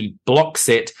Mandy blocks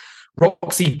it.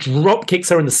 Roxy drop kicks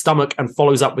her in the stomach and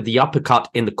follows up with the uppercut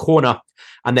in the corner.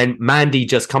 And then Mandy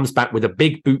just comes back with a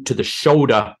big boot to the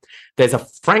shoulder. There's a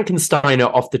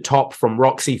Frankensteiner off the top from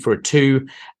Roxy for a 2.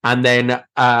 And then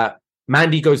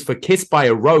Mandy goes for Kiss by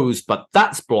a Rose, but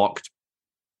that's blocked.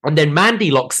 And then Mandy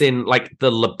locks in like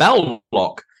the LaBelle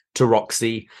lock to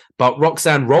Roxy, but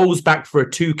Roxanne rolls back for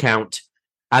a 2 count.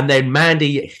 And then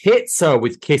Mandy hits her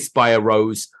with Kiss by a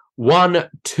Rose. 1,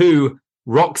 2.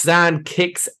 Roxanne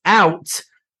kicks out.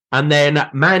 And then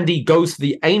Mandy goes for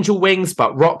the Angel Wings,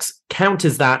 but Rox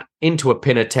counters that into a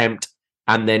pin attempt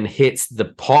and then hits the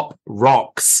Pop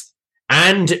Rocks.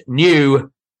 And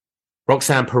new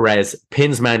Roxanne Perez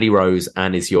pins Mandy Rose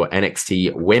and is your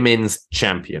NXT Women's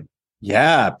Champion.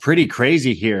 Yeah, pretty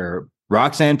crazy here.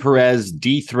 Roxanne Perez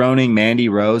dethroning Mandy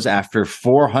Rose after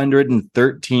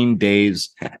 413 days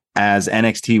as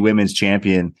NXT Women's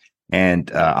Champion.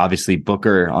 And obviously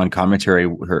Booker on commentary,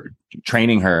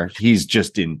 training her. He's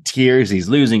just in tears. He's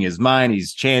losing his mind.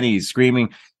 He's chanting. He's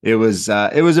screaming. It was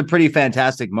a pretty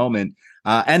fantastic moment.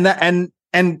 And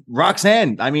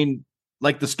Roxanne, I mean,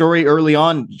 like the story early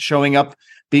on, showing up,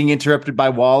 being interrupted by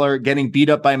Waller, getting beat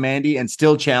up by Mandy, and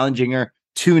still challenging her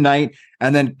tonight,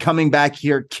 and then coming back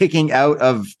here, kicking out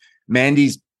of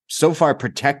Mandy's so far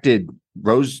protected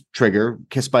Rose trigger,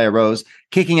 Kiss by a Rose,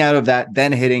 kicking out of that,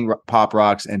 then hitting Pop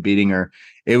Rocks and beating her.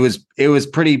 It was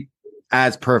pretty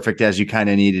as perfect as you kind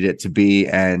of needed it to be,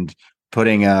 and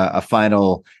putting a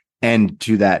final end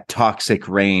to that toxic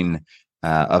reign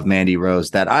of Mandy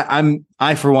Rose. That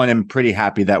I for one am pretty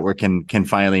happy that we can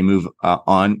finally move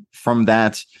on from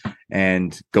that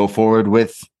and go forward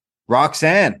with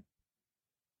Roxanne.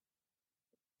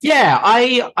 Yeah,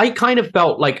 I kind of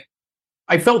felt like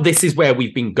I felt this is where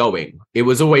we've been going. It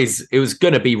was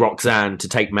going to be Roxanne to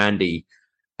take Mandy.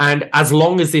 And as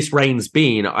long as this reign's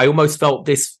been, I almost felt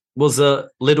this was a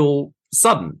little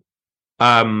sudden.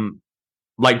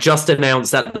 Like just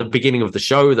announced at the beginning of the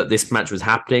show that this match was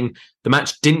happening. The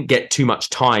match didn't get too much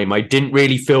time. I didn't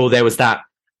really feel there was that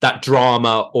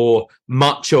drama or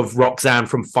much of Roxanne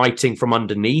from fighting from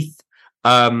underneath.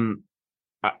 I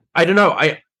don't know.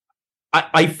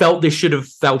 I felt this should have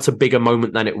felt a bigger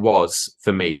moment than it was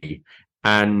for me.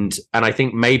 And I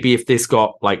think maybe if this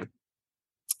got like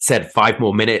said 5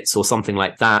 more minutes or something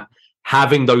like that,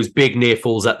 having those big near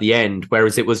falls at the end,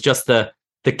 whereas it was just the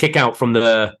kick out from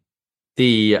the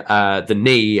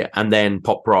knee and then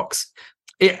pop rocks.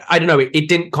 I don't know. It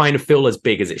didn't kind of feel as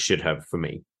big as it should have for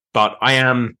me. But I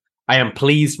am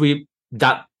pleased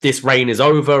that this reign is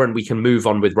over and we can move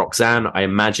on with Roxanne. I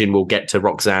imagine we'll get to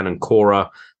Roxanne and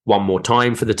Cora one more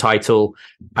time for the title,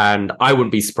 and I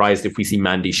wouldn't be surprised if we see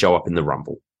Mandy show up in the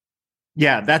Rumble.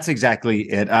 Yeah, that's exactly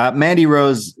it. Mandy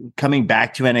Rose coming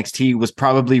back to NXT was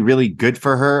probably really good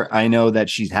for her. I know that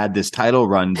she's had this title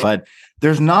run, but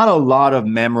there's not a lot of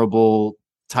memorable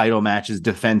title matches,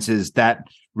 defenses that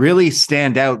really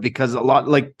stand out because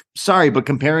but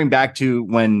comparing back to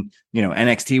when,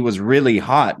 NXT was really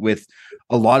hot with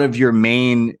a lot of your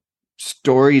main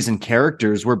stories and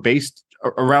characters were based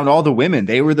around all the women.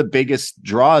 They were the biggest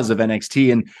draws of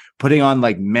NXT and putting on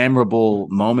like memorable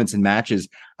moments and matches.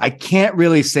 I can't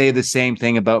really say the same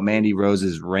thing about Mandy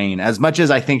Rose's reign. As much as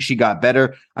I think she got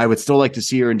better, I would still like to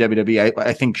see her in WWE.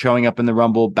 I think showing up in the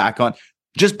Rumble back on,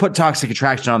 just put Toxic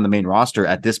Attraction on the main roster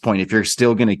at this point if you're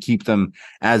still going to keep them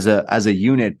as a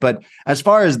unit. But as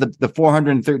far as the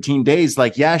 413 days,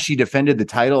 she defended the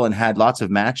title and had lots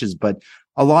of matches, but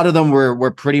a lot of them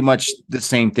were pretty much the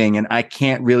same thing. And I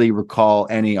can't really recall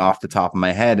any off the top of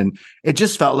my head. And it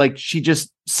just felt like she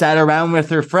just sat around with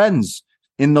her friends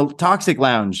in the Toxic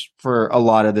Lounge for a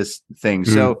lot of this thing.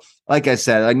 Mm-hmm. So like I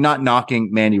said, not knocking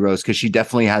Mandy Rose because she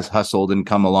definitely has hustled and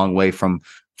come a long way from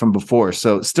before.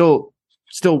 So still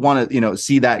want to,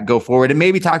 see that go forward, and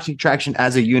maybe Toxic Attraction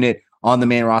as a unit on the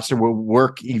main roster will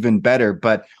work even better.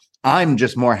 But I'm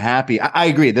just more happy. I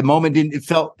agree. The moment it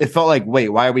felt like, wait,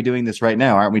 why are we doing this right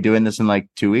now? Aren't we doing this in like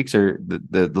 2 weeks or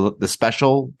the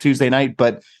special Tuesday night?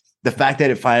 But the fact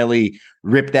that it finally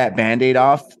ripped that Band-Aid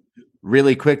off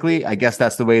really quickly, I guess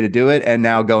that's the way to do it. And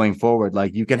now going forward,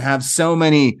 you can have so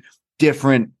many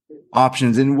different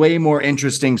options and way more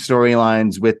interesting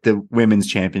storylines with the women's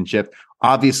championship.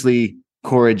 Obviously,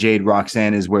 Cora Jade,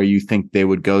 Roxanne is where you think they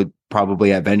would go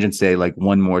probably at Vengeance Day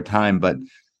one more time, but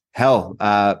hell,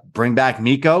 bring back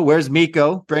Miko. Where's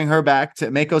Miko? Bring her back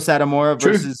to Mako Satomura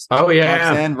versus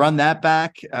Roxanne. Run that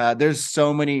back. There's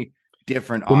so many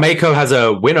different options. Mako has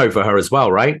a win over her as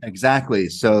well, right? Exactly.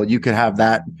 So you could have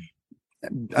that,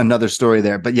 another story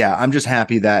there. But yeah, I'm just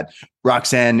happy that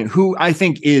Roxanne, who I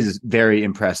think is very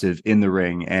impressive in the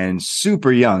ring and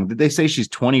super young. Did they say she's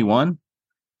 21?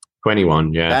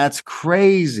 21, yeah. That's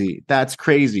crazy.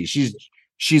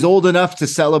 She's old enough to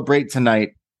celebrate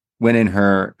tonight winning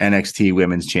her NXT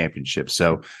Women's Championship.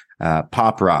 So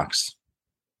pop rocks.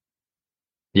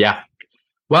 Yeah.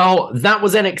 Well, that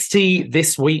was NXT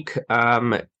this week.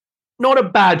 Not a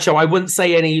bad show. I wouldn't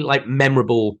say any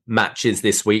memorable matches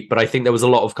this week, but I think there was a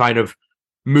lot of kind of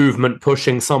movement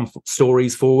pushing some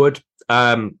stories forward.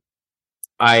 I'm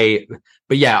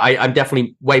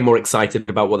definitely way more excited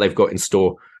about what they've got in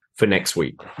store for next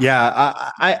week.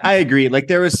 Yeah, I agree.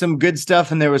 There was some good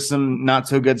stuff and there was some not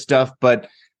so good stuff, but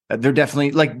they're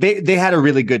definitely they had a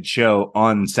really good show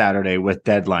on Saturday with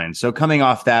Deadline. So coming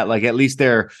off that, at least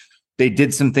they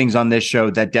did some things on this show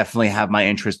that definitely have my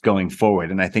interest going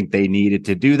forward. And I think they needed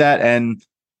to do that. And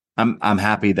I'm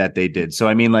happy that they did.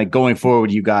 So, going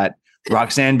forward, you got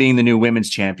Roxanne being the new women's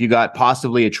champ. You got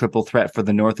possibly a triple threat for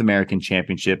the North American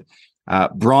Championship.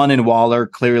 Braun and Waller,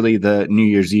 clearly the New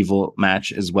Year's Evil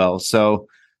match as well. So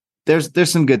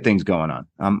there's some good things going on.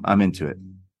 I'm into it.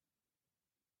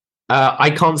 I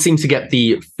can't seem to get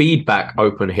the feedback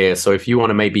open here. So if you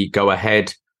want to maybe go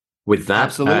ahead with that.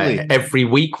 Absolutely. Every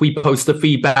week we post the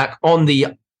feedback on the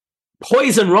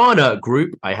Poison Rana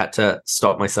group. I had to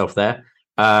stop myself there.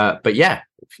 But yeah,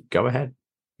 go ahead.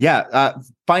 Yeah.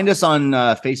 Find us on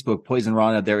Facebook, Poison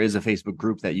Rana. There is a Facebook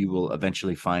group that you will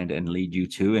eventually find and lead you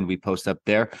to, and we post up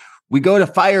there. We go to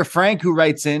Fire Frank, who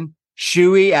writes in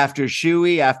Shuey after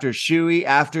Shuey after Shuey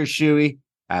after Shuey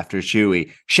after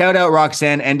Shuey. Shout out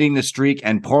Roxanne ending the streak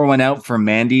and pour one out for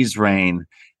Mandy's reign.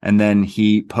 And then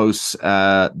he posts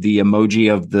the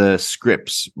emoji of the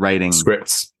scripts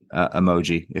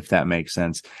emoji, if that makes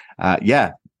sense.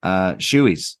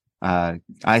 Shoeys.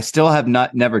 I still have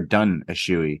never done a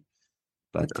shoey.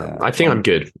 But I think I'm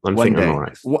good. I'm all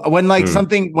right. When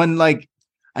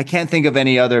I can't think of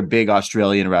any other big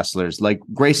Australian wrestlers. Like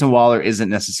Grayson Waller isn't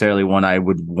necessarily one I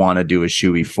would want to do a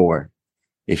shoey for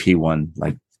if he won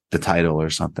like the title or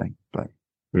something. But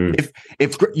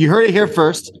if you heard it here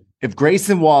first, if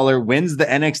Grayson Waller wins the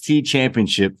NXT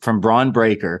championship from Braun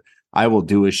Breaker, I will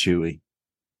do a shoey.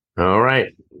 All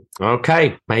right.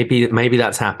 Okay. Maybe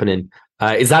that's happening.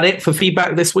 Is that it for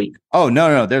feedback this week? Oh,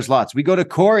 no. There's lots. We go to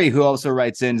Corey, who also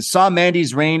writes in, saw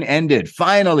Mandy's reign ended.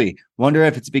 Finally. Wonder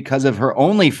if it's because of her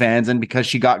OnlyFans and because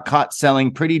she got caught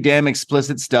selling pretty damn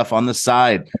explicit stuff on the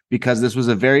side, because this was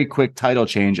a very quick title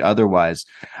change otherwise.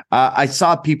 I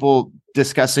saw people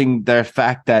discussing the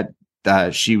fact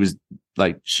that she was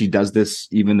like, she does this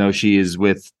even though she is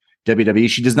with WWE.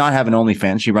 She does not have an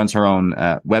OnlyFans. She runs her own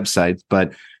website,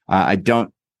 but I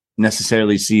don't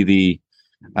necessarily see the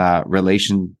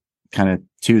relation kind of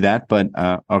to that, but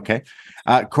okay.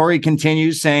 Corey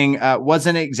continues saying,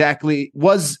 wasn't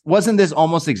this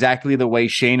almost exactly the way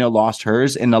Shayna lost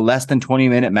hers in the less than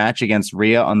 20-minute match against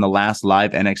Rhea on the last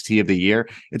live NXT of the year?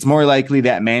 It's more likely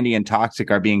that Mandy and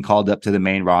Toxic are being called up to the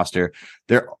main roster.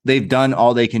 They've done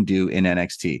all they can do in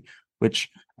NXT, which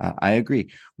I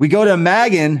agree. We go to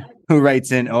Magan, who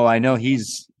writes in, I know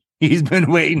he's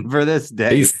been waiting for this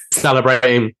day. He's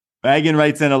celebrating. Magan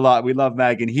writes in a lot. We love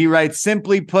Magan. He writes,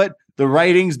 simply put, the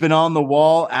writing's been on the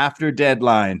wall after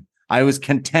Deadline. I was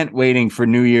content waiting for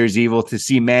New Year's Evil to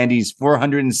see Mandy's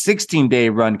 416-day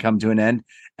run come to an end,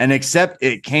 and except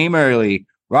it came early.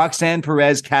 Roxanne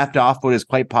Perez capped off what is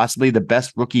quite possibly the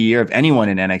best rookie year of anyone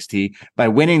in NXT by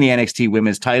winning the NXT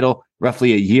Women's title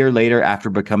roughly a year later after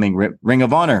becoming Ring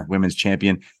of Honor Women's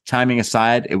Champion. Timing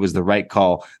aside, it was the right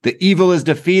call. The evil is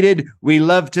defeated. We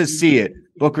love to see it.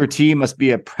 Booker T must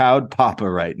be a proud papa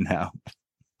right now.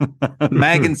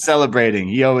 Magan's celebrating.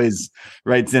 He always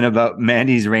writes in about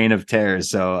Mandy's reign of terror,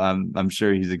 so I'm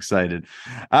sure he's excited.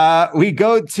 We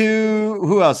go to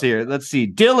who else here? Let's see.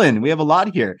 Dylan. We have a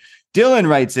lot here. Dylan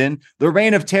writes in, the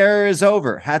reign of terror is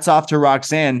over. Hats off to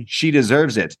Roxanne. She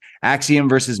deserves it. Axiom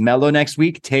versus Mello next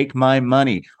week. Take my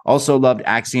money. Also loved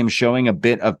Axiom showing a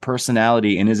bit of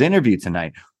personality in his interview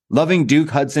tonight. Loving Duke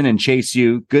Hudson and Chase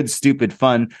U. Good, stupid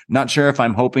fun. Not sure if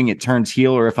I'm hoping it turns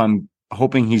heel or if I'm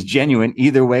hoping he's genuine.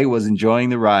 Either way, was enjoying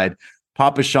the ride.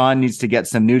 Papa Sean needs to get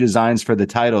some new designs for the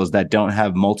titles that don't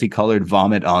have multicolored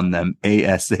vomit on them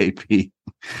ASAP.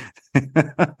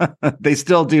 They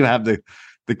still do have the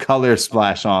color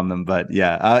splash on them, but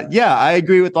yeah, I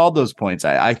agree with all those points.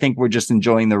 I think we're just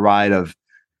enjoying the ride of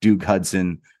Duke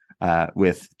Hudson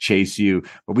with Chase U.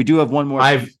 But we do have one more.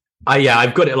 I've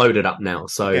got it loaded up now,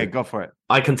 so okay, go for it.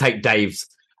 I can take Dave's.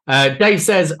 Dave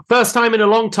says, first time in a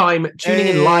long time tuning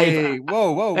in live.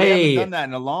 Whoa. We haven't done that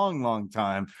in a long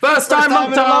time. First time in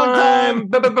a long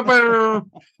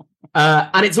time.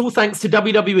 And it's all thanks to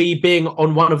WWE being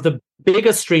on one of the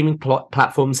biggest streaming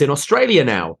platforms in Australia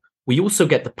now. We also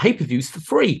get the pay-per-views for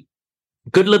free.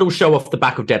 Good little show off the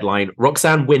back of Deadline.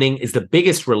 Roxanne winning is the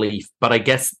biggest relief, but I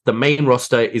guess the main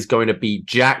roster is going to be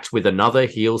jacked with another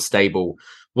heel stable.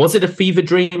 Was it a fever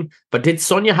dream? But did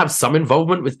Sonya have some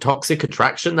involvement with Toxic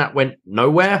Attraction that went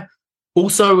nowhere?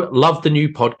 Also, love the new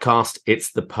podcast.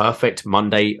 It's the perfect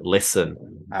Monday listen.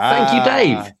 Thank you,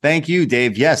 Dave. Thank you,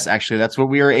 Dave. Yes, actually, that's what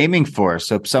we were aiming for.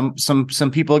 So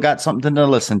some people got something to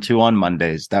listen to on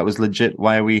Mondays. That was legit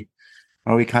why we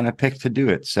kind of picked to do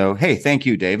it. So, hey, thank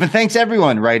you, Dave. And thanks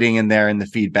everyone writing in there in the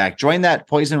feedback. Join that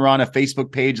Poison Rana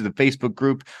Facebook page, the Facebook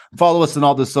group. Follow us on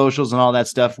all the socials and all that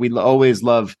stuff. We always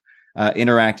love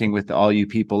interacting with all you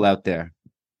people out there.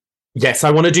 Yes,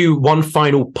 I want to do one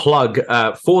final plug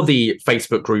for the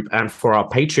Facebook group and for our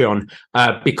Patreon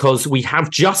because we have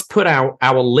just put out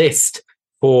our list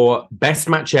for Best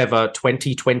Match Ever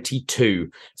 2022.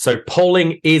 So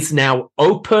polling is now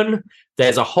open.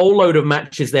 There's a whole load of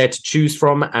matches there to choose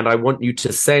from, and I want you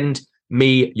to send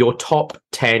me your top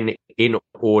 10 in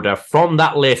order from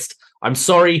that list. I'm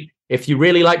sorry, if you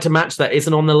really liked a match that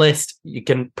isn't on the list, you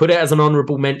can put it as an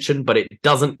honorable mention, but it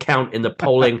doesn't count in the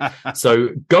polling. So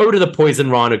go to the Poison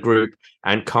Rana group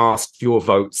and cast your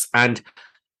votes. And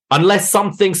unless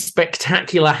something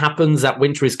spectacular happens that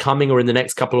Winter is coming or in the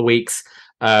next couple of weeks,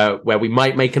 where we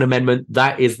might make an amendment,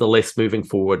 that is the list moving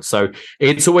forward. So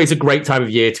it's always a great time of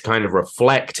year to kind of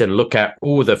reflect and look at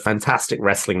all the fantastic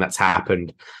wrestling that's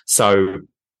happened. So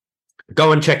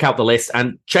go and check out the list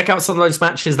and check out some of those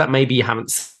matches that maybe you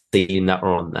haven't seen that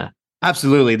are on there.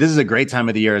 Absolutely. This is a great time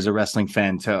of the year as a wrestling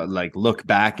fan to like look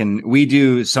back, and we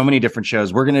do so many different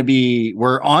shows.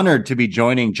 We're honored to be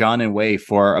joining John and Wai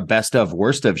for a best of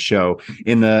worst of show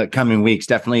in the coming weeks.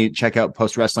 Definitely check out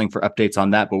Post Wrestling for updates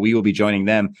on that, but we will be joining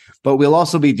them. But we'll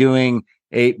also be doing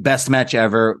a best match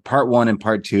ever, part 1 and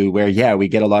part 2, where, we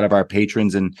get a lot of our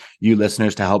patrons and you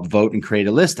listeners to help vote and create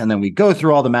a list. And then we go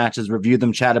through all the matches, review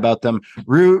them, chat about them,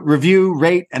 review,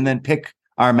 rate, and then pick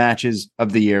our matches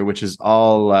of the year, which is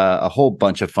all a whole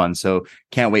bunch of fun. So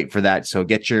can't wait for that. So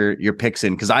get your picks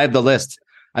in, because I have the list.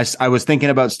 I was thinking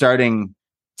about starting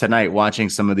tonight, watching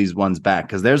some of these ones back,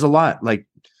 because there's a lot. Like,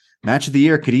 match of the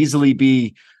year could easily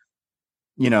be,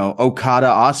 Okada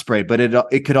Ospreay, but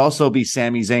it could also be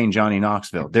Sami Zayn, Johnny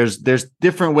Knoxville. There's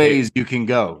different ways you can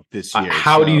go this year.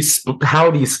 How do you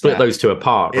split those two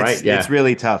apart? Right? It's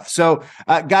really tough. So,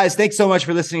 guys, thanks so much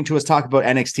for listening to us talk about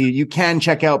NXT. You can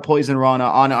check out Poison Rana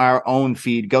on our own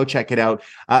feed. Go check it out.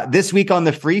 This week on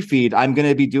the free feed, I'm going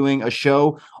to be doing a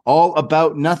show all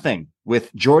about nothing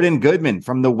with Jordan Goodman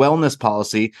from the Wellness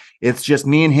Policy. It's just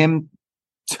me and him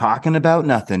talking about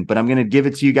nothing, but I'm going to give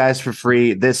it to you guys for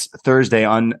free this Thursday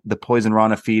on the Poison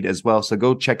Rana feed as well. So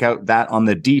go check out that on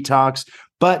the Detox.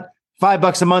 But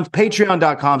 $5 a month,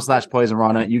 patreon.com/Poison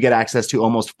Rana. You get access to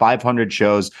almost 500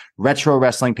 shows, retro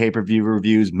wrestling pay-per-view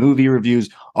reviews, movie reviews,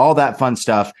 all that fun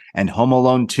stuff, and Home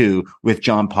Alone 2 with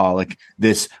John Pollock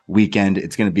this weekend.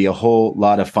 It's going to be a whole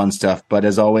lot of fun stuff. But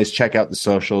as always, check out the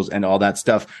socials and all that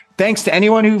stuff. Thanks to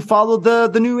anyone who followed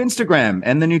the new Instagram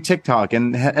and the new TikTok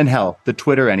and hell, the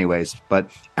Twitter anyways.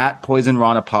 But at Poison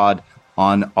Rana Pod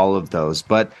on all of those.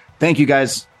 But thank you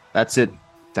guys. That's it.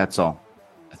 That's all.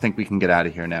 I think we can get out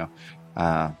of here now.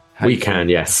 We can,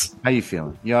 yes. How you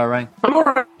feeling? You all right? I'm all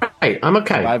right. I'm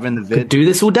okay. Driving the vid. Could do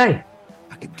this all day.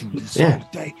 I could do this all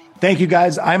day. Thank you,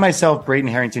 guys. I myself, Braden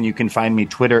Harrington. You can find me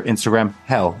Twitter, Instagram,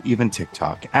 hell, even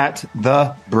TikTok at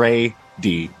the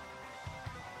Brady.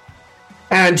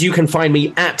 And you can find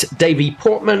me at Davey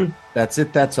Portman. That's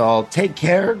it. That's all. Take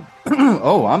care.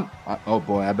 Oh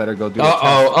boy, I better go do it.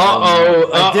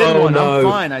 I did one. No. I'm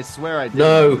fine. I swear I did.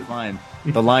 No. I'm fine.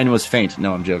 The line was faint.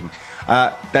 No, I'm joking.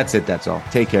 That's it. That's all.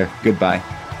 Take care. Goodbye.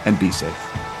 And be safe.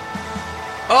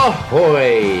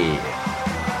 Ahoy!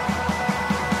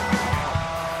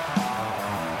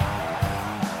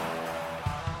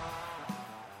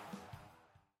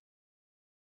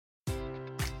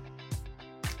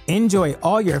 Enjoy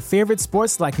all your favorite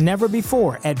sports like never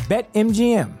before at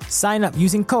BetMGM. Sign up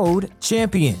using code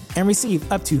CHAMPION and receive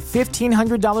up to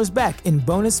 $1,500 back in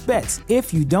bonus bets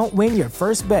if you don't win your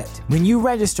first bet. When you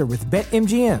register with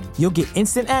BetMGM, you'll get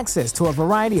instant access to a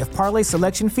variety of parlay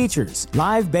selection features,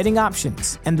 live betting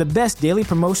options, and the best daily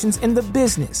promotions in the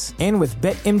business. And with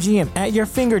BetMGM at your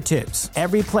fingertips,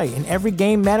 every play and every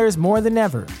game matters more than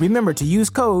ever. Remember to use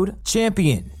code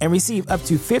CHAMPION and receive up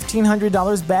to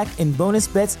 $1,500 back in bonus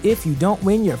bets if you don't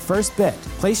win your first bet.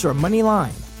 Place your money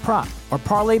line, prop, or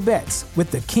parlay bets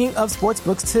with the king of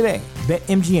sportsbooks today.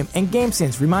 BetMGM and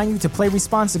GameSense remind you to play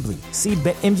responsibly. See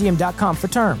BetMGM.com for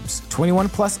terms. 21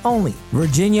 plus only.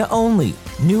 Virginia only.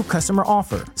 New customer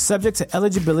offer. Subject to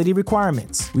eligibility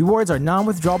requirements. Rewards are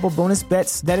non-withdrawable bonus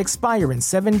bets that expire in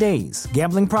 7 days.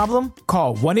 Gambling problem?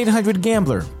 Call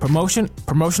 1-800-GAMBLER.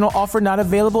 Promotional offer not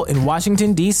available in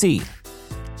Washington, D.C.